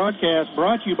tonight's broadcast,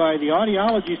 brought to you by the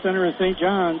Audiology Center of St.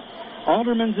 John's,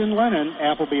 Alderman's in Lennon,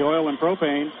 Appleby Oil and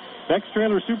Propane, Beck's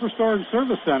Trailer Superstore and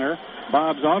Service Center,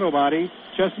 Bob's Auto Body,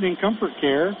 Chesaning Comfort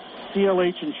Care,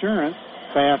 CLH Insurance,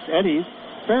 Fast Eddie's,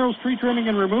 Farrell's Tree Trimming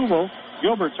and Removal,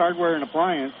 Gilbert's Hardware and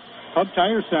Appliance, Hub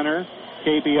Tire Center,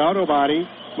 KP Auto Body,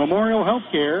 Memorial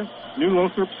Healthcare, New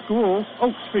Lothrop Schools,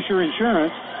 Oaks Fisher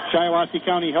Insurance, Shiawassee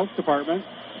County Health Department,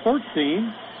 Sports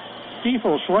Scene,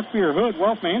 Stiefel Schluckbeer Hood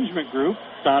Wealth Management Group,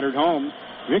 Stoddard Homes,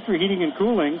 Victory Heating and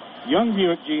Cooling, Young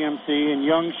Buick GMC, and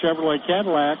Young Chevrolet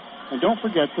Cadillac. And don't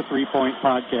forget the 3 Point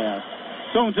Podcast.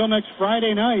 So until next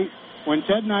Friday night, when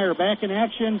Ted and I are back in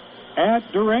action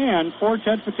at Duran for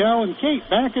Ted Patel and Kate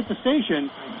back at the station,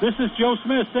 this is Joe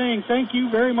Smith saying thank you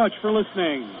very much for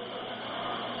listening.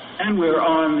 And we're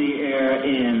on the air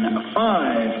in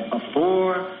 5,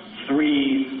 4,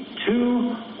 3, 2,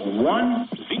 1.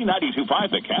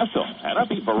 Z92.5 The Castle, an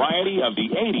upbeat variety of the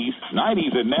 80s,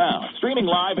 90s, and now. Streaming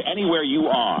live anywhere you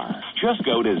are. Just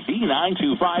go to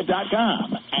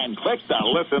Z925.com and click the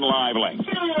Listen Live link.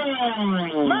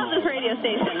 Love this radio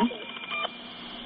station.